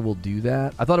linear will do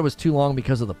that. I thought it was too long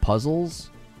because of the puzzles.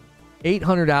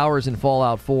 800 hours in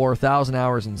Fallout 4, 1,000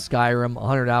 hours in Skyrim,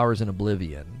 100 hours in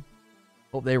Oblivion.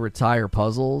 Hope they retire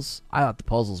puzzles. I thought the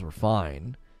puzzles were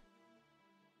fine.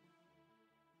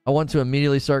 I want to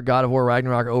immediately start God of War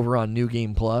Ragnarok over on New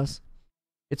Game Plus.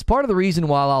 It's part of the reason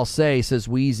why I'll say, says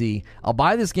Wheezy, I'll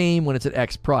buy this game when it's at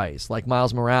X price, like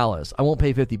Miles Morales. I won't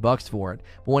pay $50 for it,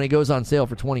 but when it goes on sale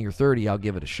for 20 or 30, I'll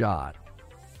give it a shot.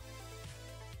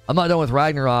 I'm not done with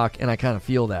Ragnarok, and I kind of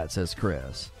feel that, says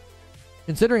Chris.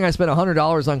 Considering I spent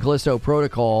 $100 on Callisto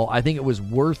Protocol, I think it was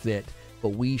worth it, but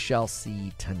we shall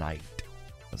see tonight.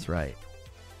 That's right.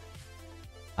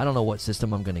 I don't know what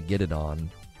system I'm going to get it on.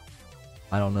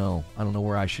 I don't know. I don't know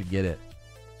where I should get it.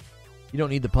 You don't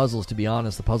need the puzzles, to be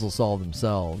honest. The puzzles solve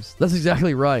themselves. That's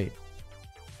exactly right.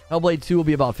 Hellblade 2 will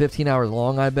be about 15 hours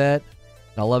long, I bet.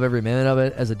 And I'll love every minute of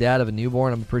it. As a dad of a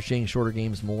newborn, I'm appreciating shorter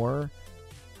games more.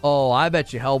 Oh, I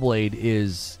bet you Hellblade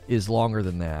is longer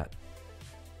than that.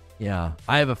 Yeah,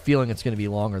 I have a feeling it's going to be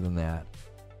longer than that.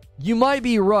 You might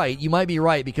be right. You might be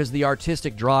right because the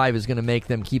artistic drive is going to make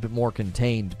them keep it more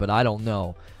contained, but I don't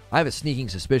know. I have a sneaking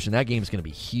suspicion that game's going to be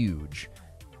huge.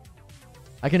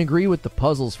 I can agree with the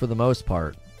puzzles for the most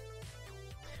part.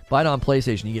 Buy it on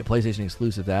PlayStation. You get PlayStation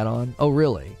exclusive add-on. Oh,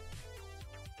 really?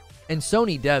 And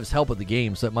Sony devs help with the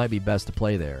game, so it might be best to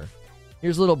play there.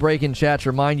 Here's a little break in chat to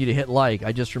remind you to hit like.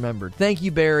 I just remembered. Thank you,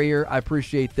 Barrier. I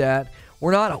appreciate that.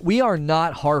 We are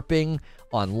not harping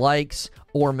on likes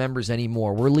or members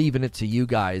anymore. We're leaving it to you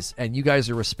guys, and you guys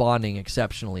are responding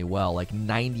exceptionally well. Like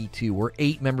 92. We're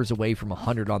 8 members away from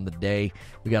 100 on the day.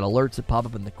 We got alerts that pop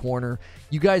up in the corner.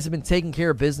 You guys have been taking care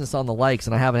of business on the likes,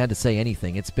 and I haven't had to say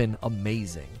anything. It's been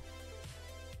amazing.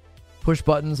 Push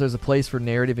buttons. There's a place for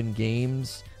narrative in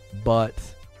games, but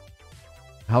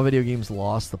how video games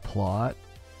lost the plot.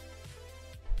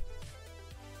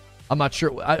 I'm not sure.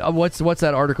 What's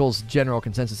that article's general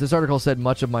consensus? This article said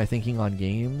much of my thinking on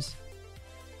games.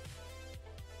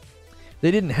 They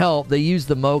didn't help. They used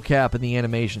the mocap in the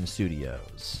animation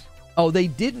studios. Oh, they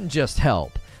didn't just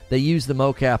help. They used the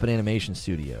mocap in animation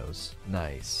studios.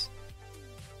 Nice.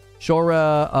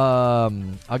 Shora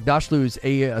Agdashlu's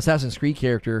Assassin's Creed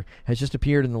character has just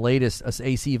appeared in the latest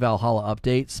AC Valhalla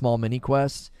update, small mini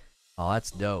quest. Oh,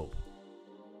 that's dope.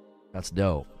 That's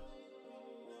dope.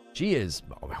 She is...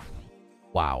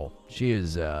 Wow. She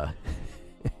is... You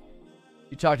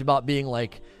talked about being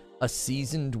like a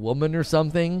seasoned woman or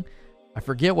something. I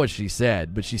forget what she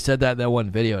said, but she said that in that one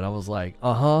video, and I was like,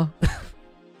 uh-huh.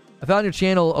 I found your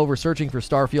channel over searching for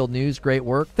Starfield news. Great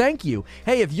work. Thank you.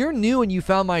 Hey, if you're new and you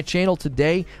found my channel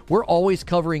today, we're always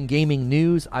covering gaming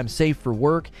news. I'm safe for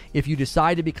work. If you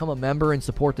decide to become a member and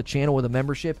support the channel with a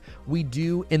membership, we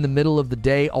do, in the middle of the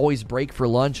day, always break for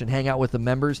lunch and hang out with the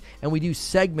members, and we do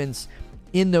segments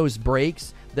in those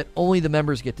breaks that only the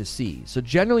members get to see. So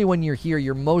generally when you're here,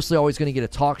 you're mostly always going to get a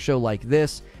talk show like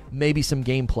this, maybe some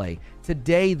gameplay.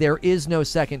 Today, there is no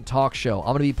second talk show. I'm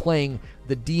going to be playing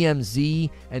the DMZ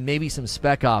and maybe some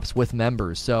Spec Ops with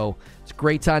members. So it's a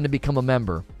great time to become a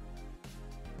member.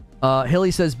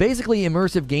 Hilly says, basically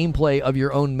immersive gameplay of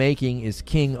your own making is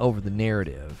king over the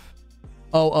narrative.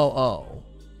 Oh.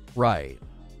 Right.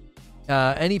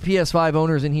 Any PS5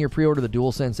 owners in here pre-order the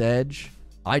DualSense Edge?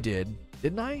 I did.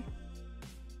 Didn't I?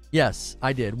 Yes,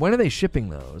 I did. When are they shipping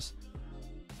those?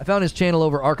 I found his channel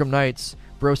over Arkham Knights.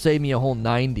 Bro saved me a whole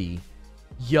 90.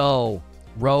 Yo,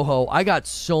 Rojo, I got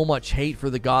so much hate for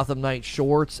the Gotham Knight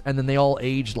shorts, and then they all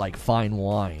aged like fine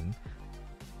wine.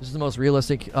 This is the most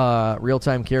realistic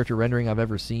real-time character rendering I've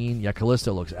ever seen. Yeah,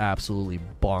 Callisto looks absolutely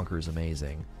bonkers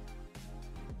amazing.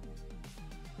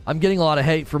 I'm getting a lot of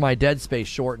hate for my Dead Space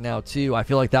short now, too. I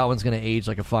feel like that one's going to age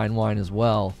like a fine wine as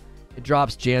well. It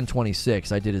drops Jan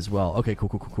 26. I did as well. Okay,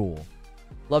 cool.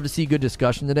 Love to see good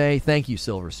discussion today. Thank you,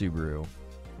 Silver Subaru.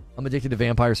 I'm addicted to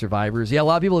Vampire Survivors. Yeah, a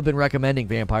lot of people have been recommending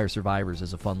Vampire Survivors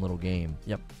as a fun little game.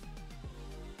 Yep.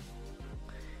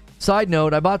 Side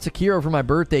note, I bought Sekiro for my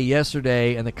birthday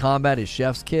yesterday, and the combat is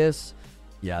Chef's Kiss.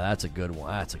 Yeah, that's a good one.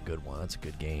 That's a good one. That's a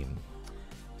good game.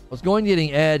 I was going to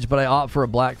getting Edge, but I opt for a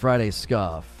Black Friday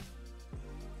scuff.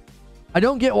 I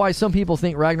don't get why some people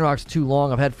think Ragnarok's too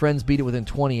long. I've had friends beat it within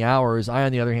 20 hours. I,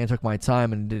 on the other hand, took my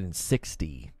time and did it in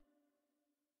 60.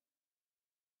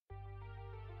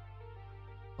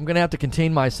 I'm going to have to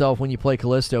contain myself when you play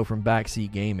Callisto from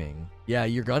Backseat Gaming. Yeah,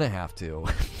 you're going to have to.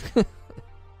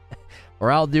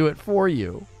 Or I'll do it for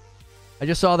you. I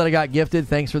just saw that I got gifted.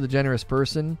 Thanks for the generous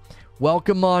person.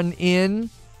 Welcome on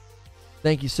in.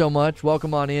 Thank you so much.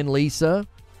 Welcome on in, Lisa.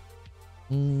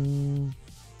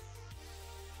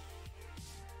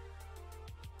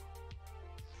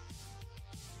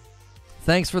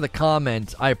 Thanks for the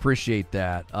comment. I appreciate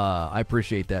that. I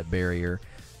appreciate that, Barrier.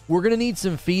 We're going to need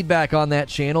some feedback on that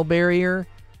channel, Barrier.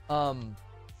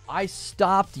 I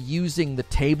stopped using the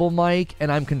table mic, and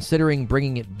I'm considering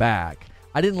bringing it back.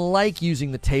 I didn't like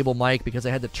using the table mic because I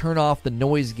had to turn off the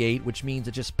noise gate, which means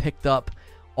it just picked up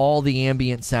all the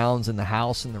ambient sounds in the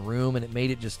house and the room, and it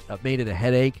made it a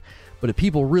headache. But if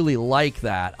people really like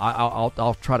that,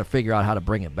 I'll try to figure out how to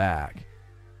bring it back.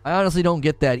 I honestly don't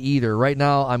get that either. Right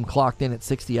now, I'm clocked in at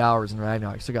 60 hours in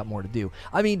Ragnarok. I still got more to do.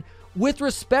 I mean, with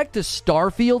respect to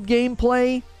Starfield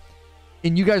gameplay,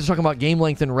 and you guys are talking about game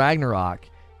length in Ragnarok,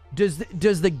 does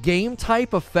the game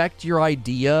type affect your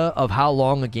idea of how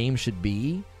long a game should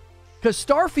be? Because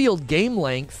Starfield game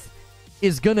length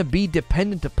is going to be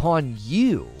dependent upon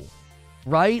you,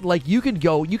 right? Like, you could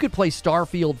play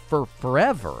Starfield for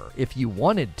forever if you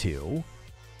wanted to,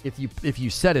 if you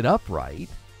set it up right.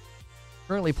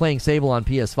 Currently playing Sable on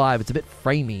PS5. It's a bit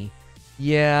framey.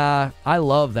 Yeah, I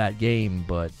love that game,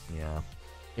 but yeah,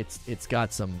 it's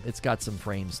got some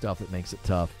frame stuff that makes it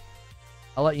tough.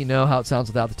 I'll let you know how it sounds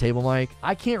without the table mic.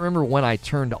 I can't remember when I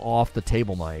turned off the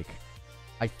table mic.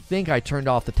 I think I turned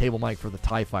off the table mic for the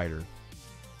TIE Fighter.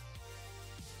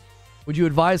 Would you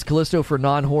advise Callisto for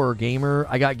non-horror gamer?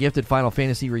 I got gifted Final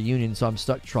Fantasy Reunion, so I'm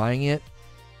stuck trying it.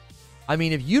 I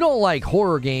mean, if you don't like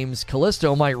horror games,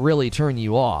 Callisto might really turn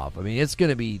you off. I mean, it's going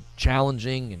to be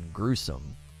challenging and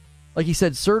gruesome. Like he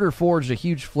said, Surtur forged a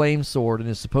huge flame sword and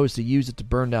is supposed to use it to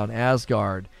burn down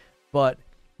Asgard, but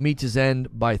meets his end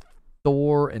by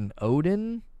Thor and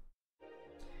Odin?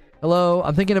 Hello,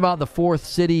 I'm thinking about the fourth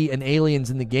city and aliens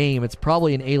in the game. It's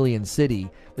probably an alien city.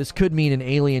 This could mean an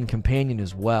alien companion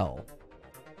as well.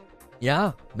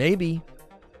 Yeah, maybe.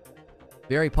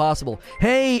 Very possible.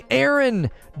 Hey, Aaron,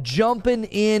 jumping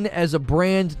in as a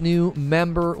brand new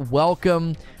member.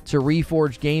 Welcome to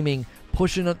Reforged Gaming.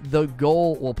 Pushing the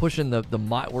goal, well,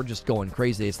 we're just going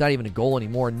crazy. It's not even a goal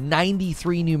anymore.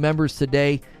 93 new members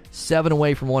today, 7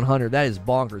 away from 100. That is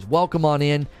bonkers. Welcome on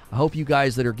in. I hope you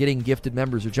guys that are getting gifted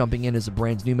members are jumping in as a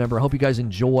brand new member. I hope you guys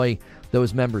enjoy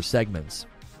those member segments.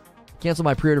 Canceled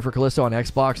my pre-order for Callisto on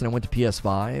Xbox and I went to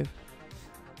PS5.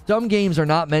 Some games are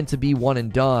not meant to be one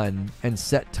and done and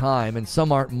set time, and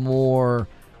some aren't more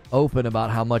open about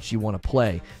how much you want to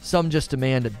play. Some just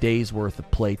demand a day's worth of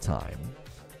playtime.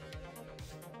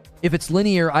 If it's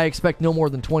linear, I expect no more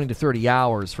than 20 to 30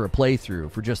 hours for a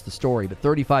playthrough for just the story, but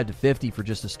 35 to 50 for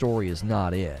just the story is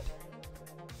not it.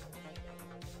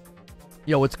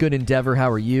 Yo, what's good, Endeavor? How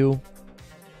are you?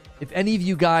 If any of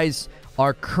you guys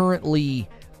are currently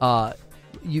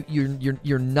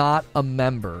you're not a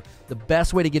member, the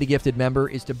best way to get a gifted member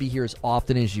is to be here as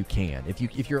often as you can.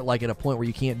 If you're like at a point where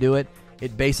you can't do it,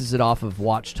 it bases it off of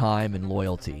watch time and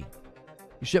loyalty.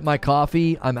 You ship my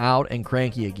coffee, I'm out and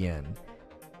cranky again.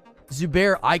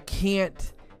 Zubair, I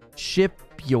can't ship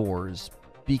yours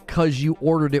because you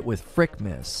ordered it with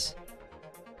Frickmas.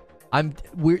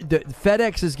 The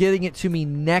FedEx is getting it to me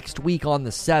next week on the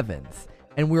 7th,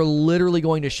 and we're literally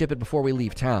going to ship it before we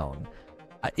leave town.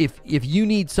 If you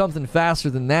need something faster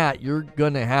than that, you're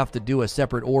going to have to do a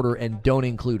separate order and don't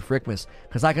include Frickmas,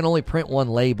 because I can only print one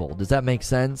label. Does that make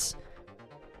sense?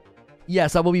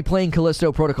 Yes, I will be playing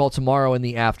Callisto Protocol tomorrow in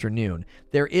the afternoon.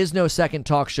 There is no second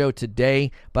talk show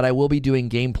today, but I will be doing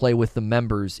gameplay with the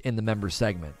members in the member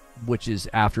segment, which is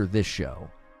after this show.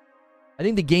 I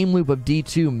think the game loop of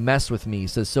D2 messed with me,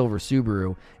 says Silver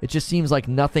Subaru. It just seems like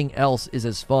nothing else is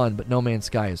as fun, but No Man's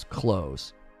Sky is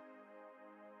close.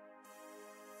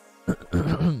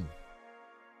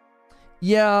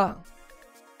 Yeah,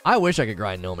 I wish I could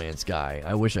grind No Man's Sky.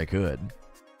 I wish I could.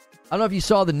 I don't know if you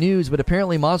saw the news, but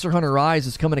apparently Monster Hunter Rise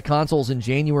is coming to consoles in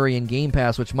January in Game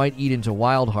Pass, which might eat into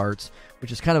Wild Hearts,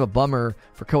 which is kind of a bummer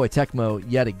for Koei Tecmo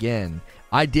yet again.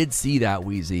 I did see that,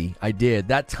 Wheezy. I did.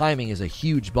 That timing is a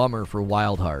huge bummer for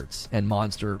Wild Hearts and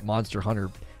Monster Hunter.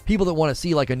 people that want to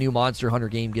see like a new Monster Hunter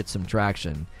game get some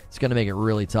traction. It's going to make it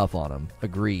really tough on them.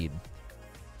 Agreed.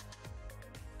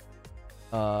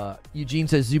 Eugene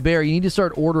says, Zubair, you need to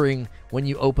start ordering when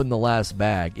you open the last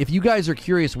bag. If you guys are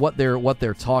curious what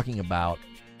they're talking about,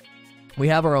 we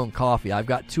have our own coffee. I've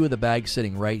got 2 of the bags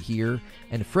sitting right here,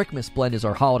 and Frickmas Blend is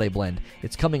our holiday blend.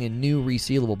 It's coming in new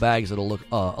resealable bags that'll look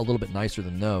a little bit nicer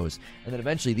than those. And then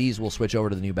eventually these will switch over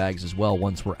to the new bags as well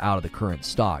once we're out of the current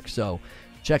stock. So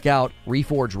check out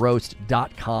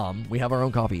reforgeroast.com. We have our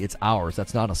own coffee. It's ours.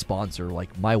 That's not a sponsor.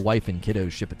 Like, my wife and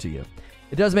kiddos ship it to you.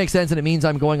 It does make sense, and it means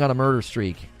I'm going on a murder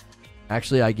streak.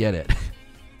 Actually, I get it.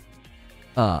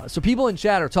 So people in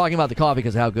chat are talking about the coffee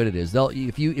because of how good it is.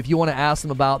 If you want to ask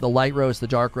them about the light roast, the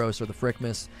dark roast, or the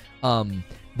Frickmas,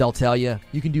 they'll tell you.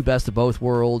 You can do best of both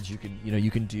worlds. You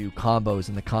can do combos,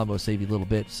 and the combos save you a little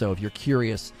bit. So if you're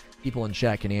curious, people in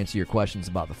chat can answer your questions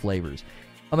about the flavors.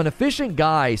 I'm an efficient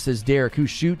guy, says Derek, who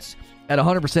shoots at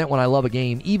 100% when I love a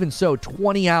game. Even so,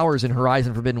 20 hours in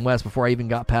Horizon Forbidden West before I even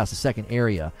got past the second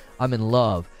area. I'm in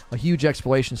love. A huge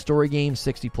exploration story game,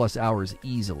 60-plus hours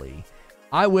easily.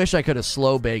 I wish I could have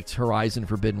slow-baked Horizon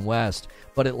Forbidden West,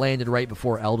 but it landed right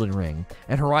before Elden Ring.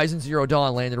 And Horizon Zero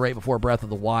Dawn landed right before Breath of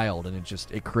the Wild, and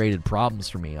it created problems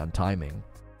for me on timing.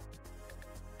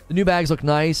 The new bags look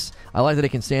nice. I like that it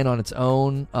can stand on its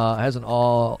own. It has an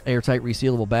all airtight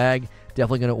resealable bag.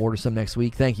 Definitely going to order some next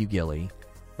week. Thank you, Gilly.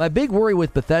 My big worry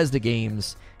with Bethesda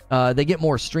games, they get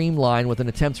more streamlined with an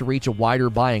attempt to reach a wider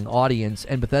buying audience,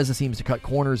 and Bethesda seems to cut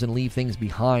corners and leave things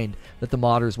behind that the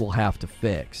modders will have to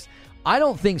fix. I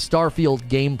don't think Starfield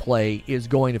gameplay is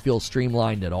going to feel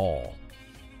streamlined at all.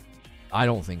 I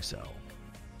don't think so.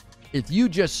 If you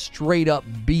just straight up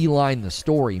beeline the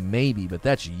story, maybe, but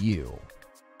that's you.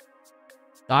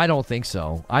 I don't think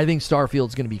so. I think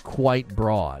Starfield's going to be quite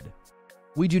broad.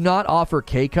 We do not offer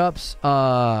K-Cups,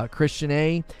 Christian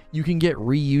A. You can get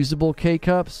reusable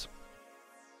K-Cups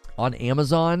on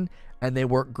Amazon, and they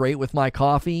work great with my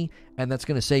coffee, and that's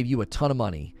going to save you a ton of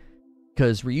money.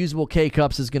 Because reusable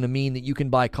K-Cups is going to mean that you can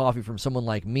buy coffee from someone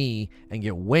like me and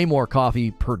get way more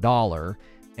coffee per dollar,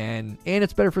 and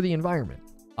it's better for the environment.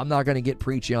 I'm not going to get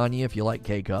preachy on you if you like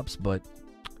K-Cups, but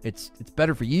it's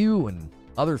better for you and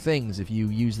other things if you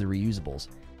use the reusables.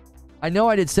 I know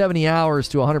I did 70 hours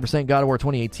to 100% God of War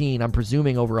 2018. I'm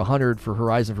presuming over 100 for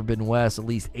Horizon Forbidden West, at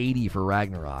least 80 for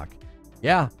Ragnarok.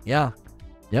 Yeah.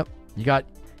 Yep. You got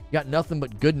nothing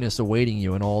but goodness awaiting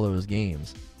you in all those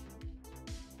games.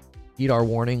 Heed our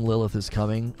warning, Lilith is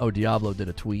coming. Oh, Diablo did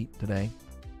a tweet today.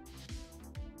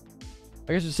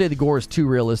 I guess you'd say the gore is too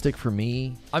realistic for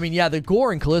me. I mean, yeah, the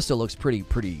gore in Callisto looks pretty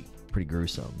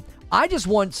gruesome. I just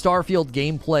want Starfield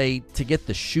gameplay to get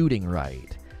the shooting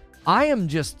right. I am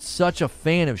just such a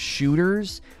fan of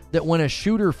shooters that when a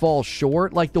shooter falls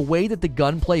short, like the way that the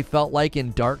gunplay felt like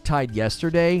in Darktide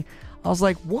yesterday, I was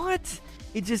like, what?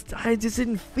 I just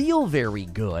didn't feel very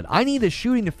good. I need the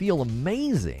shooting to feel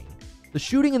amazing. The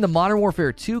shooting in the Modern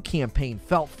Warfare 2 campaign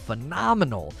felt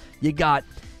phenomenal. You got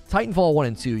Titanfall 1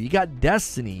 and 2. You got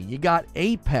Destiny. You got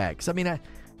Apex. I mean,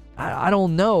 I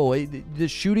don't know. The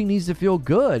shooting needs to feel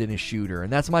good in a shooter,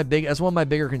 and that's one of my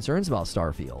bigger concerns about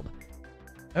Starfield.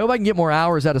 I hope I can get more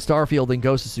hours out of Starfield than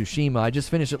Ghost of Tsushima. I just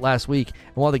finished it last week,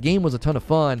 and while the game was a ton of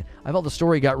fun, I felt the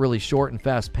story got really short and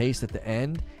fast-paced at the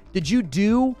end.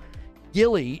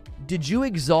 Gilly, did you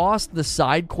exhaust the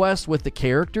side quest with the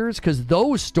characters? Because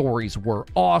those stories were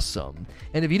awesome.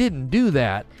 And if you didn't do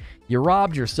that, you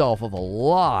robbed yourself of a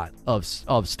lot of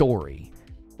story.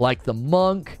 Like the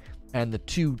monk and the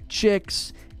 2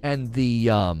 chicks and the,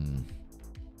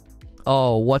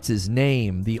 what's his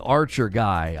name? The archer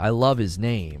guy. I love his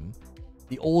name.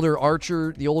 The older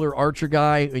archer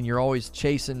guy, and you're always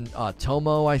chasing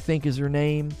Tomo, I think is her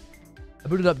name. I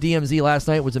booted up DMZ last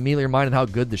night, was immediately reminded how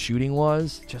good the shooting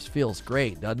was. Just feels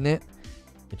great, doesn't it?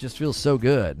 It just feels so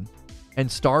good. And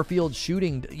Starfield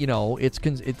shooting,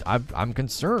 I'm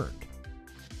concerned.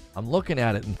 I'm looking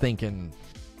at it and thinking,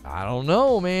 I don't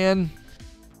know, man.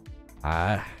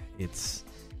 It's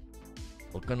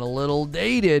looking a little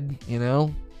dated,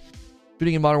 Shooting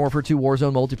in Modern Warfare 2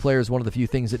 Warzone multiplayer is one of the few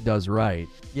things it does right.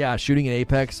 Yeah, shooting in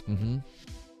Apex,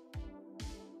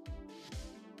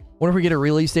 Wonder if we get a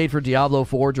release date for Diablo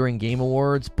 4 during Game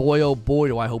Awards. Boy, oh boy,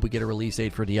 do I hope we get a release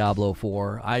date for Diablo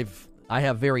 4. I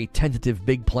have very tentative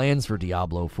big plans for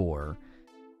Diablo 4.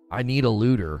 I need a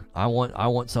looter. I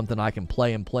want something I can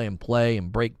play and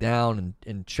break down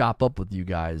and chop up with you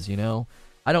guys,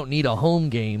 I don't need a home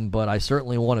game, but I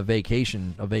certainly want a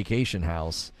vacation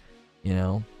house,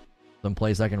 some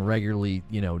place I can regularly,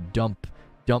 dump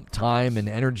time and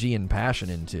energy and passion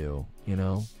into,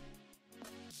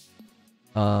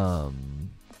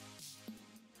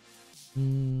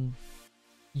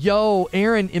 Yo,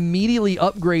 Aaron, immediately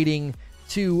upgrading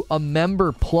to a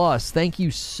member plus. Thank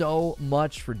you so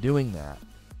much for doing that.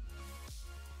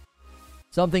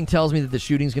 Something tells me that the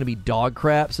shooting's going to be dog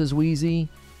crap, says Wheezy.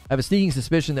 I have a sneaking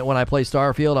suspicion that when I play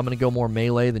Starfield, I'm going to go more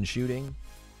melee than shooting.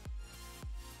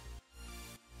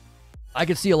 I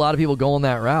could see a lot of people going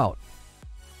that route.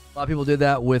 A lot of people did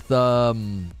that with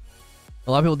Cyberpunk.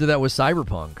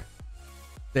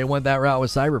 They went that route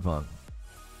with Cyberpunk.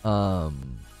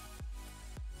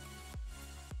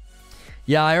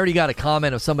 Yeah, I already got a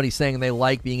comment of somebody saying they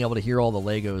like being able to hear all the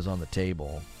Legos on the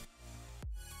table.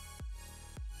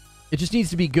 It just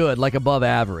needs to be good, like above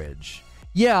average.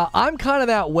 Yeah, I'm kind of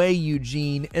that way,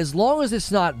 Eugene. As long as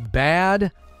it's not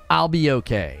bad, I'll be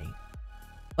okay.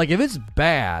 Like, if it's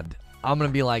bad, I'm going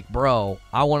to be like, bro,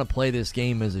 I want to play this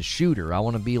game as a shooter. I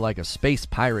want to be like a space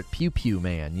pirate pew-pew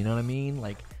man. You know what I mean?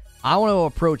 Like, I want to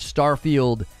approach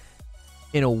Starfield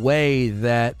in a way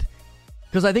that...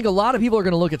 Because I think a lot of people are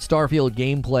going to look at Starfield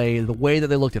gameplay the way that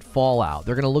they looked at Fallout.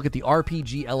 They're going to look at the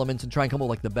RPG elements and try and come up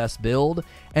with like the best build.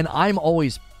 And I'm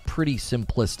always pretty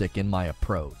simplistic in my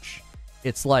approach.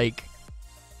 It's like,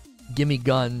 give me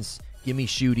guns, give me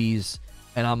shooties,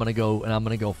 and I'm gonna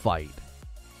go fight.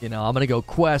 You know, I'm gonna go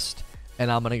quest, and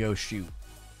I'm gonna go shoot.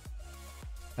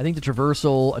 I think the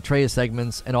traversal, Atreus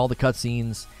segments, and all the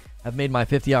cutscenes have made my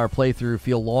 50-hour playthrough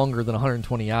feel longer than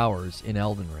 120 hours in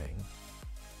Elden Ring.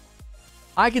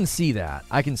 I can see that.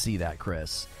 I can see that,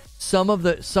 Chris. Some of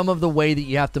the way that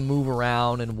you have to move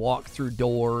around and walk through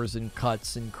doors and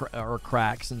cuts and or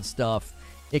cracks and stuff,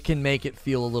 it can make it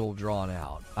feel a little drawn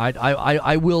out.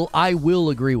 I will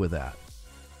agree with that.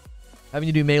 Having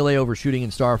to do melee over shooting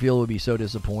in Starfield would be so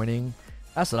disappointing.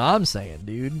 That's what I'm saying,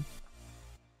 dude.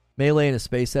 Melee in a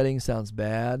space setting sounds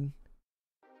bad.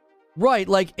 Right,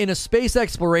 like in a space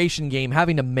exploration game,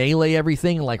 having to melee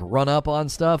everything and like run up on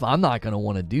stuff, I'm not going to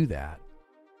want to do that.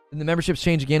 And the memberships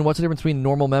change again. What's the difference between a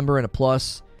normal member and a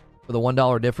plus for the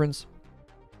 $1 difference?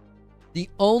 The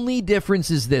only difference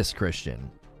is this,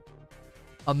 Christian.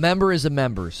 A member is a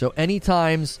member. So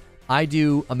anytime I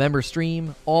do a member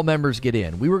stream, all members get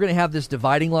in. We were going to have this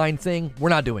dividing line thing. We're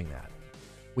not doing that.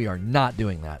 We are not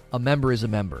doing that. A member is a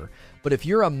member. But if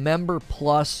you're a member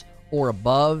plus or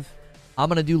above, I'm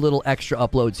going to do little extra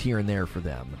uploads here and there for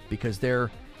them because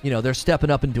they're stepping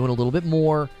up and doing a little bit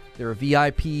more. They're a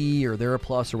VIP or they're a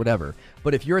plus or whatever.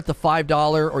 But if you're at the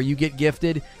 $5 or you get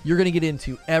gifted, you're going to get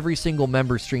into every single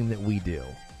member stream that we do.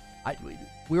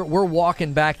 We're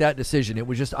walking back that decision. It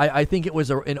was just, I think it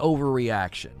was an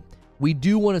overreaction. We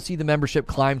do want to see the membership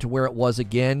climb to where it was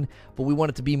again, but we want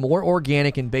it to be more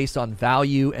organic and based on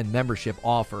value and membership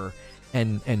offer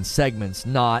and segments,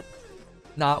 not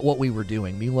what we were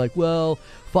doing. Being like, well,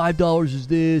 $5 is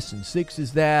this and $6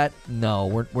 is that.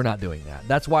 No, we're not doing that.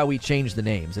 That's why we changed the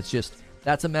names. It's just,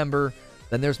 that's a member,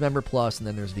 then there's Member Plus, and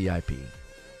then there's VIP.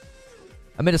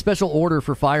 I made a special order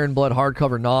for Fire and Blood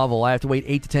hardcover novel. I have to wait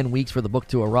 8 to 10 weeks for the book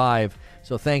to arrive.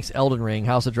 So thanks Elden Ring,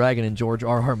 House of Dragon, and George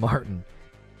R.R. Martin.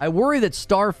 I worry that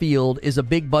Starfield is a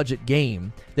big budget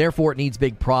game, therefore it needs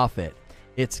big profit.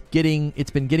 It's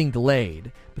been getting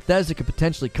delayed. Bethesda could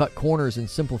potentially cut corners and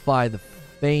simplify the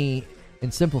fame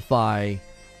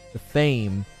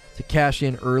to cash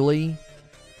in early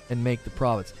and make the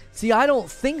profits. See, I don't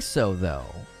think so, though.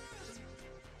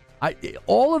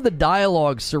 All of the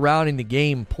dialogue surrounding the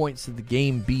game points to the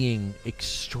game being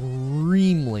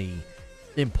extremely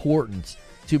important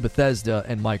to Bethesda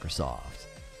and Microsoft.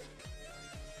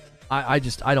 I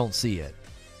don't see it.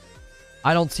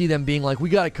 I don't see them being like, we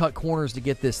got to cut corners to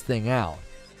get this thing out.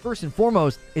 First and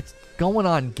foremost, it's going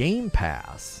on Game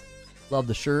Pass. Love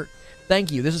the shirt.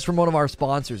 Thank you. This is from one of our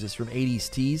sponsors. It's from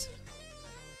 80s Tees.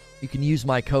 You can use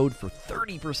my code for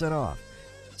 30% off.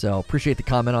 So appreciate the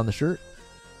comment on the shirt.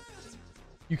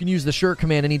 You can use the shirt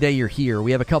command any day you're here.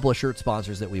 We have a couple of shirt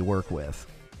sponsors that we work with.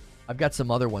 I've got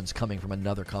some other ones coming from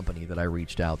another company that I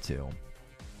reached out to.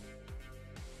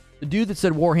 The dude that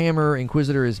said Warhammer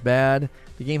Inquisitor is bad,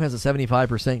 the game has a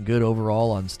 75% good overall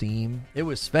on Steam. It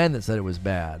was Sven that said it was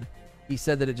bad. He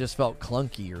said that it just felt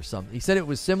clunky or something. He said it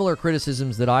was similar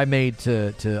criticisms that I made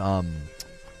to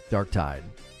Darktide.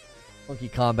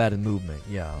 Clunky combat and movement,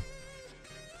 yeah.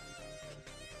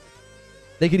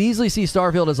 They could easily see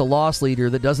Starfield as a loss leader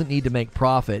that doesn't need to make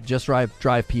profit, just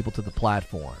drive people to the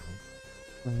platform.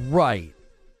 Right.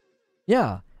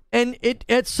 Yeah. And it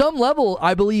at some level,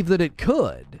 I believe that it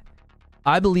could.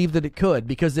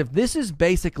 Because if this is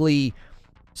basically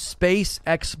space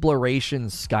exploration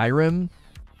Skyrim,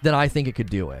 then I think it could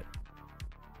do it.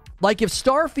 Like, if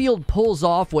Starfield pulls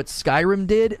off what Skyrim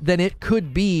did, then it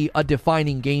could be a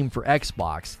defining game for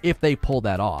Xbox if they pull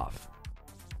that off.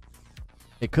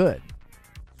 It could.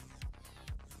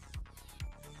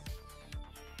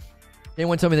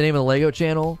 Anyone tell me the name of the Lego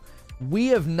channel? We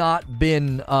have not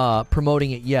been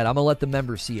promoting it yet. I'm going to let the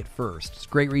members see it first. It's a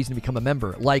great reason to become a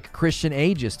member, like Christian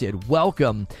A just did.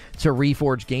 Welcome to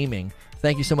Reforge Gaming.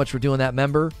 Thank you so much for doing that,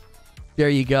 member. There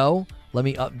you go. Let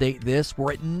me update this.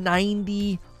 We're at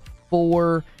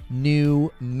 94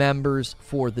 new members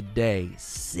for the day.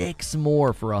 6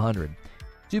 more for 100.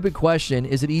 Stupid question.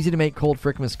 Is it easy to make cold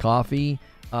Frickmas coffee?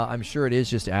 I'm sure it is,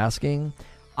 just asking.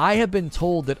 I have been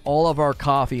told that all of our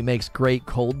coffee makes great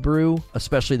cold brew,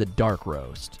 especially the dark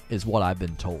roast, is what I've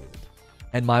been told.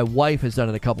 And my wife has done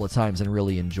it a couple of times and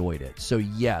really enjoyed it. So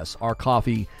yes, our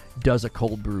coffee does a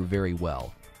cold brew very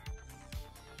well.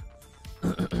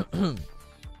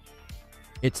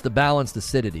 It's the balanced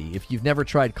acidity. If you've never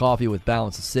tried coffee with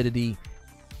balanced acidity,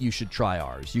 you should try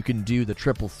ours. You can do the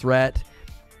triple threat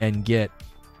and get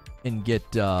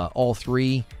all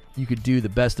 3. You could do the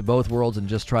best of both worlds and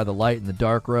just try the light and the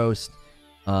dark roast.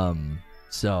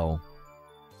 So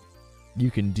you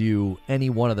can do any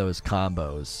one of those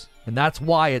combos. And that's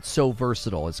why it's so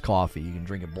versatile. It's coffee. You can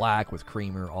drink it black with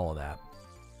creamer, all of that.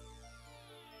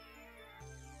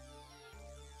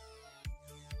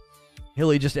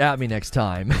 Hilly, just at me next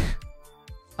time.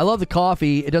 I love the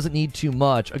coffee. It doesn't need too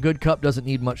much. A good cup doesn't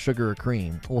need much sugar or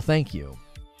cream. Well, thank you.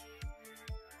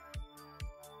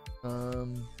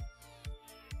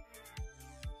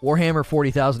 Warhammer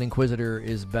 40,000 Inquisitor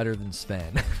is better than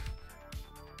Sven.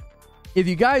 If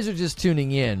you guys are just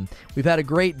tuning in, we've had a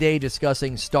great day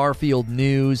discussing Starfield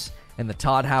news and the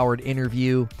Todd Howard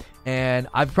interview, and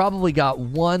I've probably got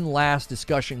one last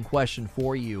discussion question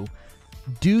for you.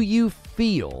 Do you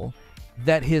feel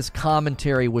that his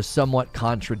commentary was somewhat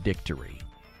contradictory?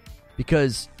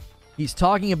 Because he's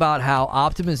talking about how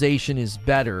optimization is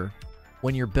better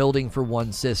when you're building for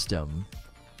one system,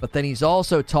 but then he's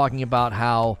also talking about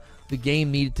how the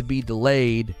game needed to be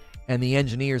delayed and the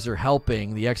engineers are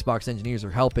helping, the Xbox engineers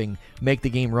are helping make the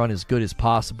game run as good as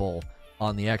possible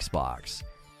on the Xbox.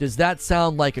 Does that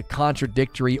sound like a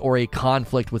contradictory or a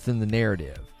conflict within the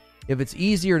narrative? If it's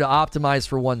easier to optimize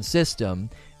for one system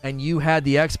and you had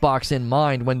the Xbox in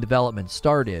mind when development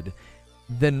started,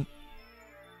 then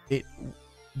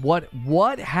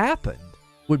what happened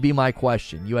would be my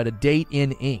question. You had a date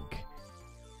in ink.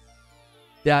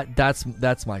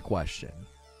 That's my question.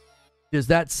 Does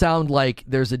that sound like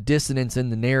there's a dissonance in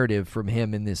the narrative from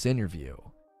him in this interview?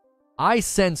 I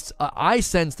sensed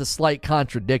a slight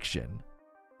contradiction.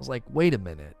 I was like, wait a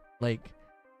minute. Like,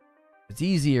 it's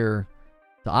easier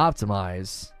to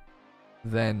optimize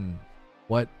than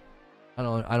what? I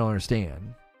don't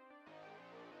understand.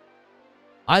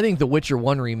 I think the Witcher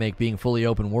 1 remake being fully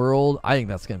open world, I think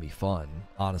that's going to be fun,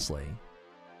 honestly.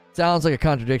 Sounds like a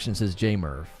contradiction, says J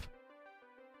Murph.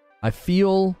 I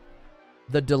feel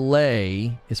the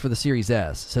delay is for the Series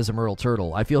S, says Emerald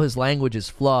Turtle. I feel his language is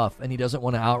fluff, and he doesn't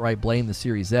want to outright blame the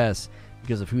Series S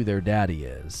because of who their daddy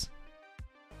is.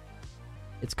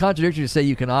 It's contradictory to say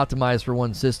you can optimize for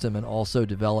one system and also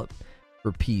develop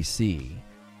for PC.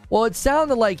 Well, it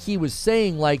sounded like he was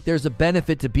saying, like, there's a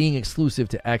benefit to being exclusive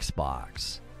to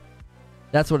Xbox.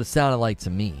 That's what it sounded like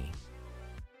to me.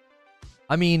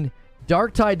 I mean,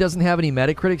 Darktide doesn't have any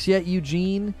Metacritics yet,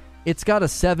 Eugene. It's got a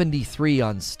 73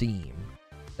 on Steam.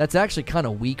 That's actually kind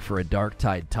of weak for a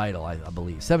Darktide title, I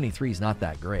believe. 73 is not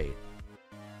that great.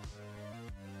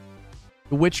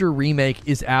 The Witcher remake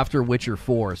is after Witcher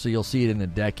 4, so you'll see it in a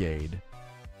decade.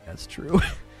 That's true.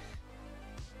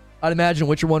 I'd imagine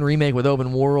Witcher 1 remake with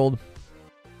open world.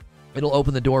 It'll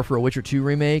open the door for a Witcher 2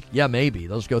 remake. Yeah, maybe.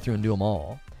 They'll just go through and do them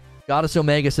all. Goddess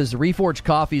Omega says, the Reforged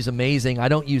coffee is amazing. I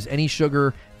don't use any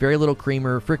sugar, very little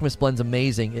creamer. Frickmas blend's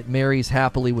amazing. It marries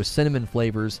happily with cinnamon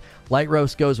flavors. Light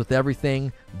roast goes with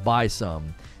everything. Buy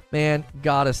some. Man,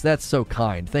 Goddess, that's so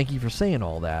kind. Thank you for saying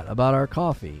all that about our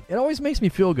coffee. It always makes me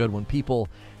feel good when people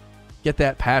get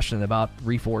that passionate about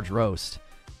Reforged roast.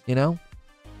 You know?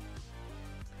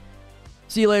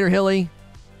 See you later, Hilly.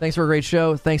 Thanks for a great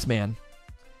show. Thanks, man.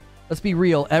 Let's be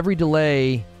real. Every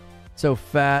delay so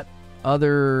fat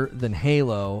other than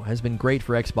Halo has been great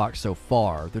for Xbox so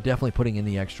far. They're definitely putting in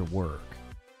the extra work.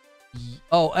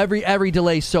 Oh, every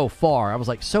delay so far. I was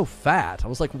like, so fat. I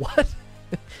was like, what?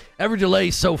 Every delay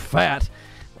so fat.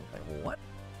 I was like,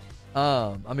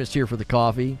 what? I'm just here for the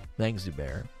coffee. Thanks,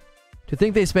 Zubair. To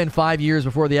think they spent 5 years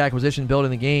before the acquisition building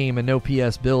the game and no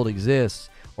PS build exists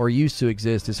or used to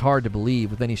exist is hard to believe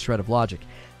with any shred of logic.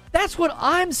 That's what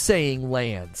I'm saying,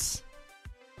 Lance.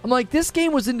 I'm like, this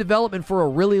game was in development for a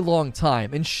really long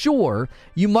time. And sure,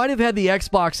 you might have had the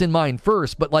Xbox in mind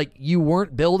first, but like, you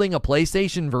weren't building a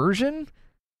PlayStation version?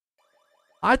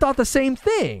 I thought the same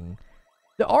thing.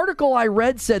 The article I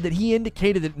read said that he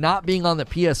indicated that not being on the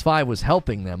PS5 was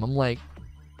helping them. I'm like,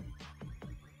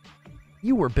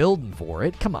 You were building for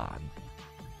it. Come on.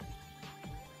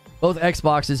 Both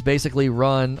Xboxes basically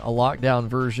run a lockdown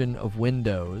version of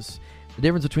Windows. The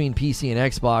difference between PC and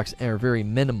Xbox are very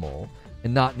minimal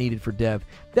and not needed for dev.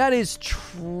 That is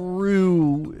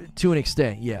true to an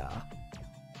extent, yeah.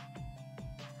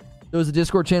 So is the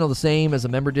Discord channel the same as a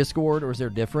member Discord, or is there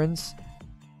a difference?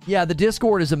 Yeah, the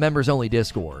Discord is a members-only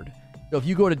Discord. So if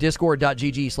you go to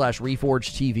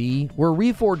discord.gg/ReforgeTV, we're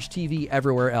ReforgeTV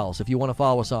everywhere else. If you want to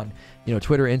follow us on,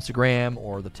 Twitter, Instagram,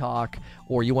 or the Talk,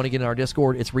 or you want to get in our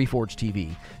Discord, it's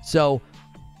ReforgeTV. So,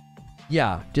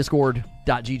 yeah,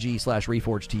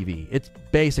 discord.gg/ReforgeTV. It's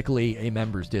basically a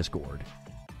members Discord.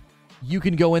 You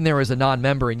can go in there as a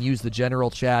non-member and use the general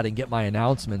chat and get my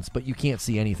announcements, but you can't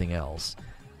see anything else.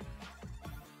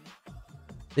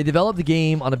 They developed the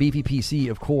game on a beefy PC,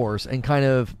 of course, and kind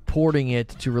of porting it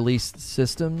to released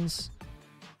systems.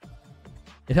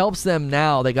 It helps them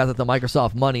now. They got the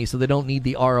Microsoft money, so they don't need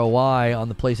the ROI on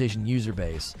the PlayStation user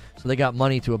base. So they got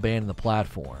money to abandon the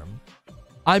platform.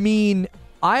 I mean,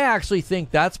 I actually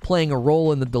think that's playing a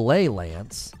role in the delay,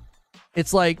 Lance.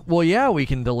 It's like, well, yeah, we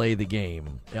can delay the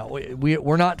game.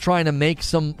 We're not trying to make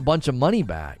some bunch of money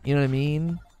back. You know what I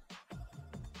mean?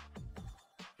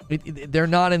 They're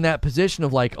not in that position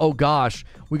of like, oh gosh,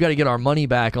 we got to get our money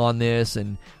back on this,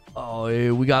 and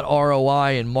oh, we got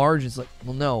ROI and margins. Like,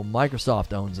 well, no,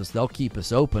 Microsoft owns us. They'll keep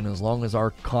us open as long as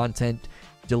our content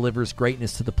delivers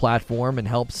greatness to the platform and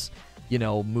helps,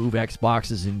 move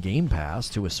Xboxes in Game Pass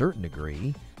to a certain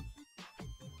degree.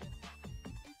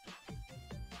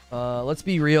 Let's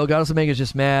be real. Goddess Omega's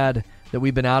just mad that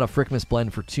we've been out of Frickmas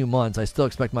Blend for 2 months. I still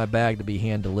expect my bag to be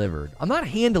hand-delivered. I'm not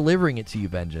hand-delivering it to you,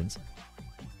 Vengeance.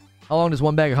 How long does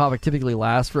one bag of Havok typically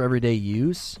last for everyday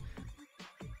use?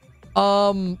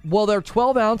 Well, they're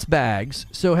 12-ounce bags.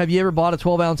 So have you ever bought a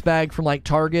 12-ounce bag from, like,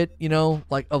 Target, I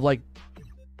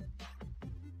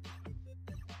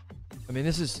mean,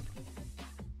 this is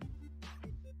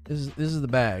the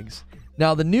bags.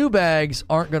 Now, the new bags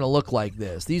aren't going to look like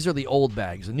this. These are the old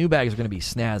bags. The new bags are going to be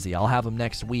snazzy. I'll have them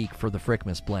next week for the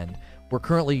Frickmas Blend. We're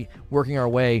currently working our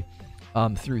way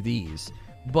through these.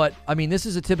 But, I mean, this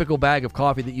is a typical bag of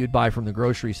coffee that you'd buy from the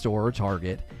grocery store or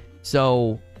Target.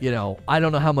 So, I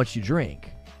don't know how much you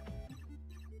drink.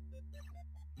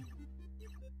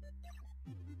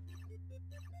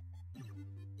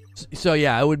 So,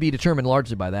 yeah, it would be determined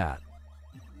largely by that.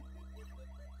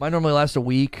 Mine normally lasts a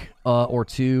week or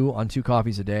two on 2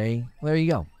 coffees a day. Well, there you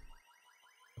go.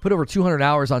 I put over 200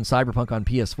 hours on Cyberpunk on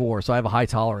PS4, so I have a high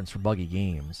tolerance for buggy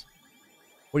games.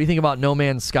 What do you think about No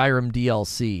Man's Skyrim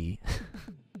DLC?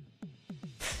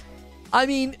 I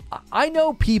mean, I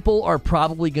know people are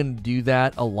probably going to do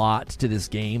that a lot to this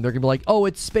game. They're going to be like, oh,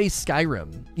 it's Space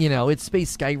Skyrim. It's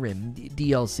Space Skyrim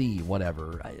DLC,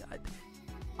 whatever.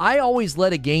 I always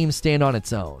let a game stand on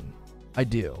its own. I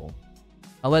do.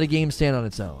 I let a game stand on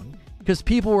its own. Because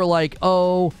people were like,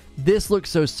 oh, this looks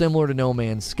so similar to No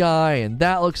Man's Sky, and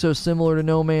that looks so similar to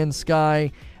No Man's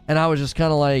Sky. And I was just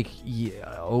kind of like,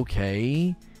 yeah,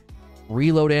 okay.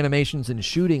 Reload animations and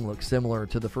shooting look similar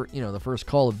to the first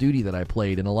Call of Duty that I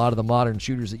played, and a lot of the modern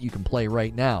shooters that you can play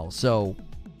right now. So,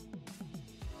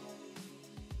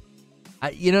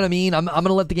 you know what I mean? I'm going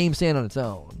to let the game stand on its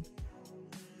own.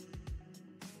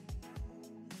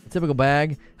 A typical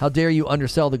bag. How dare you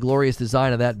undersell the glorious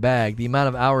design of that bag? The amount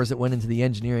of hours that went into the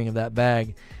engineering of that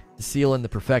bag to seal in the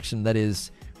perfection that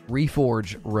is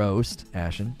Reforge Roast.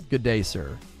 Ashen. Good day,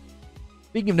 sir.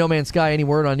 Speaking of No Man's Sky, any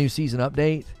word on new season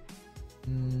update?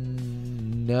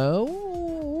 No,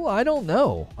 I don't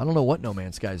know. I don't know what No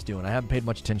Man's Sky is doing. I haven't paid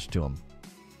much attention to him.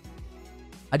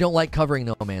 I don't like covering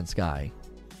No Man's Sky.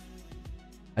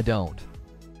 I don't.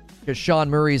 Because Sean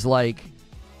Murray's like,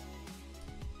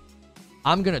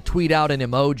 I'm going to tweet out an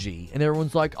emoji. And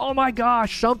everyone's like, oh my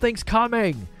gosh, something's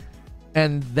coming.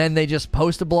 And then they just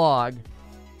post a blog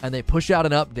and they push out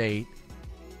an update.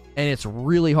 And it's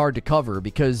really hard to cover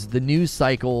because the news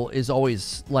cycle is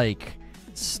always like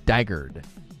staggered.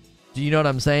 Do you know what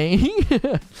I'm saying?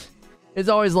 It's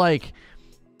always like,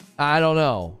 I don't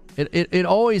know. It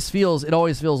always feels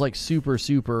like super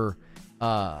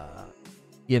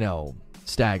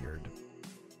staggered.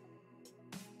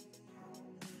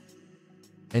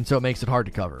 And so it makes it hard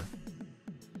to cover.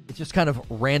 It's just kind of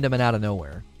random and out of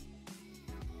nowhere.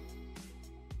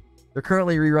 They're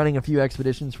currently rerunning a few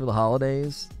expeditions for the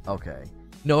holidays. Okay.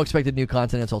 No expected new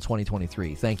content until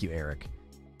 2023. Thank you, Eric.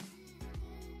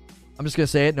 I'm just gonna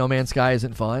say it. No Man's Sky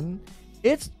isn't fun.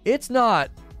 It's not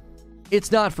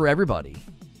for everybody.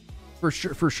 For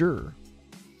sure.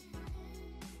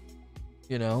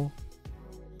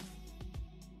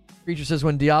 Creature says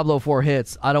when Diablo 4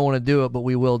 hits, I don't want to do it, but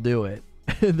we will do it.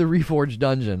 The Reforged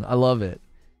Dungeon. I love it.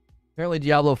 Apparently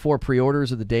Diablo 4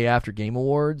 pre-orders are the day after Game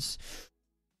Awards.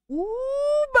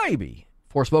 Ooh, baby.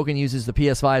 Forspoken uses the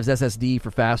PS5's SSD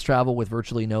for fast travel with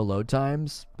virtually no load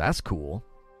times. That's cool.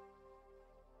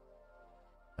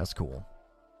 That's cool.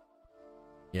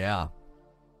 Yeah.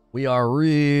 We are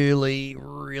really,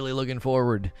 really looking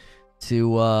forward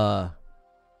to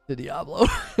Diablo.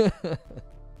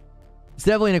 It's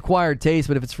definitely an acquired taste,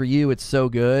 but if it's for you, it's so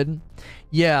good.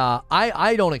 Yeah,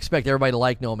 I don't expect everybody to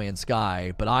like No Man's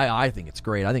Sky, but I think it's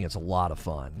great. I think it's a lot of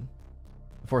fun.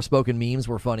 Forspoken memes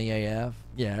were funny AF.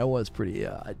 Yeah, it was pretty.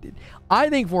 I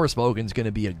think Forspoken's going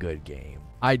to be a good game.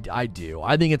 I do.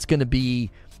 I think it's going to be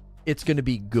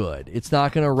good. It's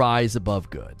not going to rise above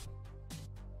good.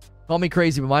 Call me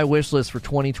crazy, but my wish list for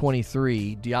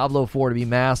 2023, Diablo 4 to be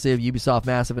massive, Ubisoft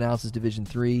massive announces Division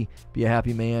 3, be a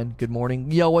happy man. Good morning.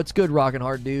 Yo, what's good, rockin'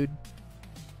 hard dude?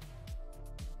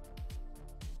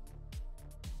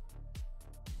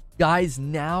 Guys,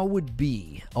 now would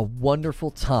be a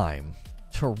wonderful time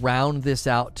to round this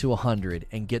out to 100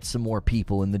 and get some more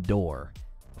people in the door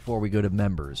before we go to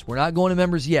members. We're not going to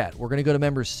members yet. We're going to go to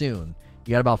members soon.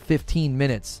 You got about 15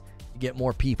 minutes to get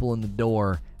more people in the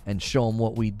door and show them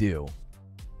what we do.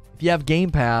 If you have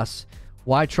Game Pass,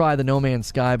 why try the No Man's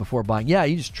Sky before buying? Yeah,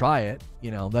 you just try it.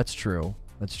 You know, that's true.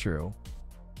 That's true.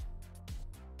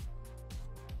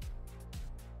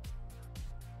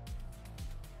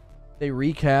 They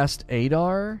recast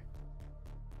Adar?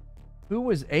 Who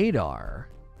was Adar?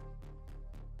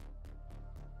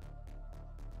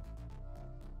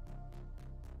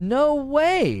 No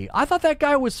way. I thought that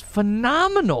guy was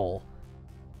phenomenal.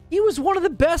 He was one of the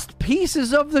best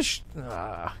pieces of the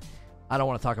I don't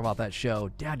want to talk about that show.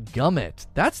 Dadgummit.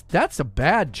 That's a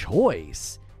bad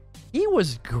choice. He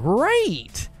was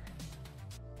great.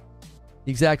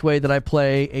 The exact way that I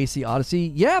play AC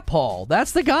Odyssey? Yeah, Paul.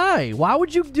 That's the guy. Why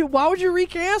would you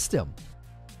recast him?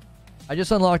 I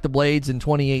just unlocked the Blades in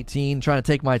 2018, trying to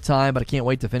take my time, but I can't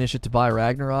wait to finish it to buy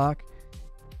Ragnarok.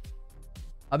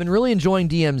 I've been really enjoying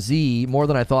DMZ more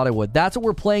than I thought I would. That's what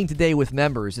we're playing today with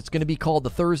members. It's going to be called the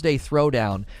Thursday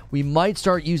Throwdown. We might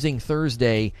start using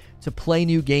Thursday to play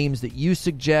new games that you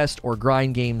suggest or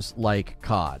grind games like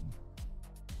COD.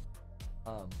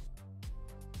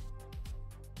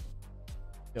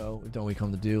 Don't we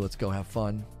come to do? Let's go have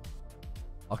fun.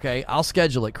 Okay, I'll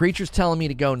schedule it. Creature's telling me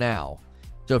to go now.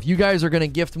 So if you guys are going to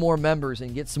gift more members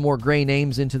and get some more gray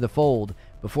names into the fold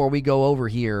before we go over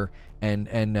here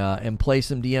and play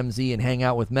some DMZ and hang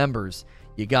out with members,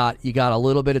 you got a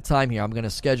little bit of time here. I'm going to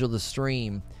schedule the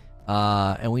stream,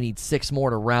 and we need 6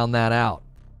 more to round that out.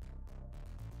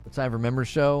 What time for member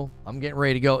show? I'm getting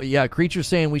ready to go. Yeah, Creature's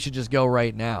saying we should just go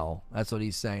right now. That's what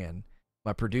he's saying.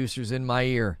 My producer's in my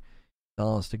ear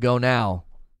telling us to go now.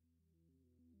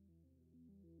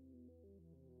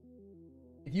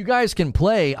 If you guys can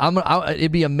play,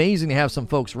 it'd be amazing to have some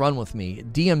folks run with me.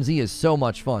 DMZ is so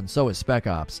much fun. So is Spec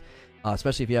Ops,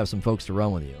 especially if you have some folks to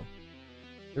run with you.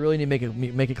 They really need to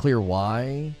make it clear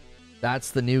why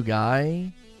that's the new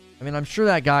guy. I mean, I'm sure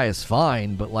that guy is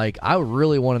fine, but like, I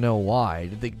really want to know why.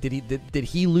 Did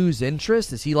he lose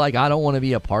interest? Is he like, I don't want to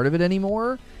be a part of it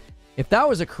anymore? If that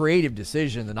was a creative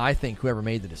decision, then I think whoever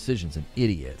made the decision's an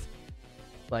idiot.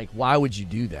 Like, why would you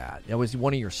do that? That was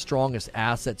one of your strongest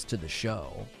assets to the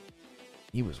show.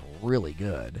 He was really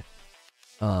good.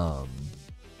 I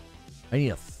need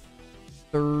a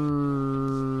Thursday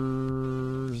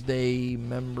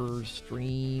member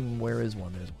stream. Where is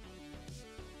one? There's one.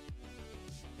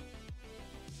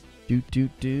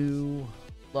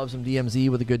 Love some DMZ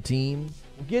with a good team.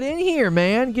 Well, get in here,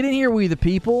 man. Get in here, we the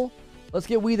people. Let's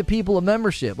get we the people a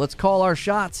membership. Let's call our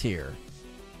shots here.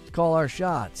 Let's call our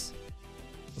shots.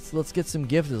 Let's get some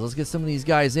gifters. Let's get some of these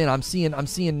guys in. I'm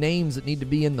seeing names that need to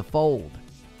be in the fold.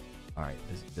 All right,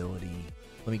 visibility.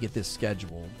 Let me get this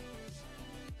scheduled.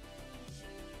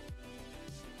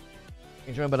 Can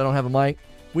you join, but I don't have a mic.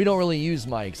 We don't really use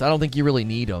mics. I don't think you really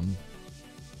need them.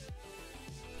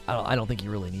 I don't think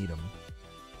you really need them.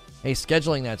 Hey,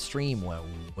 scheduling that stream went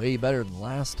way better than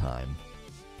last time.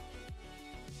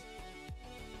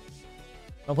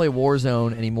 I don't play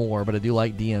Warzone anymore, but I do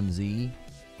like DMZ.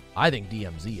 I think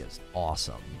DMZ is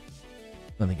awesome.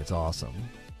 I think it's awesome.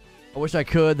 I wish I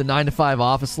could. The 9-to-5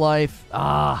 office life.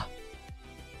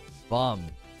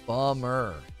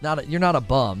 Bummer. You're not a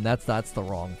bum. That's the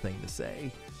wrong thing to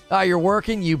say. You're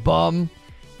working, you bum.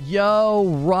 Yo,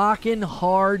 rockin'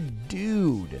 hard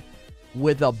dude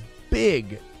with a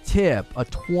big tip, a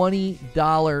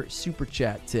 $20 super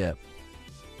chat tip.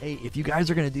 Hey, if you guys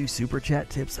are gonna do super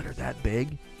chat tips that are that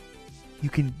big, you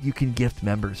can gift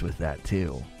members with that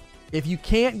too. If you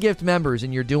can't gift members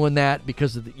and you're doing that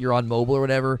because you're on mobile or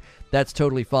whatever, that's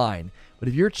totally fine. But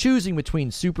if you're choosing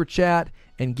between Super Chat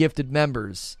and gifted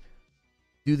members,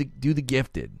 do the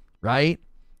gifted, right?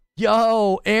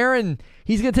 Yo, Aaron,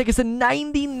 he's going to take us to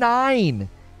 99.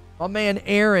 My man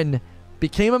Aaron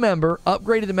became a member,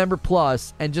 upgraded to Member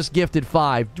Plus, and just gifted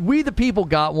 5. We the people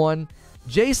got one.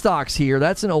 J Stock's here.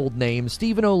 That's an old name.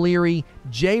 Stephen O'Leary,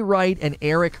 Jay Wright, and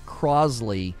Eric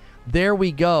Crosley. There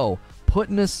we go.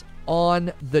 Putting us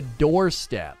on the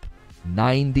doorstep.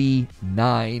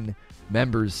 99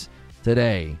 members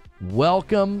today.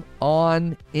 Welcome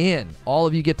on in. All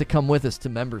of you get to come with us to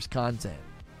members content.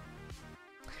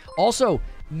 Also,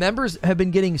 members have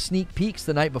been getting sneak peeks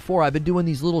the night before. I've been doing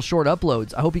these little short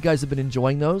uploads. I hope you guys have been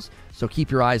enjoying those, so keep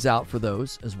your eyes out for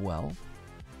those as well.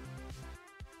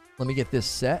 Let me get this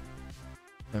set.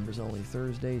 Members only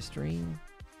Thursday stream.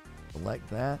 Select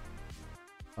that.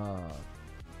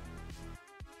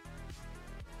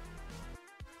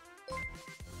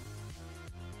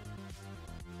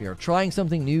 We are trying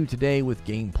something new today with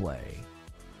gameplay.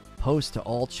 Post to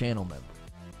all channel members.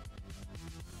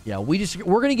 Yeah, we're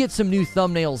going to get some new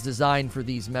thumbnails designed for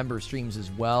these member streams as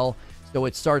well, so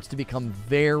it starts to become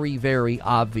very, very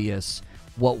obvious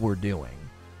what we're doing.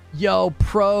 Yo,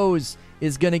 Pros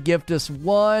is going to gift us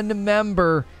one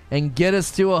member and get us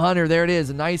to 100. There it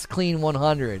is, a nice clean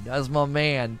 100. That's my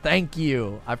man. Thank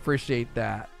you. I appreciate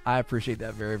that. I appreciate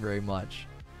that very, very much.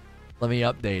 Let me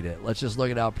update it. Let's just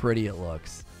look at how pretty it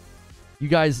looks. You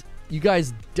guys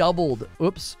doubled.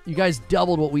 Oops. You guys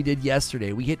doubled what we did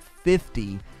yesterday. We hit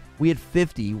 50. We had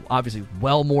 50, obviously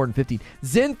well more than 50.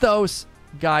 Zinthos,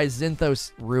 guys,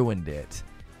 Zinthos ruined it.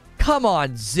 Come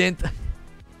on,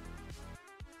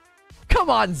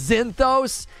 Come on,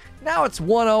 Zinthos. Now it's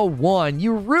 101.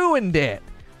 You ruined it.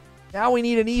 Now we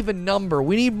need an even number.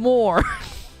 We need more.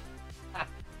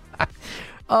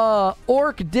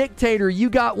 Orc Dictator, you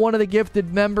got one of the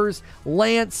gifted members.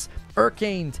 Lance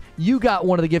Urkane, you got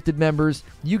one of the gifted members.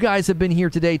 You guys have been here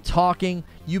today talking.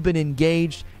 You've been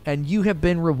engaged. And you have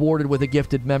been rewarded with a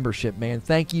gifted membership, man.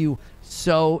 Thank you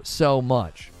so, so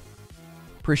much.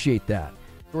 Appreciate that.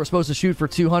 We're supposed to shoot for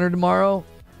 200 tomorrow?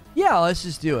 Yeah, let's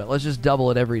just do it. Let's just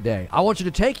double it every day. I want you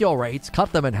to take your rates,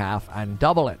 cut them in half, and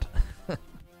double it. You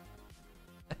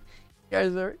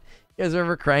guys are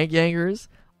ever crank yankers?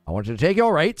 I want you to take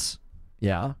your rates.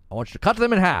 Yeah. I want you to cut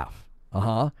them in half.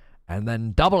 And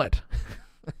then double it.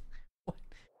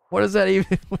 What is that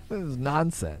even? What is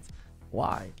nonsense?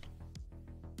 Why?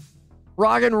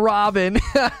 Rockin' Robin.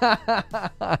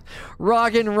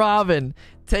 Rockin' Robin.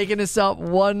 Taking us up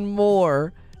one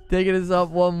more.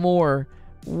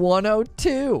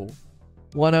 102.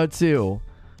 102.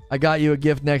 I got you a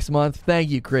gift next month.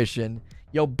 Thank you, Christian.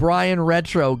 Yo, Brian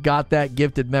Retro got that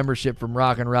gifted membership from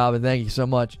Rockin' Robin. Thank you so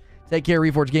much. Take care,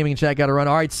 Reforge Gaming and Chat. Got to run.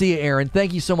 All right, see you, Aaron.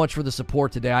 Thank you so much for the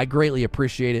support today. I greatly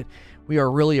appreciate it. We are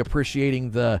really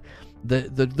appreciating the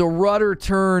rudder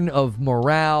turn of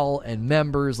morale and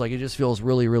members. Like, it just feels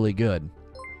really, really good.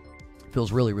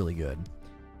 Feels really, really good.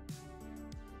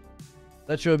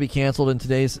 That show would be canceled in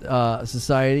today's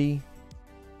society.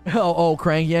 Oh,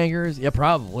 crank yankers? Yeah,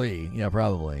 probably.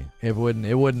 It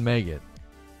wouldn't make it.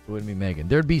 It wouldn't be making.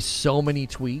 There'd be so many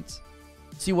tweets.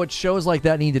 See, what shows like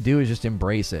that need to do is just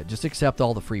embrace it. Just accept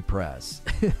all the free press.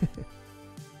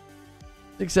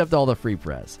 Accept all the free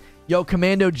press. Yo,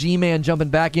 Commando G-Man jumping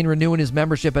back in, renewing his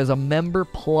membership as a Member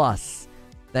Plus.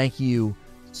 Thank you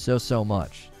so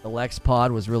much. The Lex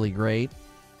Pod was really great.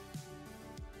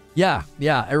 Yeah.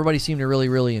 Everybody seemed to really,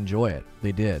 really enjoy it.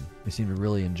 They did. They seemed to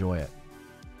really enjoy it.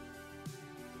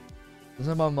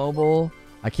 Isn't it on mobile?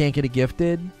 I can't get it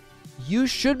gifted. You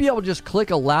should be able to just click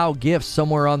Allow Gifts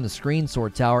somewhere on the screen,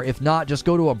 Sword Tower. If not, just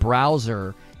go to a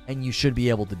browser and you should be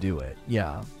able to do it.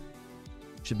 Yeah.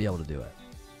 Should be able to do it.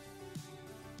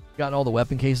 Gotten all the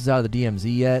weapon cases out of the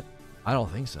DMZ yet? I don't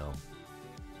think so.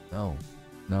 No.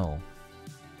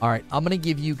 All right, I'm gonna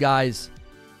give you guys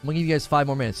 5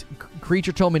 more minutes.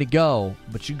 Creature told me to go,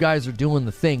 but you guys are doing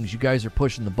the things. You guys are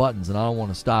pushing the buttons, and I don't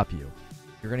want to stop you.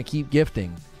 You're gonna keep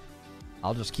gifting.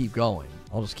 I'll just keep going.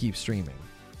 I'll just keep streaming.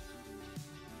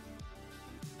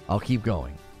 I'll keep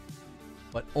going,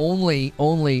 but only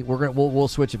we'll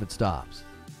switch if it stops.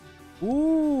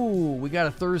 Ooh, we got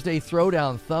a Thursday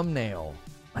Throwdown thumbnail.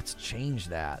 Let's change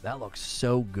that. That looks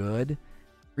so good.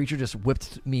 Creature just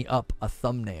whipped me up a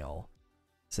thumbnail.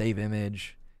 Save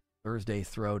image. Thursday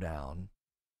Throwdown.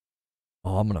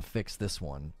 Oh, I'm going to fix this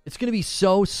one. It's going to be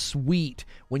so sweet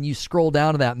when you scroll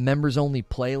down to that members-only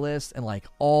playlist and, like,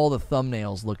 all the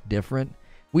thumbnails look different.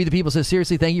 We the People says,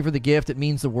 seriously, thank you for the gift. It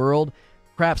means the world.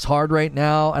 Crap's hard right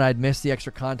now, and I'd miss the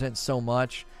extra content so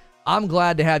much. I'm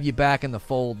glad to have you back in the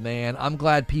fold, man. I'm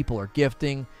glad people are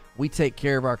gifting. We take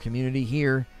care of our community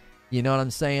here. You know what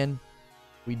I'm saying?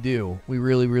 We do. We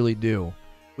really, really do.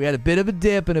 We had a bit of a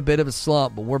dip and a bit of a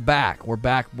slump, but we're back. We're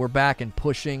back and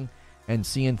pushing and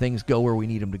seeing things go where we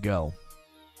need them to go.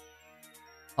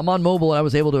 I'm on mobile and I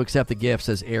was able to accept the gift,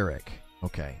 says Eric.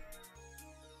 Okay.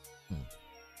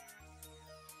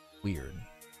 Weird.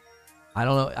 I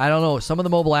don't know. Some of the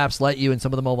mobile apps let you and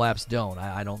some of the mobile apps don't.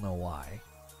 I don't know why.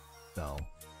 So,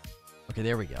 okay,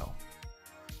 there we go.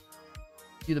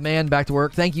 You the man, back to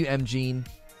work. Thank you, M. Gene.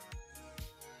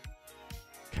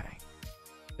 Okay.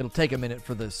 It'll take a minute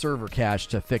for the server cache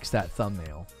to fix that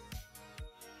thumbnail.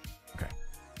 Okay.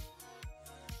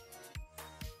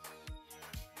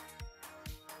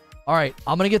 All right,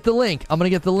 I'm gonna get the link.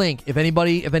 If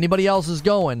anybody else is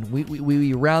going,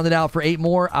 we round it out for 8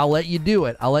 more. I'll let you do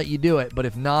it. But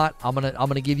if not, I'm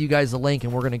gonna give you guys the link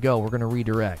and we're gonna go. We're gonna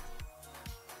redirect.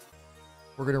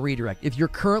 If you're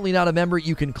currently not a member,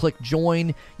 you can click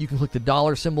join. You can click the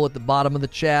dollar symbol at the bottom of the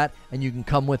chat, and you can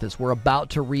come with us. We're about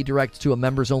to redirect to a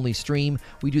members-only stream.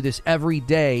 We do this every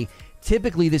day.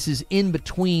 Typically, this is in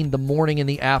between the morning and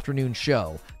the afternoon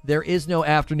show. There is no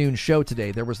afternoon show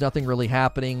today. There was nothing really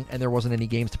happening, and there wasn't any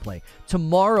games to play.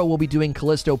 Tomorrow, we'll be doing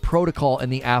Callisto Protocol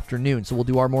in the afternoon. So we'll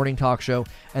do our morning talk show,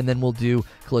 and then we'll do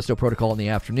Callisto Protocol in the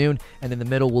afternoon. And in the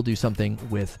middle, we'll do something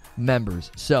with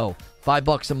members. So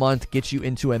 $5 a month gets you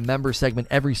into a member segment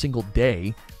every single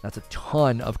day. That's a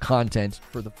ton of content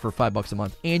for $5 a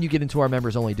month. And you get into our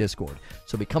members-only Discord.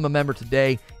 So become a member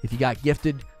today. If you got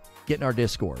gifted, get in our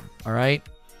Discord. All right?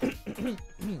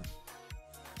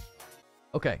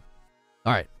 Okay.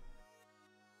 All right.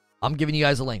 I'm giving you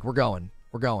guys a link. We're going.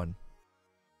 I'm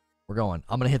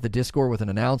going to hit the Discord with an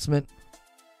announcement.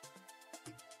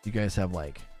 You guys have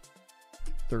like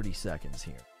 30 seconds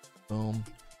here. Boom.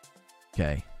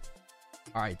 Okay.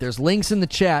 All right. There's links in the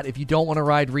chat. If you don't want to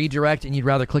ride redirect and you'd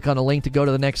rather click on a link to go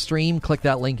to the next stream, click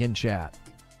that link in chat.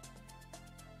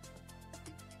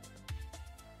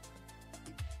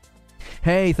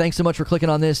 Hey, thanks so much for clicking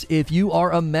on this. If you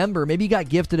are a member, maybe you got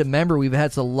gifted a member. We've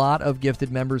had a lot of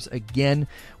gifted members. Again,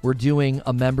 we're doing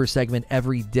a member segment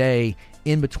every day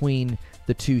in between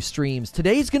the 2 streams.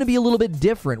 Today's going to be a little bit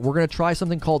different. We're going to try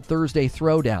something called Thursday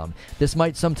Throwdown. This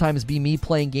might sometimes be me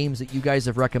playing games that you guys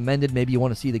have recommended. Maybe you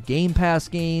want to see the Game Pass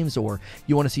games, or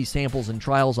you want to see samples and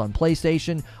trials on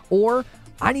PlayStation, or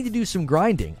I need to do some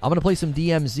grinding. I'm going to play some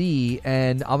DMZ,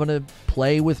 and I'm going to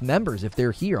play with members if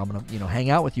they're here. I'm going to,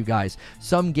 hang out with you guys.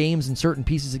 Some games and certain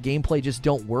pieces of gameplay just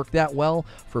don't work that well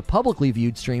for publicly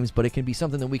viewed streams, but it can be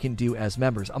something that we can do as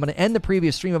members. I'm going to end the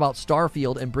previous stream about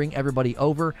Starfield and bring everybody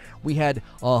over. We had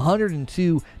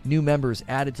 102 new members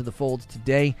added to the fold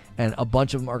today, and a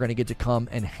bunch of them are going to get to come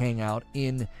and hang out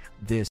in this